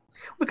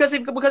 Because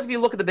if you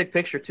look at the big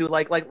picture too,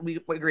 like we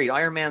agreed,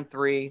 Iron Man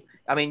 3.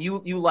 I mean,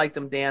 you liked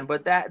him, Dan,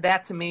 but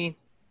that to me,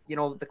 you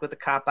know, with the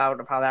cop out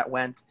of how that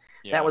went,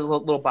 that was a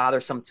little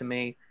bothersome to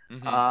me.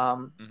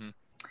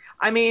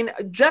 I mean,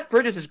 Jeff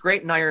Bridges is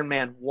great in Iron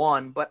Man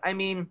 1, but I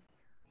mean,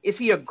 is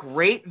he a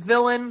great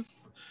villain?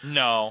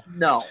 No.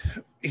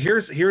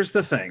 Here's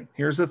the thing.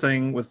 Here's the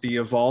thing with the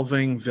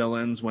evolving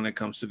villains when it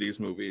comes to these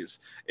movies.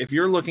 If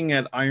you're looking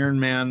at Iron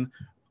Man,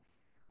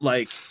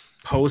 like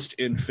post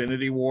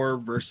Infinity War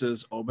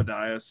versus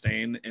Obadiah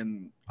Stane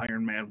in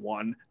Iron Man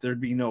 1, there'd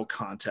be no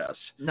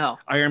contest. No.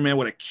 Iron Man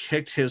would have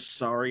kicked his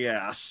sorry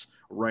ass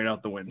right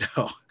out the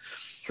window.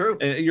 True.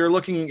 You're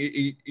looking,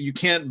 you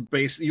got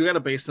to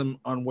base them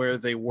on where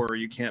they were.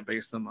 You can't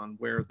base them on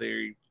where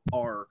they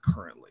are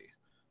currently.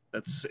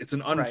 It's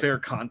an unfair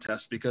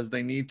contest because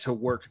they need to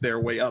work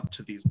their way up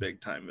to these big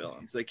time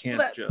villains. They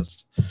can't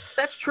just.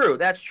 That's true.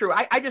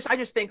 I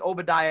just think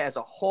Obadiah as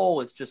a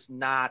whole is just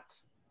not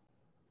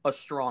a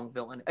strong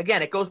villain.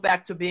 Again, it goes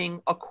back to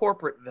being a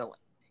corporate villain.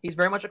 He's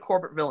very much a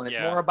corporate villain. It's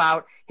more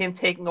about him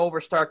taking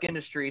over Stark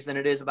Industries than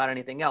it is about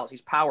anything else.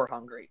 He's power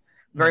hungry.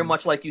 Very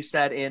much like you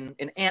said in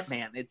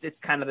Ant-Man. It's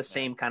kind of the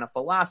same kind of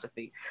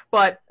philosophy.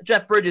 But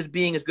Jeff Bridges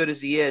being as good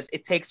as he is,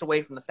 it takes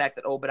away from the fact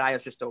that Obadiah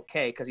is just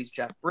okay because he's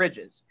Jeff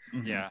Bridges.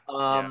 Yeah.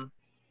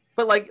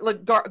 But like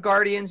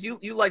Guardians,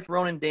 you liked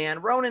Ronan,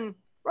 Dan. Ronan's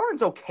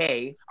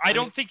okay. I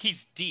don't think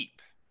he's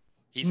deep.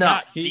 He's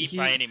not deep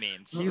by any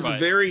means. He's a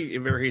very,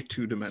 very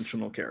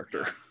two-dimensional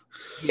character.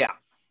 Yeah.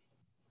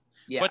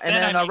 Yeah. But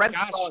and then Red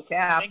Skull and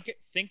Cap.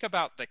 Think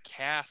about the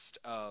cast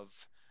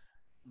of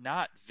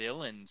not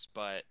villains,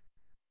 but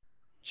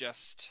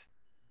just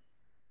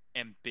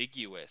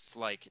ambiguous,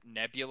 like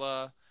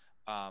Nebula,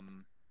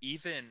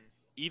 even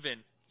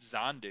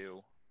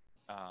Zandu.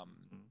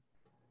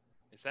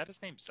 Is that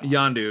his name?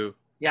 Yondu.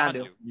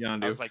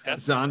 Yondu. I was like,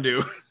 that's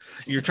Zandu.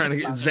 You're trying to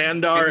get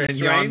Xandar and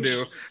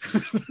Yondu.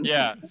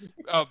 Yeah.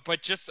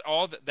 But just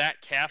all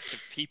that cast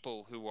of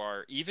people who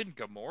are, even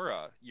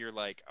Gamora, you're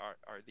like,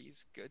 are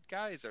these good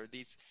guys? Are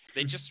these?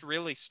 They just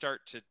really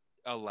start to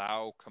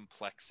allow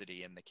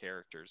complexity in the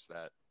characters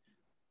that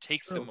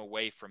takes them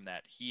away from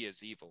that he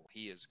is evil,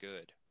 he is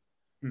good.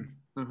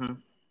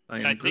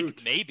 I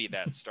think maybe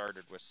that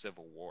started with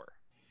Civil War.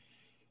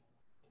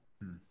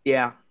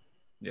 Yeah.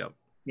 Yep.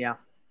 Yeah.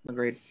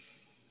 Agreed.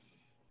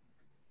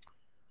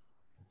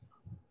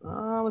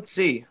 Let's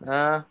see.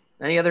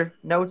 Any other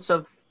notes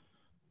of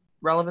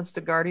relevance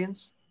to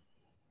Guardians?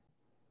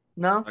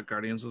 No?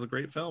 Guardians is a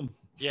great film.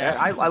 Yeah.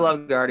 I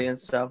love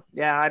Guardians, so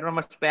yeah, I don't have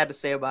much bad to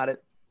say about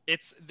it.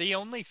 It's the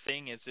only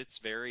thing is it's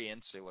very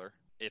insular.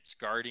 It's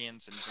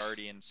Guardians and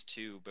Guardians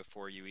 2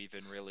 before you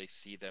even really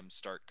see them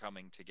start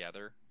coming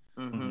together.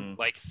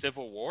 Like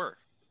Civil War.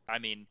 I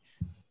mean,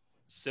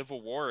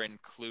 Civil War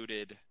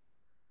included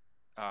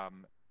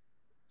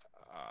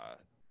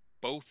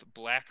both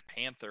Black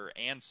Panther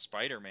and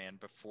Spider-Man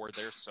before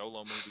their solo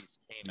movies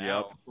came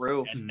out.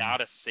 True. And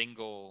not a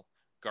single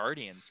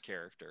Guardians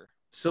character.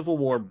 Civil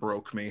War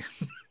broke me.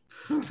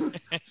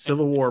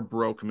 Civil War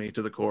broke me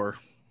to the core.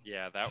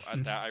 Yeah,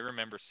 that I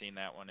remember seeing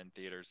that one in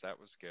theaters. That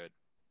was good.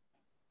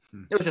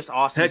 It was just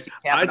awesome. Heck, to see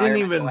Cap I and didn't Iron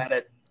Man even- go at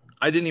it.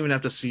 I didn't even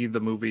have to see the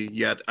movie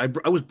yet. I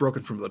was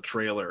broken from the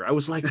trailer. I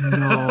was like,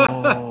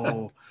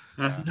 no,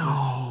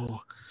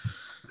 no.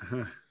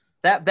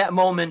 That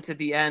moment at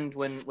the end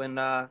when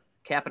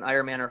Cap and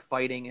Iron Man are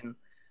fighting, and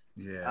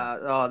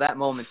Yeah. that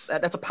moment,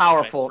 that's a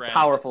powerful friend.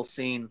 powerful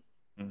scene.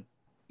 Mm.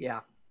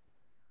 Yeah.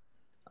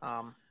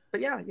 But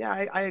yeah,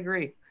 I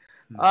agree.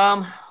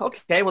 Hmm.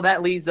 Okay, well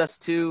that leads us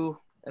to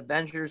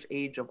Avengers: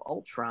 Age of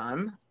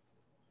Ultron.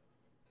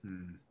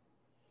 Hmm.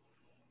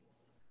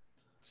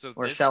 So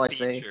Or this shall I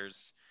say-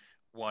 features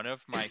one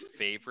of my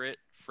favorite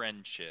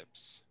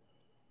friendships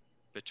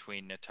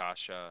between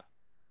Natasha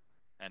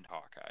and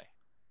Hawkeye.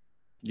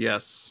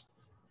 Yes.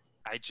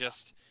 I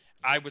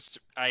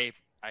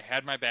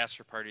had my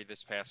bachelor party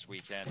this past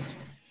weekend.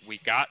 We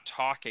got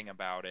talking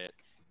about it,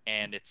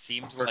 and it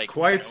seemed For like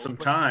quite some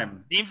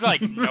time. Seemed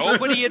like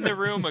nobody in the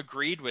room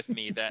agreed with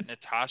me that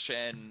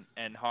Natasha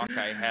and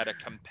Hawkeye had a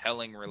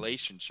compelling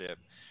relationship.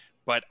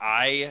 But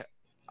I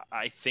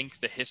think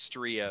the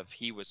history of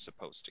he was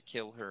supposed to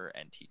kill her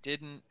and he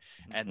didn't,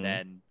 and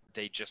then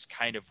they just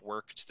kind of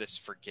worked this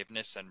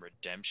forgiveness and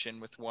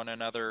redemption with one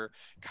another,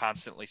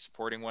 constantly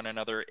supporting one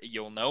another.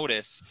 You'll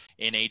notice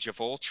in Age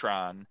of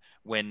Ultron,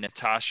 when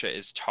Natasha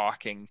is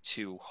talking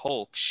to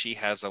Hulk, she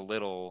has a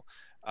little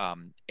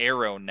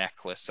arrow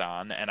necklace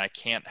on, and I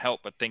can't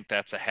help but think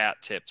that's a hat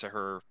tip to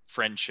her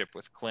friendship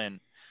with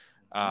Clint.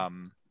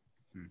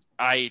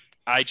 I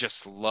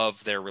just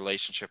love their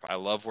relationship. I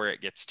love where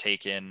it gets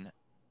taken,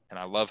 and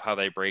I love how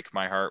they break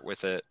my heart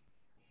with it.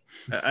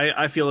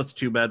 I feel it's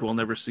too bad we'll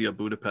never see a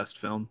Budapest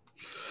film.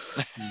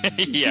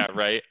 Yeah,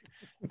 right.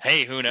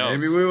 Hey, who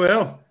knows? Maybe we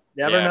will.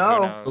 Never Yeah, who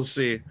know. knows? We'll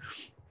see.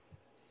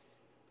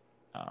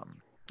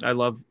 Um, I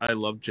love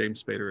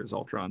James Spader as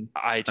Ultron.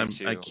 I do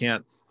too.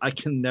 I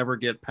can never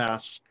get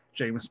past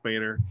James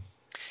Spader.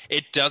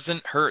 It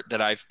doesn't hurt that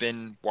I've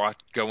been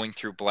going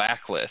through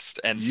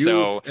Blacklist, and You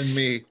so and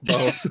me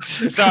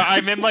both. so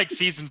I'm in like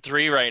season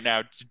 3 right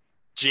now.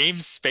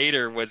 James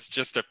Spader was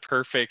just a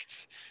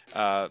perfect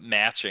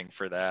matching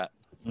for that.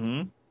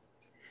 Mhm.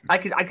 I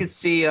could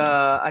see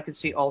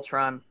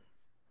Ultron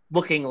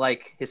looking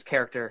like his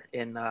character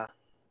in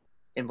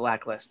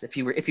Blacklist. If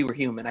he were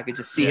human, I could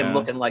just see him Yeah.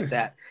 looking like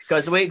that.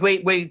 Because the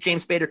way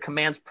James Spader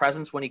commands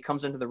presence when he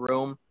comes into the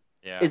room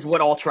Yeah. is what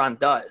Ultron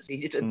does.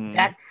 Mm.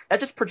 That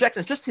just projects.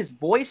 It's just his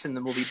voice in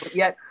the movie, but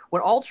yet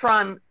when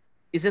Ultron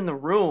is in the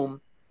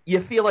room,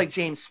 you feel like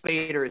James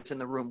Spader is in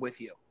the room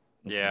with you.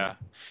 Yeah.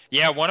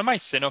 Yeah, one of my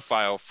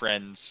cinephile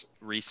friends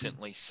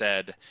recently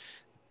said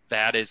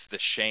that is the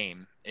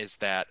shame, is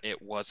that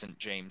it wasn't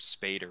James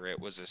Spader. It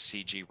was a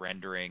CG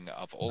rendering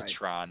of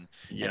Ultron.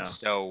 Yeah. And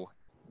so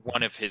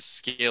one of his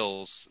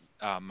skills,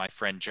 my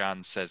friend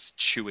John says,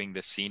 chewing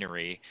the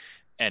scenery.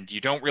 And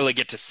you don't really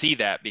get to see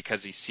that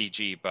because he's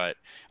CG, but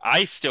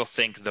I still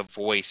think the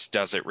voice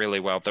does it really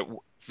well.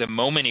 The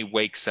moment he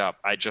wakes up,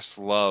 I just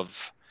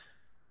love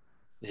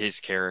his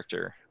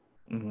character.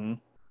 Mm-hmm.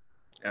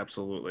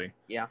 Absolutely.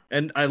 Yeah.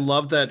 And I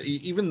love that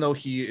even though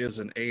he is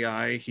an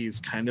AI,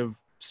 he's kind of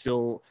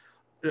still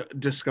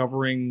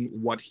discovering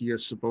what he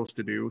is supposed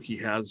to do. He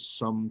has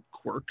some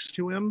quirks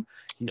to him.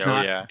 He's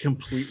not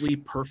completely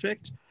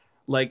perfect.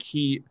 Like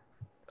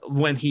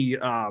when he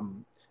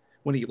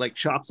like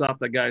chops off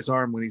that guy's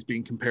arm when he's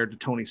being compared to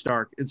Tony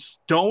Stark, it's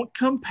don't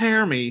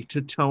compare me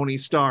to Tony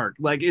Stark.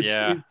 Like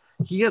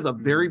he has a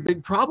very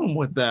big problem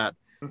with that.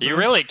 You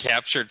really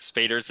captured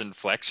Spader's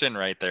inflection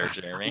right there,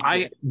 Jeremy.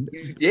 I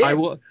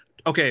will.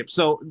 Okay,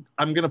 so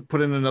I'm gonna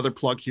put in another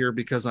plug here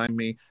because I'm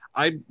me.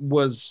 I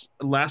was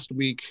last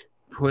week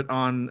put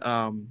on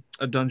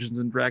a Dungeons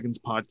and Dragons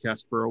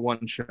podcast for a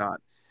one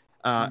shot,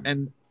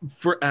 and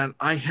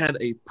I had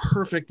a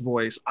perfect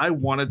voice. I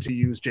wanted to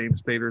use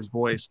James Spader's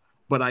voice,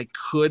 but I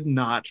could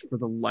not for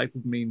the life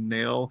of me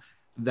nail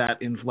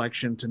that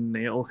inflection to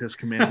nail his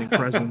commanding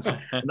presence.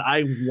 And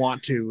I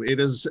want to. It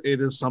is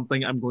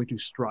something I'm going to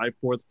strive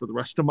for the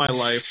rest of my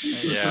life.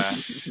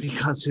 Yeah.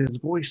 Because his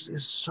voice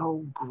is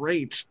so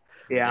great.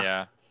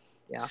 Yeah.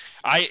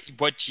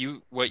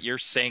 What you're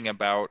saying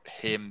about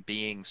him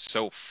being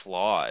so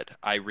flawed,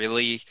 I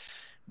really,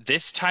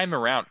 this time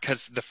around,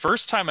 because the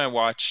first time I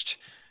watched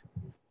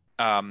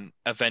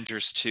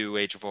Avengers 2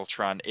 Age of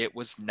Ultron, it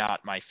was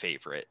not my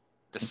favorite.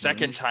 The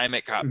second time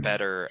it got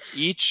better.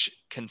 Each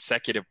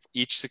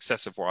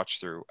successive watch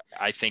through,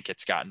 I think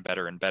it's gotten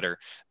better and better.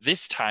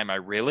 This time I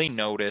really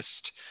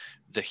noticed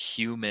the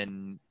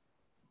human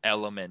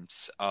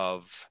elements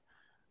of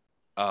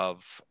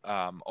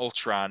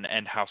Ultron,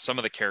 and how some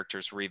of the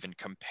characters were even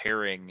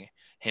comparing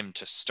him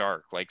to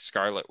Stark, like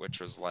Scarlet Witch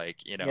was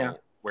like,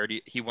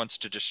 he wants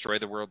to destroy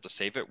the world to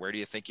save it. Where do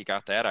you think he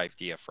got that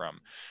idea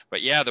from?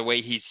 But yeah, the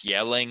way he's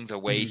yelling, the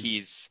way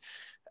he's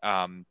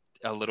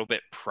a little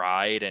bit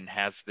pride and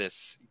has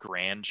this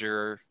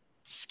grandeur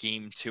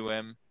scheme to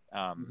him.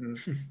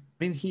 Mhm. I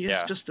mean, he is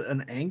Yeah. just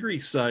an angry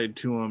side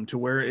to him, to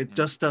where it Mhm.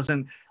 just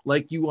doesn't,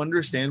 like, you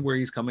understand where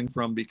he's coming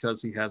from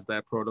because he has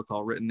that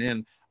protocol written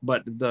in,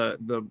 but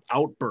the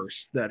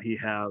outbursts that he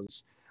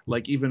has,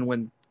 like even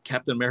when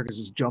Captain America's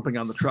just jumping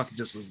on the truck, he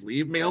just says,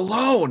 "Leave me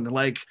alone!"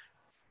 Like,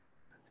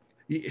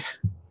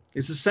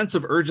 it's a sense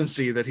of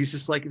urgency that he's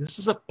just like, "This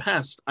is a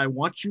pest. I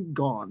want you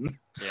gone."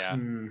 Yeah.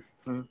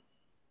 Hmm.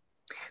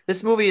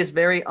 This movie is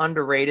very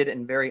underrated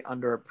and very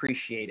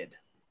underappreciated.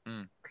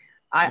 Mm.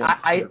 I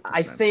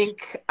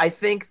 100%. I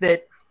think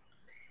that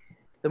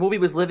the movie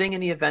was living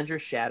in the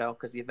Avengers shadow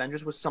because the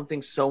Avengers was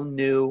something so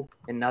new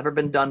and never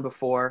been done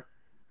before.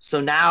 So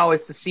now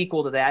it's the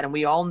sequel to that, and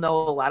we all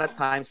know a lot of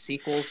times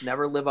sequels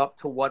never live up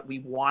to what we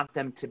want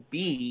them to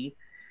be.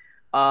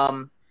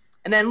 And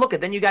then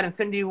then you got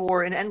Infinity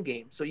War and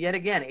Endgame. So yet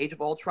again, Age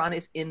of Ultron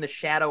is in the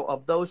shadow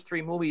of those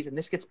three movies, and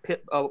this gets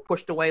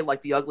pushed away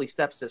like the ugly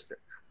stepsister.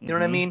 You know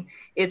what I Mhm. mean?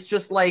 It's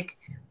just like,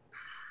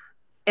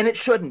 and it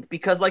shouldn't,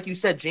 because like you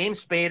said,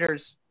 James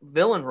Spader's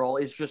villain role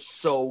is just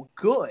so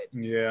good.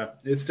 Yeah,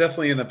 it's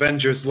definitely an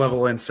Avengers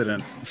level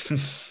incident.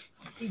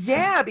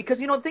 Yeah, because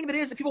the thing of it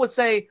is, if people would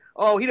say,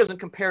 "Oh, he doesn't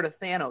compare to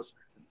Thanos,"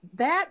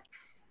 that's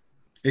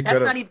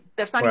not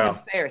even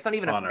fair. It's not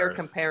even a on fair Earth.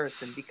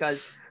 comparison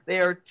because they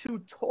are two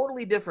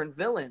totally different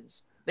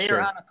villains. They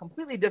Sure. are on a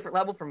completely different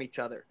level from each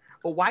other.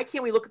 But why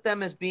can't we look at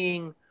them as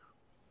being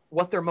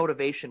what their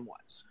motivation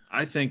was?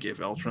 I think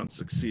if Ultron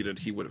succeeded,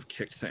 he would have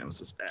kicked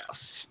Thanos'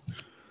 ass.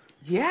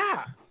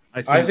 Yeah.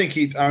 I think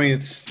he. I mean,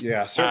 it's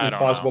I certainly don't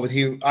plausible know. that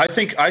he.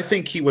 I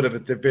think he would have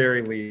at the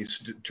very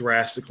least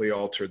drastically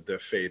altered the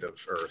fate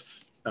of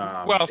Earth.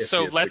 Well, if he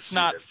so had let's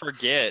not succeeded.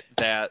 forget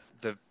that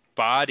the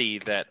body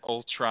that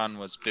Ultron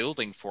was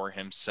building for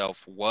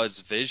himself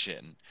was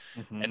Vision.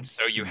 Mhm. And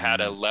so you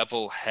had a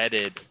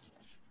level-headed,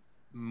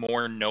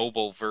 more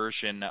noble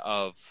version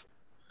of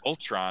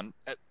Ultron,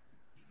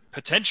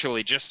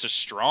 potentially just as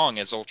strong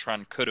as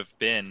Ultron could have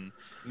been,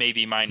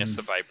 maybe minus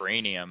the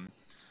vibranium.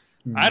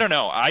 I don't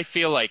know. I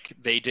feel like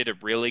they did a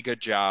really good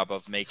job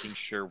of making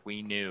sure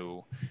we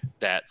knew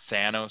that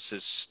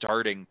Thanos'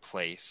 starting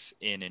place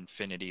in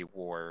Infinity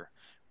War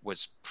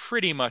was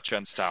pretty much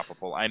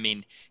unstoppable. I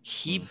mean,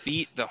 he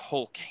beat the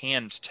Hulk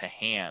hand to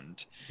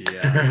hand.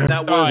 Yeah,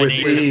 that was with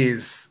Age of-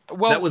 ease.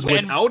 Well, that was and-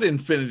 without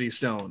Infinity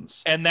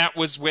Stones. and that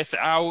was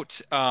without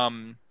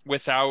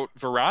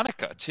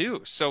Veronica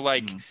too. So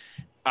like Mhm.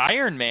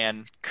 Iron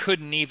Man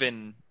couldn't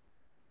even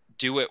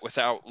do it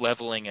without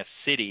leveling a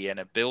city and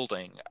a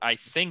building. I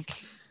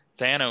think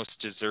Thanos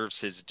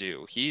deserves his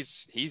due.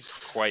 He's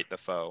quite the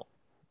foe.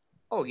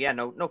 Oh yeah,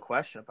 no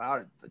question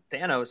about it.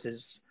 Thanos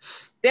is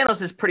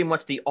pretty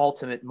much the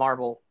ultimate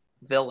Marvel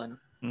villain.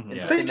 Mhm.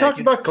 Yeah. Have they talked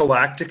about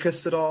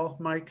Galacticus at all,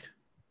 Mike?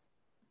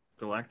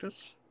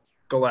 Galactus?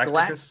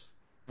 Galacticus?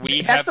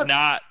 We That's have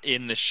not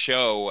in the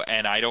show,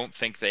 and I don't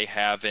think they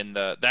have in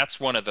the. That's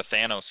one of the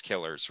Thanos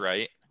killers,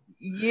 right?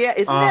 Yeah,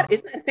 isn't that a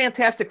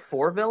Fantastic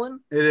Four villain?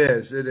 It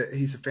is.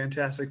 He's a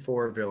Fantastic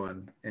Four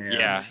villain, and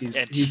Yeah,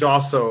 he's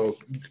also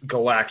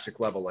galactic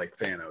level like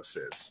Thanos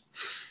is.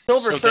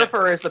 Silver So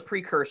Surfer is the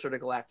precursor to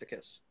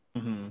Galacticus.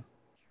 Mm-hmm.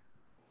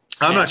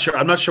 I'm not sure.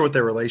 I'm not sure what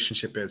their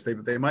relationship is.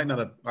 They might not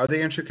have. Are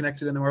they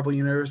interconnected in the Marvel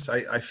universe?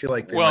 I feel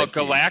like they Well, might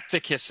be.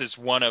 Galacticus is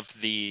one of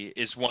the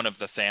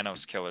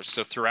Thanos killers.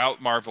 So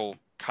throughout Marvel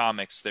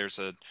comics, there's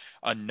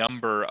a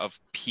number of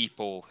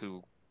people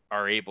who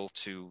are able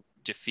to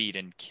defeat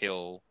and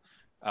kill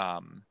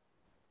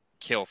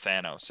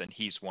Thanos, and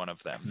he's one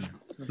of them.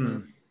 Hmm.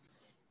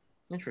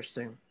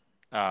 Interesting.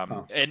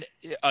 And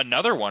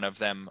another one of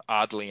them,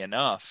 oddly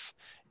enough,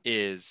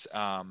 is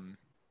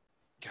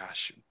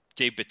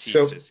Dave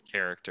Bautista's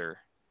character.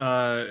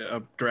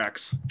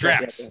 Drax.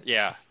 Drax,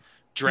 yeah.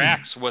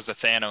 Drax was a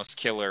Thanos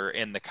killer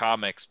in the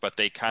comics, but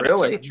they kind of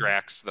Really? took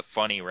Drax the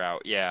funny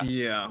route. Yeah.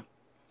 Yeah.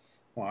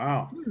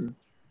 Wow.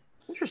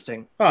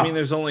 Interesting. I mean,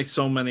 there's only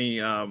so many,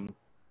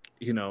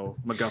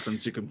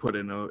 MacGuffins you can put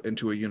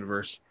into a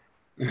universe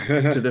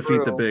to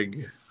defeat the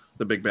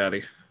True. big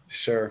baddie.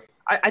 Sure.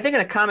 I think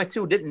in a comic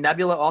too, didn't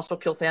Nebula also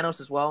kill Thanos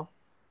as well?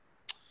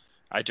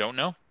 I don't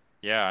know.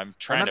 Yeah, I'm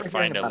trying to remember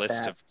find hearing a about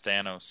list that. of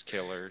Thanos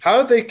killers.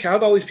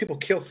 How'd all these people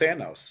kill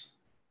Thanos?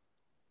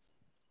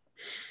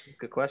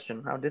 Good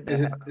question. How did that Is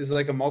it happen?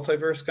 like a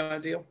multiverse kind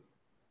of deal?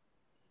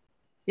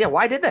 Yeah,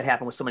 why did that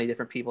happen with so many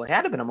different people? It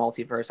had to have been a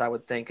multiverse, I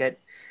would think.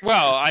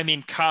 Well, I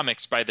mean,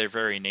 comics by their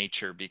very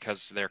nature,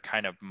 because they're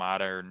kind of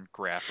modern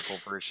graphical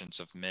versions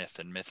of myth,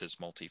 and myth is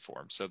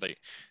multiform. So they,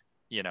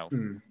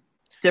 Different.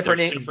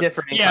 there's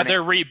yeah,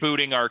 they're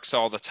rebooting arcs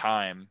all the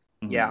time.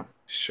 Yeah.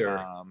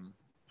 Sure.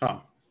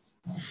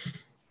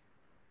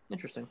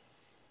 Interesting.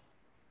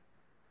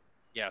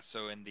 Yeah,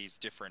 so in these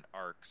different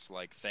arcs,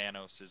 like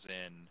Thanos is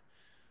in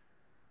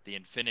the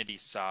Infinity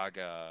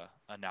Saga,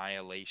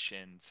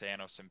 Annihilation,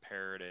 Thanos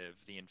Imperative,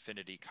 the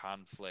Infinity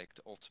Conflict,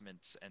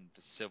 Ultimates, and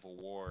the Civil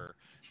War.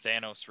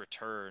 Thanos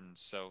returns,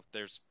 so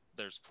there's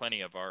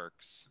plenty of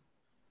arcs.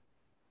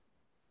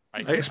 I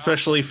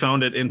especially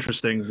found it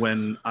interesting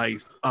when I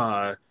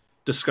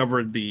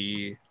discovered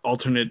the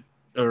alternate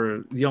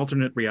or the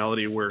alternate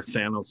reality where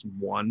Thanos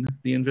won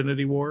the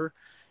Infinity War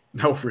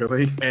No,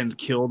 really? and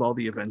killed all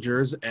the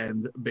Avengers,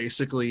 and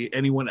basically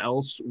anyone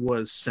else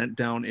was sent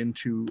down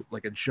into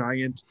like a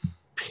giant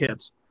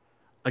pit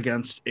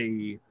against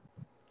the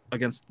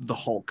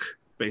Hulk,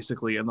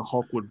 basically, and the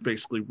Hulk would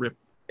basically rip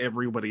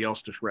everybody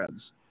else to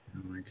shreds.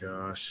 Oh my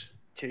gosh.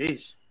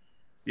 Jeez.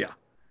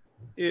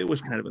 It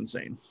was kind of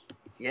insane.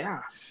 Yeah.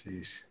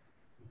 Jeez.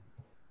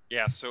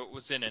 Yeah, so it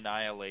was in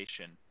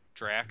Annihilation.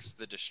 Drax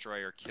the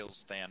Destroyer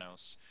kills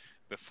Thanos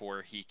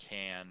before he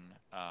can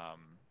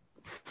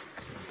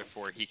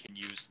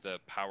use the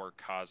power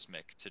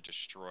cosmic to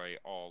destroy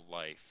all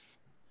life.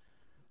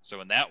 So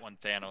in that one,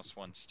 Thanos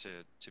wants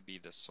to be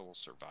the sole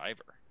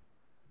survivor.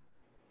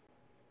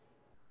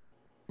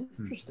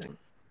 Interesting.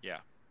 Yeah.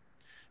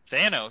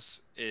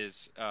 Thanos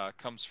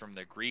comes from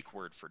the Greek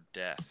word for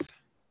death.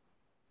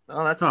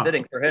 Oh, that's Huh.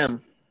 fitting for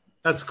him.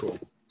 That's cool.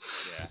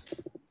 Yeah.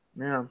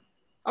 Yeah.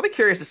 I'll be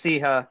curious to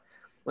see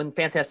when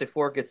Fantastic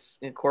Four gets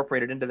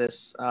incorporated into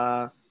this,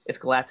 if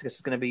Galactus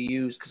is going to be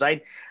used. Because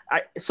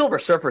Silver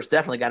Surfer's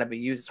definitely got to be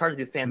used. It's hard to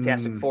do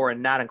Fantastic Four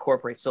and not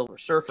incorporate Silver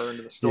Surfer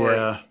into the story.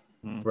 Yeah.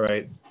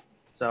 Right.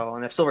 So,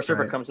 and if Silver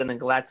Surfer Right. comes in, then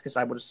Galactus,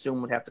 I would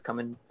assume, would have to come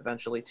in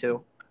eventually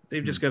too.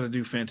 They've just got to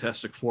do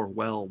Fantastic Four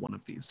well one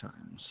of these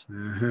times.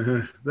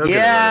 They'll get it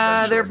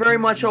Yeah, right they're eventually. very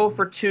much 0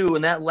 for 2,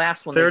 and that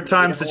last one. Third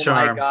time's the Oh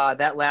charm. my god,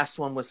 that last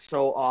one was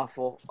so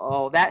awful.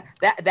 Oh, that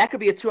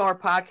could be a 2-hour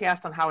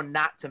podcast on how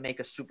not to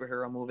make a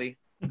superhero movie.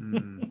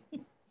 Mm.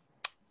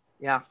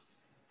 Yeah.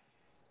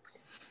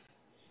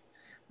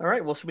 All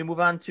right. Well, should we move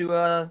on to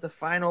the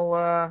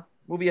final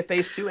movie of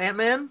Phase 2,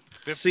 Ant-Man?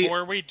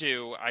 Before we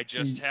do, I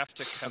just have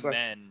to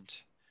commend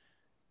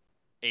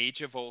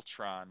Age of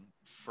Ultron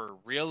for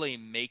really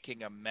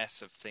making a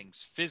mess of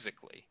things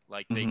physically.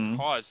 Like they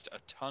caused a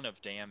ton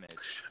of damage.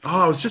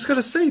 Oh, I was just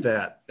gonna say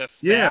that.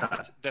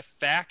 The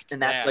fact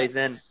And that plays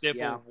in. Civil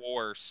Yeah.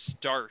 War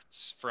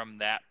starts from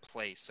that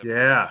place. Of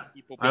Yeah,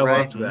 people I being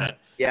loved upset. that.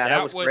 Yeah,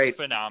 that was great.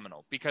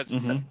 phenomenal because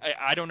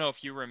I don't know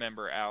if you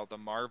remember, Al, the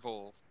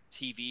Marvel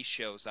TV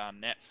shows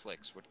on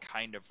Netflix would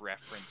kind of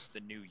reference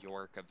the New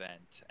York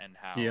event and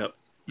how Yep.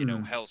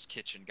 Hell's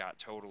Kitchen got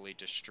totally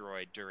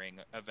destroyed during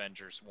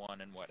Avengers 1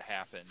 and what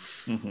happened.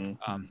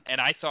 And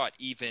I thought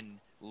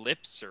even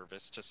lip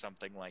service to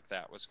something like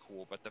that was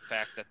cool, but the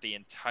fact that the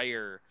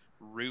entire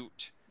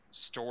root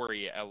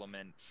story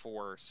element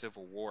for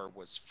Civil War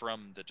was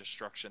from the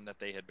destruction that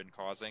they had been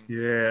causing.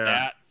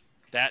 Yeah.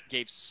 That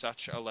gave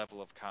such a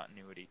level of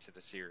continuity to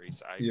the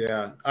series.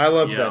 I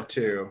love that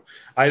too.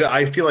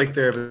 I feel like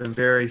there have been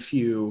very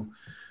few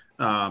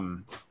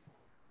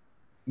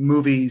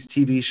movies,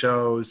 TV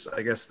shows,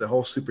 I guess the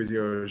whole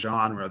superhero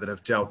genre that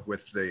have dealt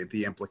with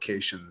the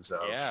implications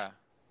of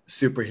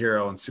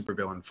superhero and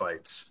supervillain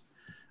fights.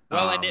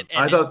 Well,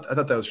 I thought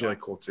that was really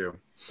cool too.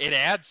 It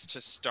adds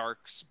to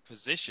Stark's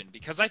position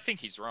because I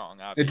think he's wrong.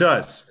 Obviously. It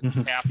does.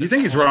 Cap You is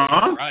think he's always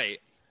wrong? Right.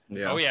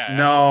 Yeah. Oh yeah.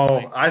 No,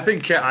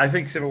 absolutely. I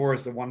think Civil War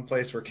is the one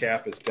place where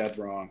Cap is dead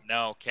wrong.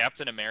 No,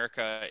 Captain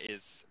America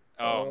is.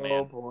 Oh,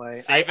 Man, boy.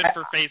 Save it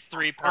for Phase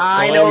 3. Part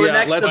I one. know the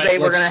next debate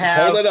we're gonna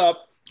have. Hold it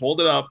up. Hold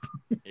it up.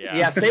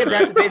 Yeah, save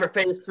that debate for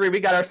Phase 3. We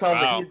got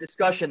ourselves a Wow. heated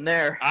discussion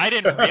there. I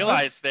didn't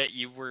realize that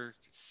you were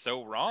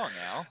so wrong,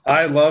 Al.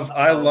 I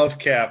love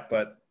Cap,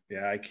 but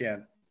yeah, I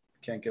can't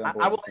get on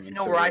board. I will with let him you in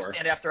know where I Civil War.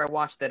 stand after I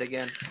watch that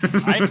again.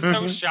 I'm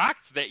so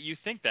shocked that you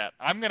think that.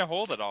 I'm gonna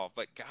hold it all,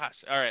 but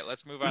gosh, all right,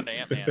 let's move on to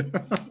Ant-Man.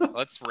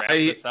 Let's wrap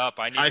this up.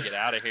 I need to get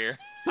out of here.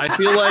 I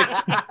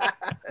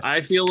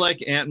feel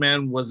like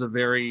Ant-Man was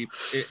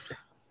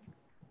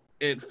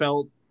it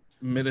felt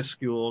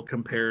minuscule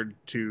compared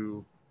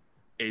to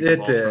Age of It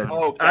Ultron. did.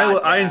 Oh,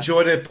 God, I yeah.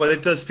 enjoyed it, but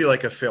it does feel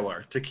like a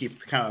filler to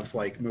keep kind of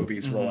like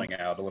movies rolling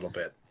out a little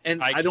bit.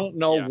 And I I don't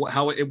know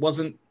how it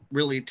wasn't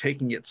really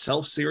taking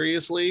itself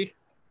seriously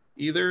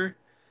either,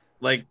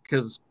 like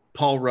because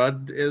Paul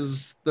Rudd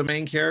is the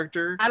main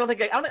character. I don't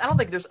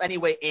think there's any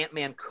way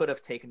Ant-Man could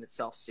have taken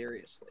itself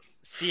seriously.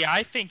 See,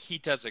 I think he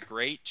does a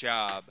great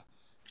job.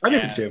 I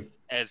do too.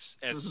 As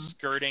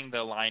skirting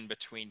the line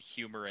between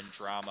humor and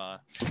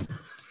drama.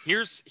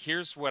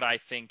 Here's what I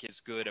think is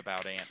good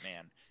about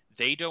Ant-Man.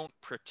 They don't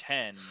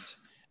pretend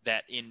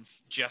that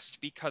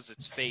just because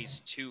it's Phase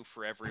 2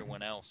 for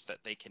everyone else that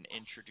they can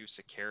introduce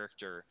a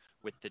character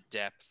with the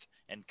depth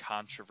and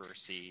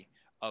controversy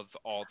of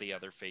all the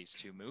other Phase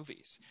 2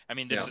 movies. I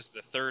mean, this is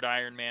the third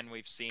Iron Man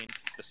we've seen,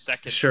 the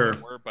second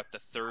Thor, but the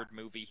third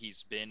movie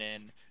he's been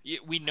in.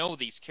 We know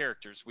these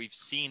characters. We've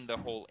seen the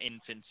whole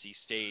infancy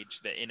stage,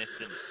 the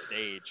innocent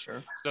stage.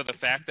 Sure. So the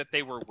fact that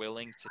they were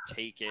willing to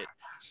take it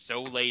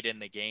so late in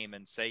the game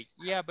and say,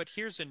 yeah, but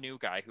here's a new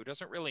guy who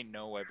doesn't really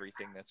know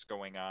everything that's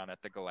going on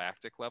at the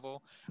galactic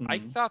level. I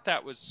thought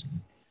that was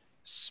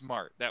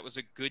smart. That was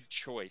a good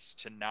choice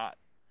to not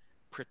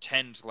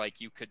pretend like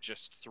you could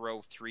just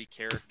throw 3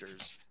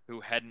 characters who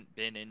hadn't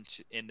been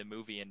in the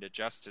movie into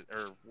Justice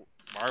or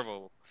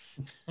Marvel.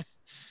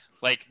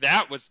 Like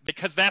that was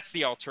because that's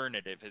the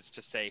alternative is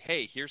to say,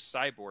 hey, here's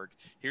Cyborg,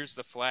 here's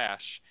the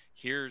Flash,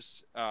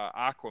 here's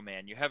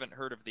Aquaman. You haven't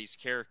heard of these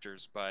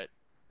characters, but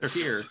They're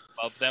here.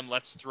 Love them.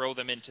 Let's throw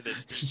them into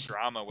this deep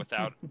drama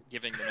without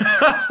giving them any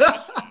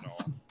position at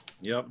all.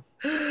 Yep.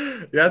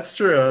 That's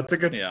true. That's a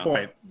good Yeah.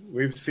 point.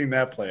 We've seen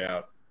that play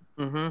out.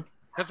 Mm-hmm.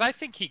 Because I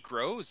think he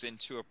grows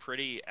into a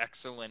pretty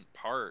excellent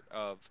part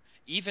of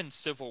even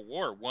Civil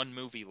War, one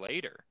movie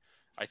later.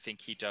 I think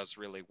he does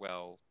really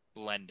well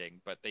blending,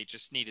 but they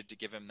just needed to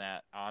give him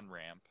that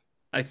on-ramp.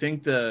 I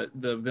think the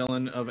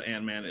villain of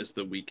Ant-Man is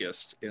the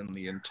weakest in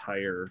the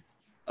entire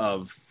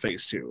of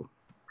Phase 2.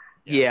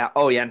 Yeah.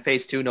 Oh, yeah. In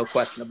Phase 2, no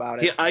question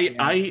about it.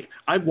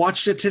 I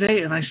watched it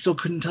today and I still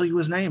couldn't tell you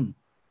his name.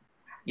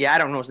 Yeah, I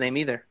don't know his name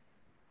either.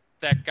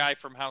 That guy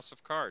from House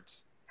of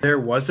Cards. There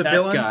was a That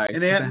villain guy.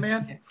 in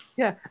Ant-Man?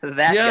 Yeah,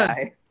 that Yeah.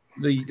 guy.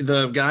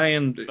 The guy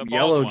in bald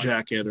Yellow one.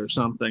 Jacket or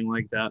something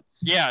like that.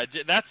 Yeah,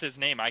 that's his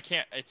name. I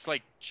can't. It's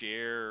like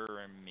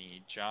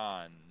Jeremy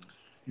John.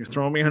 You're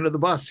throwing me under the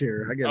bus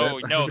here. I get it. Oh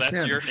I no, that's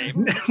understand. your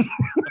name.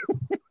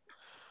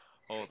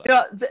 Hold on. You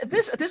know,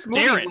 this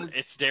movie Darren. was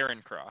It's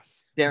Darren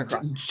Cross. Darren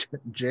Cross.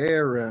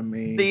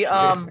 Jeremy. The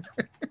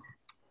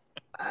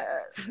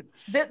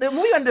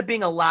movie ended up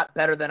being a lot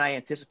better than I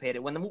anticipated.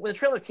 When the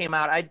trailer came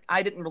out,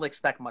 I didn't really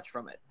expect much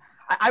from it.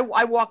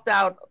 I walked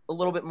out a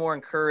little bit more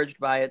encouraged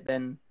by it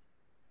than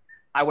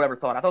I would ever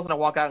thought. I thought I was going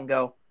to walk out and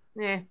go,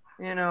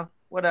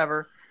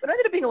 whatever. But it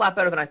ended up being a lot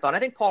better than I thought. I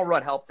think Paul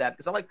Rudd helped that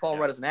because I like Paul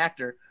Rudd as an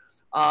actor.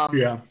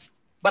 Yeah.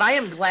 But I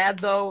am glad,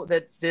 though,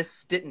 that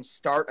this didn't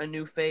start a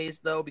new phase,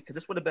 though, because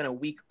this would have been a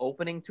weak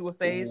opening to a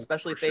phase,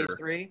 especially Phase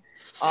 3.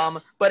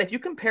 But if you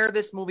compare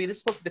this movie, this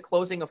is supposed to be the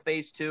closing of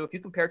Phase 2. If you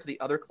compare it to the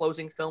other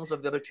closing films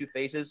of the other two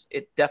phases,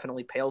 it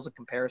definitely pales in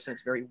comparison.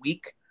 It's very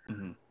weak.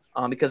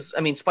 Mm-hmm. Because,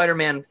 I mean,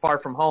 Spider-Man Far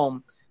From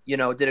Home,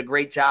 did a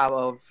great job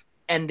of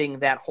ending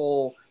that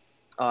whole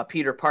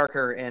Peter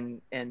Parker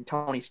and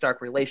Tony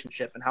Stark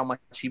relationship and how much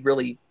he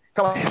really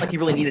felt like he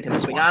really needed him to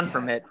swing on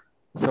from it.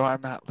 So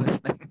I'm not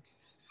listening.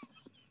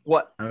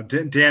 What?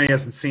 Danny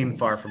hasn't seen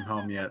Far From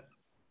Home yet.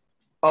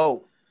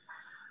 Oh.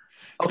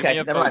 Give me Okay,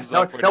 a never mind. thumbs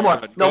No, up when no you're more.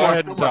 done. No Go more.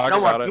 ahead No and more. talk No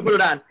more. about it. You put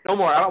it on. No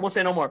more. I won't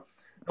say no more.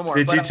 No more.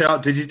 Did But,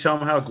 you tell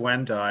him how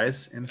Gwen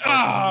dies in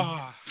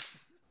Far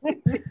From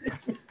Home?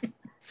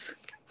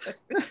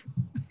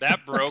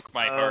 That broke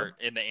my heart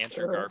in the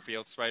Andrew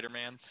Garfield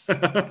Spider-Mans.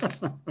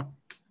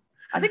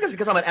 I think it's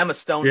because I'm an Emma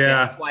Stone fan.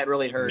 Yeah. That's why it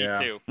really hurt. Yeah.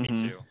 Me too. Me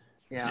Mhm. too.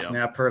 Yeah.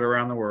 Snap heard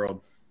around the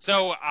world.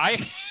 So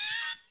I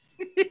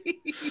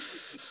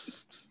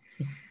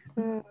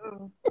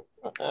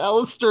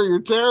Alistair, you're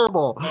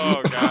terrible.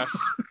 oh gosh.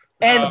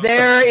 And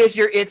there is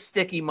your It's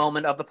Sticky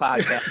moment of the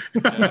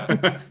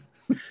podcast.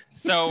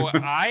 So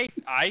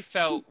I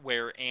felt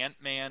where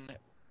Ant-Man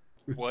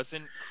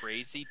wasn't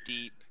crazy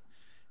deep.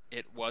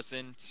 It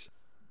wasn't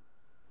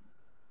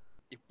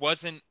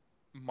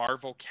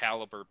Marvel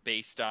caliber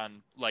based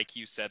on, like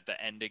you said,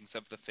 the endings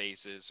of the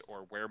phases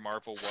or where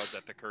Marvel was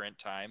at the current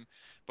time.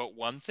 But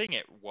one thing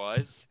it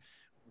was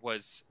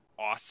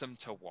awesome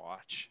to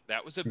watch.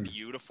 That was a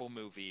beautiful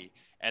movie,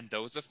 and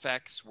those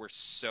effects were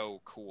so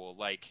cool.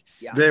 Like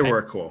They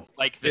were cool.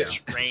 like the Yeah.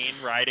 train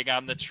riding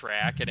on the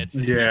track, and it's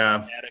this Yeah.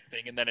 dramatic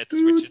thing, and then it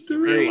switches to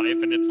real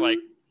life, and it's like,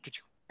 could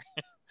you...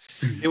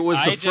 It was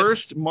I the just-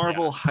 first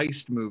Marvel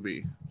heist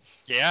movie.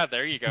 Yeah,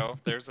 there you go.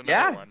 There's another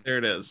Yeah. one. There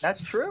it is.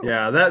 That's true.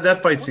 Yeah,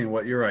 that fight scene.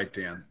 What you're right,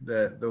 Dan.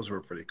 Those were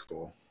pretty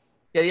cool.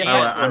 Yeah, the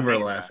effects were I'm really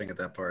amazing. laughing at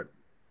that part.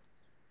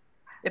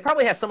 It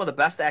probably has some of the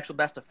best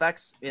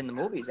effects in the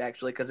movies,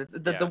 actually, because it's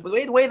the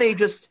Yeah. way they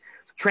just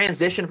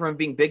transition from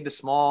being big to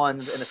small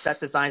and the set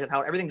designs and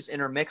how everything's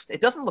intermixed.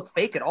 It doesn't look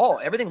fake at all.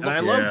 Everything And I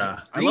looks loved, Yeah.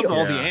 I loved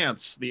all the Yeah.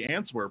 ants. The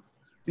ants were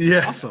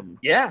Yeah. awesome.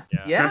 Yeah.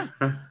 Yeah.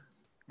 Yeah.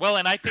 Well,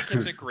 and I think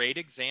it's a great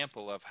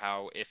example of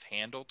how, if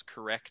handled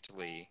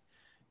correctly,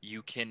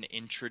 you can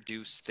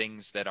introduce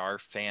things that are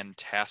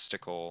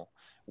fantastical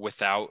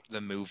without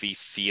the movie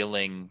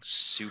feeling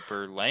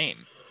super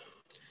lame.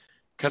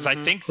 Because I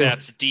think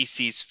that's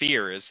DC's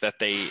fear, is that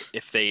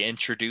if they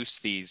introduce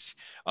these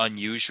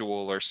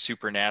unusual or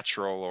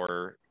supernatural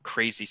or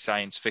crazy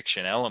science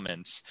fiction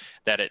elements,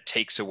 that it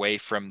takes away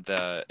from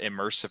the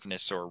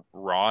immersiveness or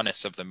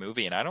rawness of the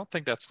movie. And I don't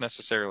think that's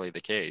necessarily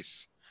the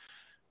case.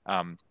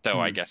 Though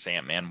I guess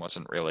Ant-Man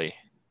wasn't really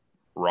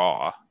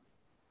raw.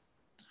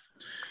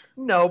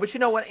 No, but you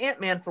know what?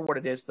 Ant-Man, for what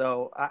it is,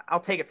 though, I'll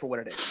take it for what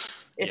it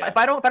is. Yeah. If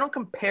I don't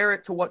compare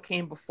it to what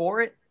came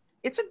before it,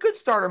 it's a good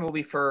starter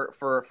movie for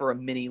a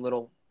mini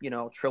little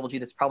trilogy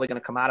that's probably going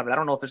to come out of it. I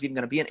don't know if there's even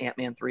going to be an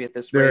Ant-Man 3 at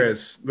this rate. There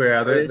is.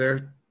 Yeah,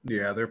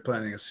 There they're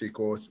planning a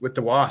sequel with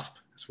the Wasp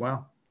as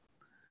well.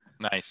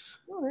 Nice.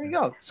 Oh, there you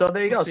go. So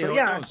there you go. We'll see So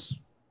how it goes.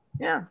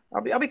 yeah,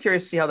 I'll be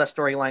curious to see how that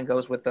storyline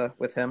goes with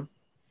him.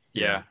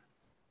 Yeah.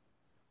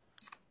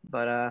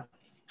 But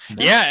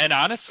Yeah, and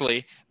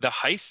honestly, the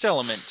heist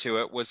element to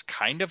it was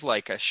kind of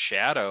like a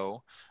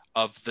shadow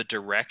of the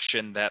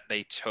direction that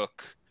they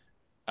took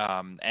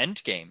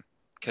Endgame,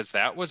 because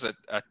that was a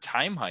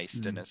time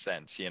heist in a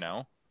sense,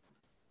 yeah,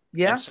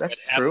 And so that's it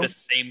had true. the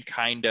same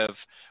kind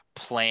of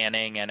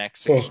planning and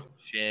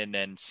execution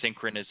and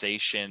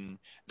synchronization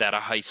that a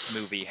heist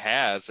movie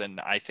has, and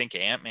I think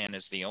Ant-Man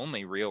is the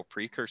only real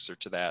precursor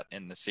to that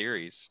in the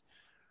series.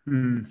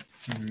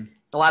 Mm-hmm.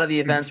 A lot of the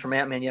events from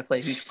Ant-Man play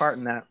a huge part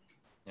in that.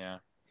 Yeah.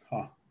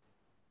 Huh.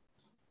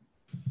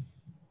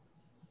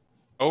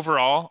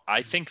 Overall,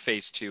 I think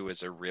Phase 2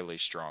 is a really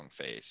strong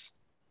phase.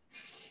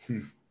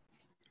 Hmm.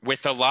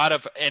 With a lot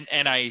of, and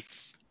I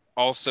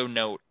also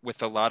note,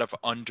 with a lot of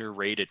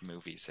underrated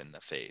movies in the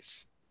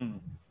phase.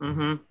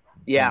 Mm-hmm.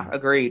 Yeah,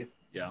 agreed.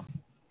 Yeah.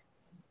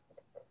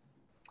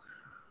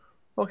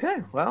 Okay,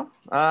 well,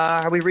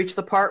 have we reached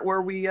the part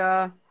where we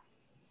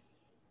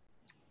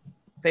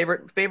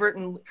favorite,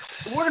 and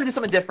we're gonna do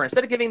something different.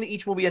 Instead of giving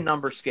each movie a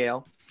number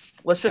scale,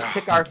 let's just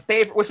pick our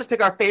favorite. Let's just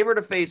pick our favorite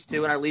of Phase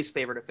 2 and our least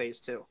favorite of Phase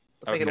 2.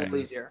 Let's make it a little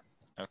easier.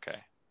 Okay.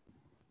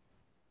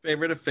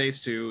 Favorite of Phase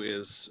 2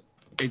 is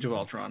Age of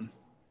Ultron.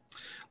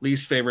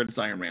 Least favorite is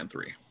Iron Man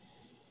 3.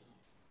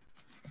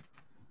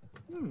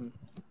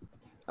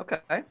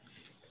 Okay.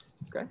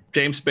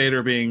 James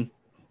Spader being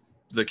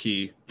the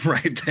key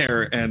right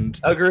there, and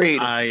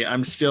Agreed.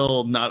 I'm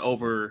still not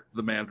over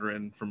the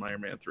Mandarin from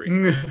Iron Man 3.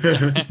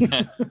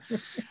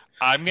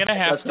 I'm gonna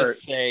have That's to hurt.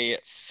 say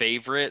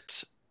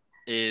favorite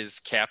is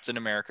Captain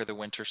America: The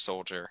Winter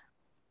Soldier,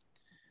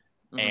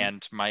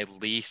 and my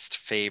least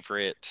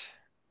favorite,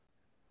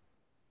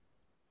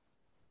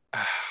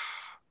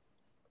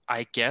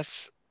 I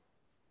guess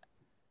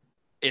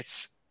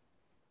it's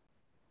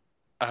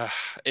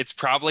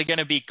probably going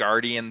to be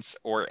Guardians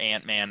or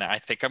Ant-Man. I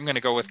think I'm going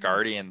to go with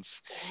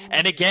Guardians.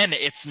 And again,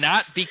 it's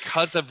not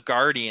because of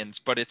Guardians,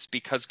 but it's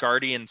because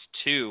Guardians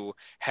 2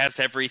 has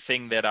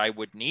everything that I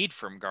would need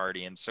from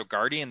Guardians. So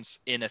Guardians,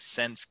 in a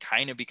sense,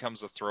 kind of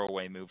becomes a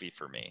throwaway movie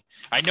for me.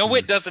 I know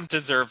it doesn't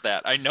deserve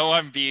that. I know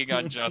I'm being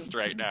unjust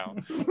right now.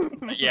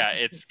 But yeah,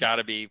 it's got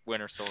to be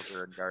Winter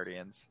Soldier and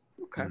Guardians.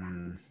 Okay.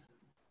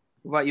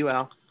 What about you,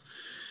 Al?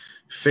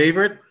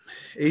 Favorite,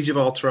 Age of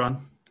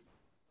Ultron.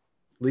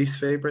 Least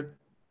favorite,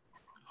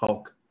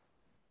 Hulk.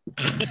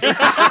 Nice.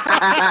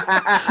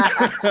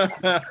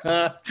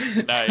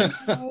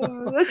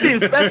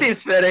 That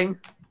seems fitting.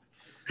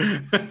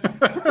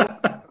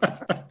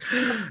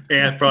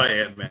 And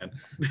probably Ant-Man.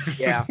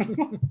 Yeah.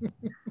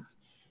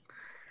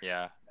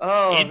 Yeah.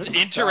 Oh, this is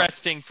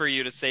interesting for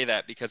you to say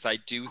that, because I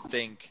do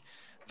think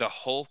the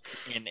Hulk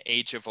in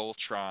Age of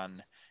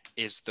Ultron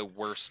is the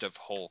worst of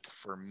Hulk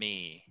for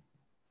me.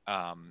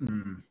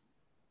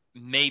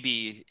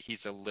 Maybe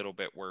he's a little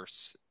bit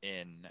worse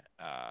in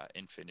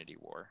Infinity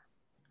War.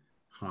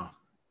 Huh.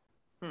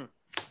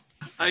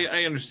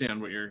 I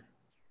understand what you're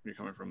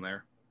coming from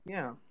there.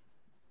 Yeah.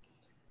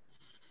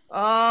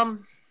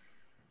 I'm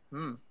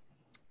gonna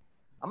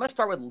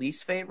start with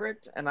least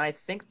favorite, and I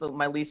think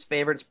my least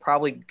favorite has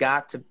probably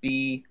got to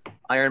be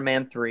Iron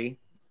Man 3.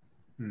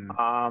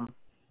 And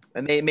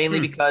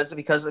mainly because of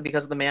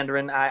the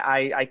Mandarin.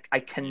 I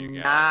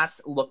cannot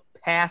look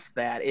past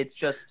that. It's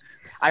just,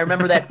 I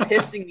remember that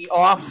pissing me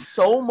off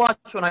so much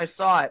when I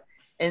saw it,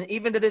 and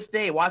even to this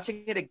day,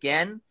 watching it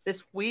again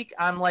this week,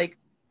 I'm like,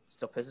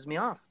 still pisses me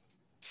off.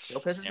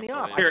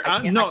 Here,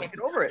 I can't get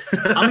over it.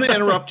 I'm going to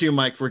interrupt you,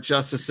 Mike, for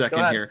just a second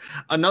ahead. here.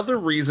 Another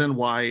reason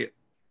why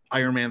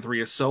Iron Man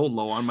 3 is so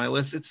low on my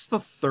list, it's the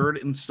third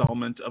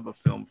installment of a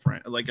film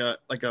like a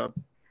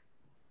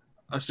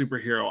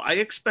superhero. I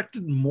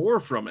expected more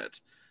from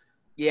it.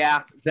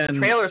 Yeah. Then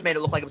Trailers made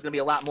it look like it was going to be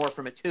a lot more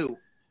from it too.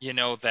 You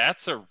know,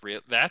 that's a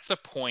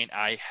point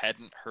I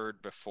hadn't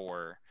heard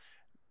before.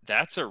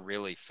 That's a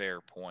really fair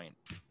point.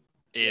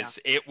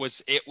 It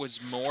was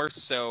more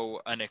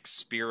so an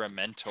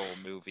experimental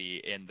movie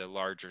in the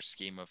larger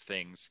scheme of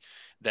things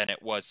than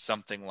it was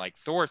something like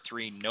Thor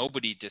 3.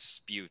 Nobody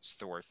disputes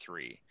Thor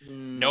 3.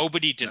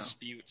 Nobody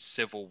disputes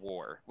Civil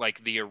War.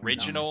 Like the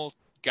original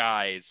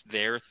guys,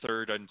 their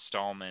third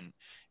installment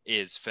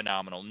is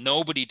phenomenal.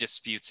 Nobody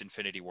disputes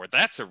Infinity War.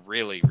 That's a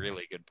really,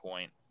 really good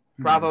point.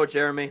 Bravo,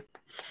 Jeremy.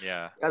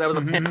 Yeah. That was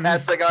a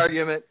fantastic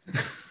argument.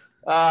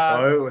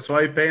 That's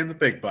why you're paying the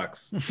big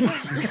bucks.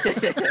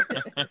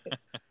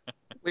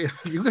 Wait,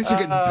 you guys are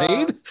getting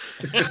paid?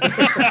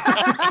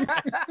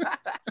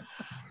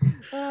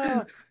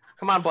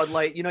 Come on, Bud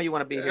Light. You know you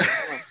want to be here.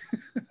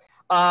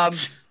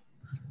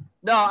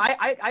 No,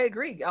 I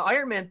agree.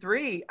 Iron Man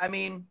 3, I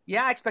mean,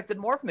 yeah, I expected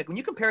more from it. When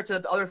you compare it to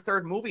the other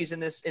third movies in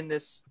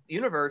this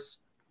universe,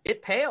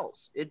 it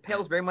pales. It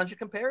pales very much in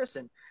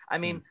comparison. I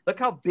mean, look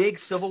how big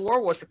Civil War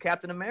was for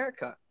Captain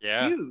America.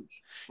 Yeah.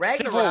 Huge.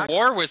 Civil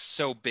War was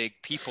so big,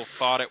 people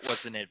thought it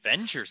was an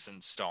Avengers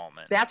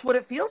installment. That's what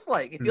it feels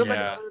like. It feels like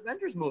another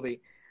Avengers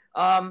movie.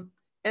 And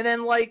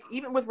then, like,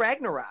 even with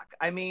Ragnarok,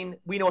 I mean,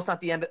 we know it's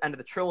not the end of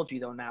the trilogy,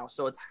 though, now.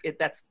 So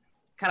that's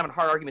kind of a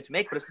hard argument to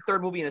make, but it's the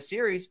third movie in a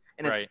series,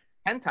 and it's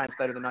 10 times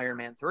better than Iron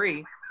Man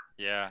 3.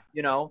 Yeah.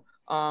 You know?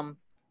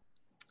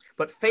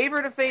 But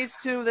favorite of Phase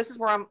 2, this is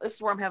where I'm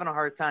having a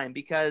hard time,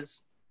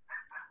 because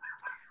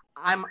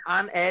I'm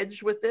on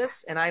edge with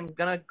this, and I'm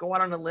gonna go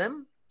out on a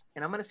limb,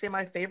 and I'm gonna say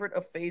my favorite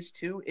of Phase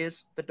 2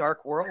 is The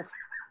Dark World.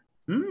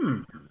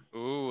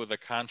 Ooh, the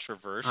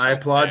controversial. I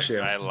applaud you.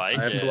 I like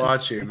it. I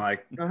applaud you,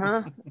 Mike.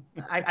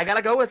 I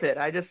gotta go with it.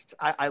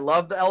 I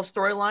love the L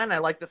storyline. I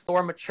like that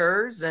Thor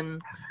matures,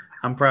 and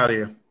I'm proud of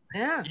you.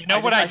 yeah. You know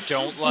what I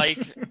don't like?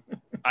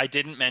 I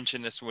didn't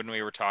mention this when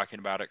we were talking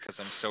about it because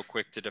I'm so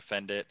quick to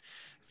defend it.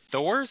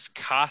 Thor's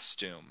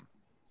costume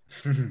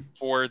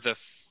for the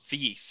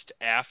feast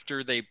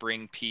after they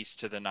bring peace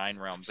to the Nine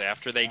Realms,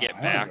 after they get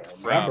back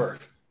from,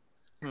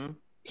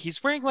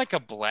 he's wearing like a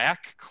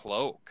black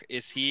cloak.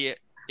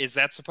 Is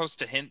that supposed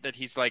to hint that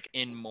he's like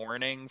in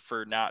mourning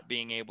for not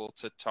being able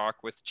to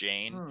talk with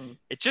Jane?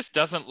 It just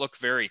doesn't look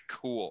very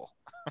cool.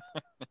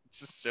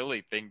 It's a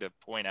silly thing to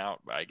point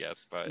out, I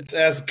guess, but It's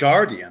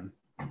Asgardian.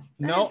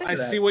 No, I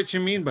see what you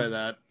mean by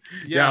that.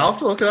 Yeah, I'll have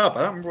to look it up. I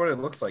don't remember what it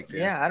looks like.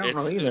 Yeah, I don't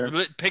know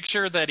either.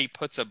 Picture that he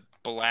puts a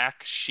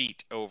black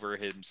sheet over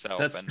himself.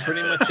 That's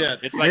pretty much it.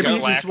 It's like maybe a he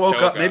black just woke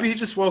toga. up. Maybe he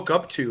just woke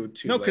up to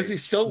no, because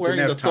he's still wearing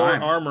the Thor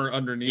armor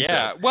underneath.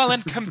 Yeah, it. well,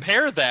 and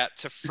compare that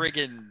to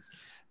friggin'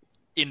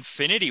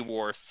 Infinity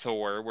War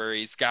Thor, where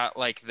he's got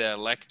like the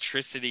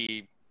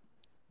electricity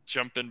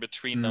jumping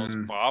between those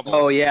baubles.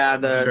 Oh yeah,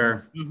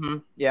 Sure.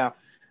 Yeah.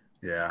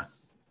 Yeah.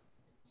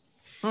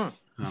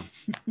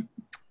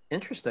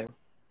 Interesting.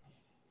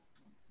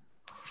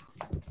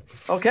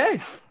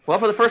 Okay. Well,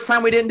 for the first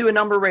time, we didn't do a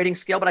number rating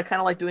scale, but I kind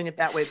of like doing it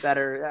that way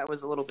better. That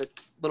was a little bit.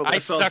 I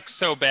suck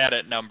so bad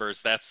at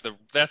numbers. That's the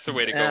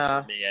way to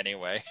go for me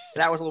anyway.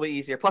 That was a little bit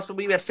easier. Plus, when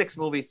we have 6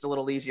 movies, it's a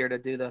little easier to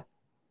do the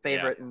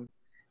favorite and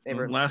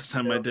favorite. Last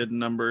time I did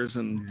numbers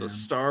and the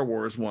Star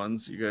Wars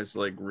ones, you guys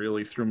like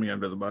really threw me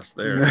under the bus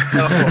there.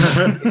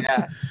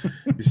 Yeah.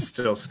 He's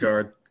still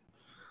scarred.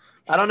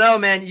 I don't know,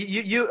 man.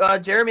 You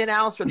Jeremy and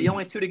Alice are the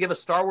only two to give a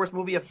Star Wars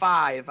movie a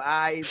 5.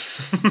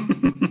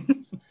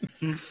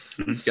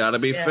 Gotta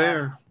be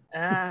fair.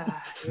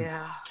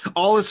 Yeah.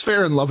 All is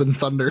fair in Love and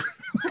Thunder.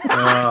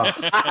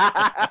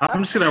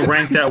 I'm just gonna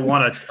rank that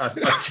one a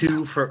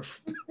 2 for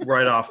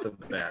right off the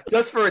bat.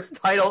 Just for its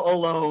title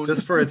alone.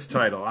 Just for its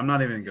title. I'm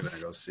not even gonna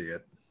go see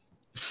it.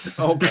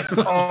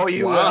 Oh,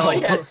 you will.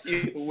 Yes,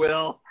 you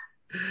will.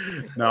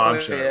 No,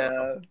 I'm sure.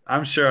 Yeah.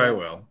 I'm sure I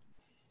will.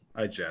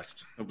 I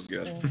jest. That was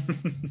good.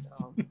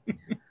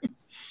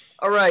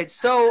 All right,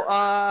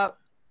 so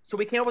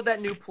we came up with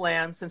that new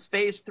plan. Since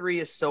Phase 3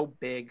 is so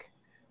big,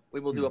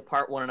 we will do a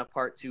Part 1 and a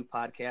Part 2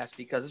 podcast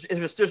because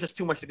there's just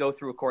too much to go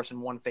through, of course,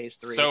 in one Phase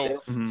 3.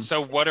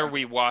 So what are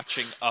we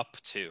watching up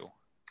to?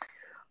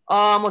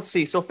 Let's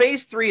see. So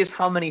Phase 3 is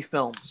how many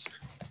films?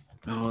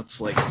 Oh,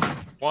 it's like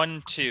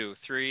 1, 2,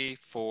 3,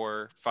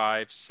 4,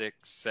 5,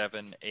 6,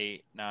 7,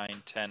 8,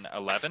 9, 10,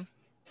 11.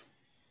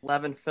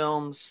 11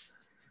 films.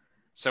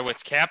 So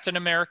it's Captain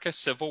America: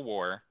 Civil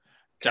War,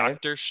 Okay.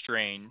 Doctor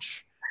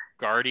Strange,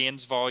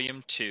 Guardians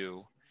Volume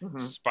 2,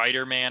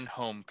 Spider-Man: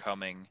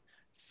 Homecoming,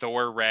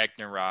 Thor: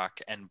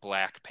 Ragnarok, and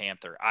Black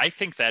Panther. I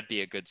think that'd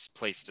be a good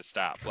place to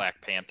stop,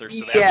 Black Panther.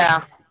 So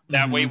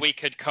that way we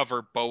could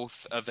cover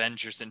both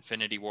Avengers: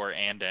 Infinity War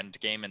and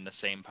Endgame in the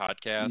same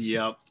podcast.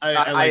 Yep.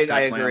 I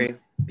agree.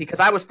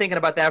 Because I was thinking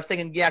about that. I was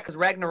thinking, because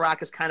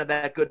Ragnarok is kind of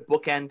that good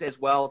bookend as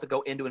well to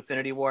go into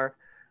Infinity War.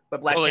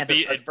 But Black Panther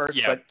starts first.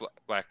 Yeah, but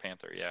Black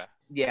Panther, yeah.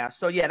 Yeah,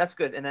 so yeah, that's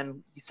good. And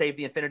then you save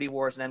the Infinity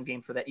Wars and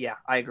Endgame for that. Yeah,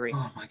 I agree.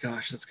 Oh my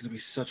gosh, that's gonna be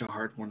such a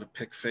hard one to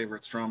pick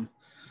favorites from.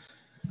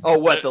 Oh,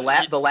 what, the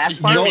last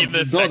part? You mean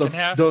the second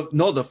half?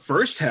 The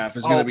first half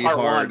is gonna be part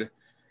hard. 1.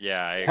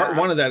 Yeah, I agree. Part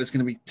 1 of that is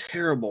gonna be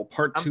terrible.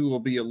 Part 2 will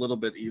be a little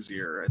bit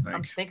easier, I think.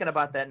 I'm thinking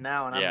about that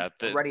now, and Yeah,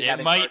 I'm already it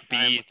having a might hard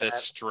time be with the that.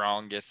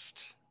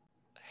 strongest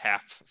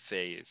half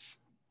phase.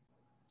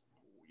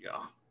 Yeah.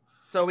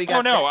 So we got.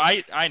 Oh no,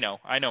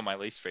 I know my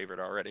least favorite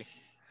already.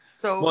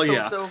 So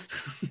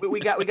we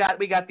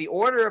got the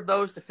order of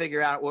those to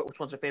figure out which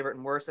one's our favorite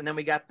and worst, and then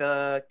we got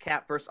the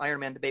Cap versus Iron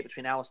Man debate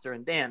between Alistair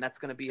and Dan. That's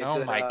going to be a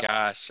good. Oh my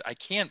gosh, I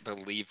can't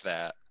believe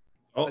that.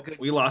 Oh,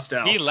 we lost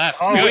Al. He left.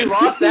 Oh, Good. we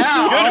lost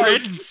Al. Good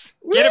riddance.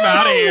 Get him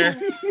out of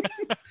here.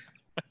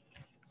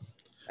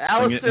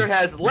 Alistair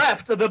has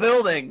left the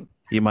building.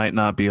 He might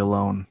not be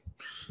alone.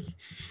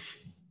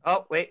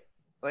 Oh wait.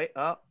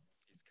 Oh,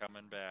 He's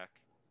coming back.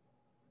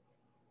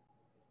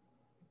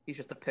 he's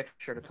just a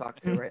picture to talk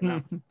to right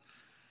now.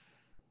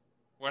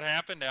 What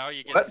happened now?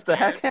 You get What the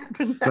scared? heck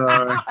happened?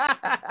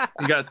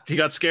 He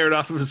got scared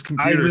off of his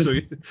computer.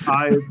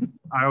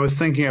 I was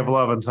thinking of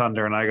Love and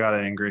Thunder and I got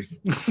angry.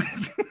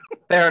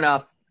 Fair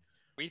enough.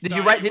 We Did thought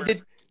you write? were-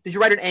 Did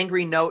you write an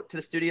angry note to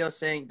the studio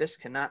saying this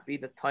cannot be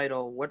the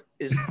title? What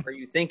are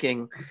you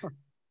thinking?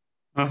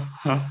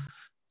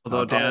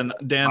 Although Dan,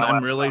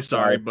 I'm really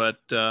sorry, but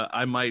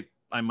I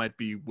might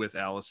be with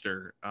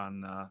Alistair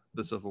on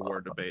the Civil War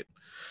debate.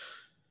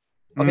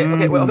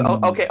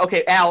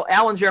 Okay. Al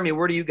and Jeremy,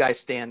 where do you guys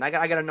stand? I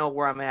got to know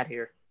where I'm at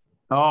here.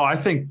 Oh, I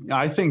think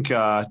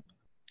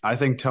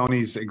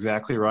Tony's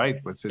exactly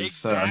right with his.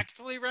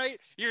 Exactly right.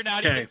 You're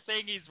not even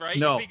saying he's right.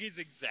 No. You think he's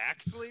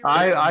exactly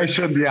right. I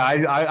should. Yeah,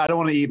 I don't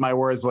want to eat my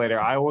words later.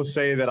 I will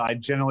say that I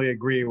generally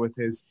agree with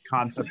his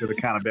concept of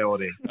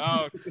accountability.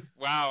 Oh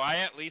wow! I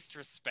at least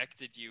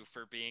respected you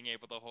for being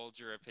able to hold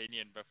your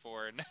opinion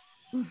before. No.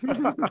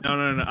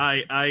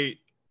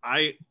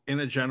 I,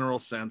 in a general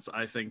sense,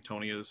 I think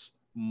Tony is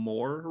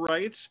more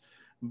right,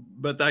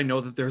 but I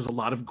know that there's a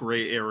lot of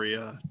gray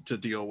area to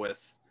deal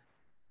with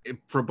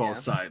for both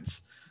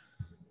sides.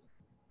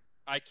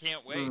 I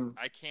can't wait.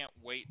 I can't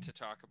wait to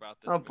talk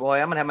about this. Oh boy,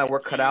 I'm gonna have my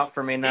work cut out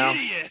for me now.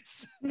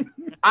 Idiots.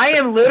 I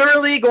am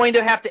literally going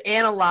to have to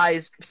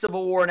analyze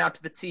Civil War now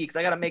to the T because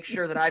I got to make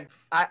sure that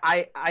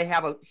I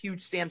have a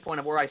huge standpoint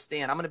of where I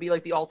stand. I'm going to be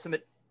like the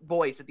ultimate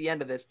voice at the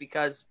end of this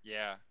because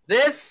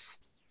this.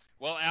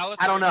 Well, Alice,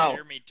 I don't know.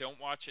 Hear me. Don't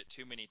watch it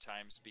too many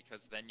times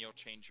because then you'll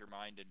change your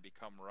mind and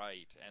become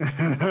right.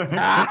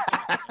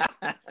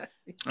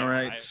 All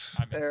right.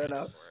 I'm Fair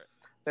enough. For it.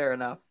 Fair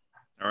enough.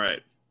 All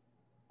right.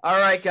 All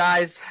right,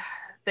 guys.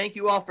 Thank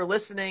you all for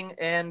listening,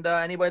 and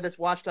anybody that's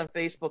watched on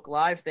Facebook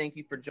Live, thank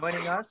you for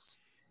joining us.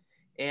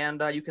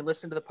 And you can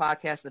listen to the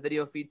podcast and the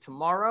video feed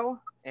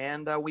tomorrow,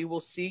 and we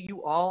will see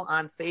you all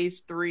on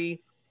Phase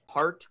 3,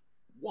 Part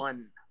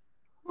 1.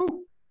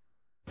 Woo.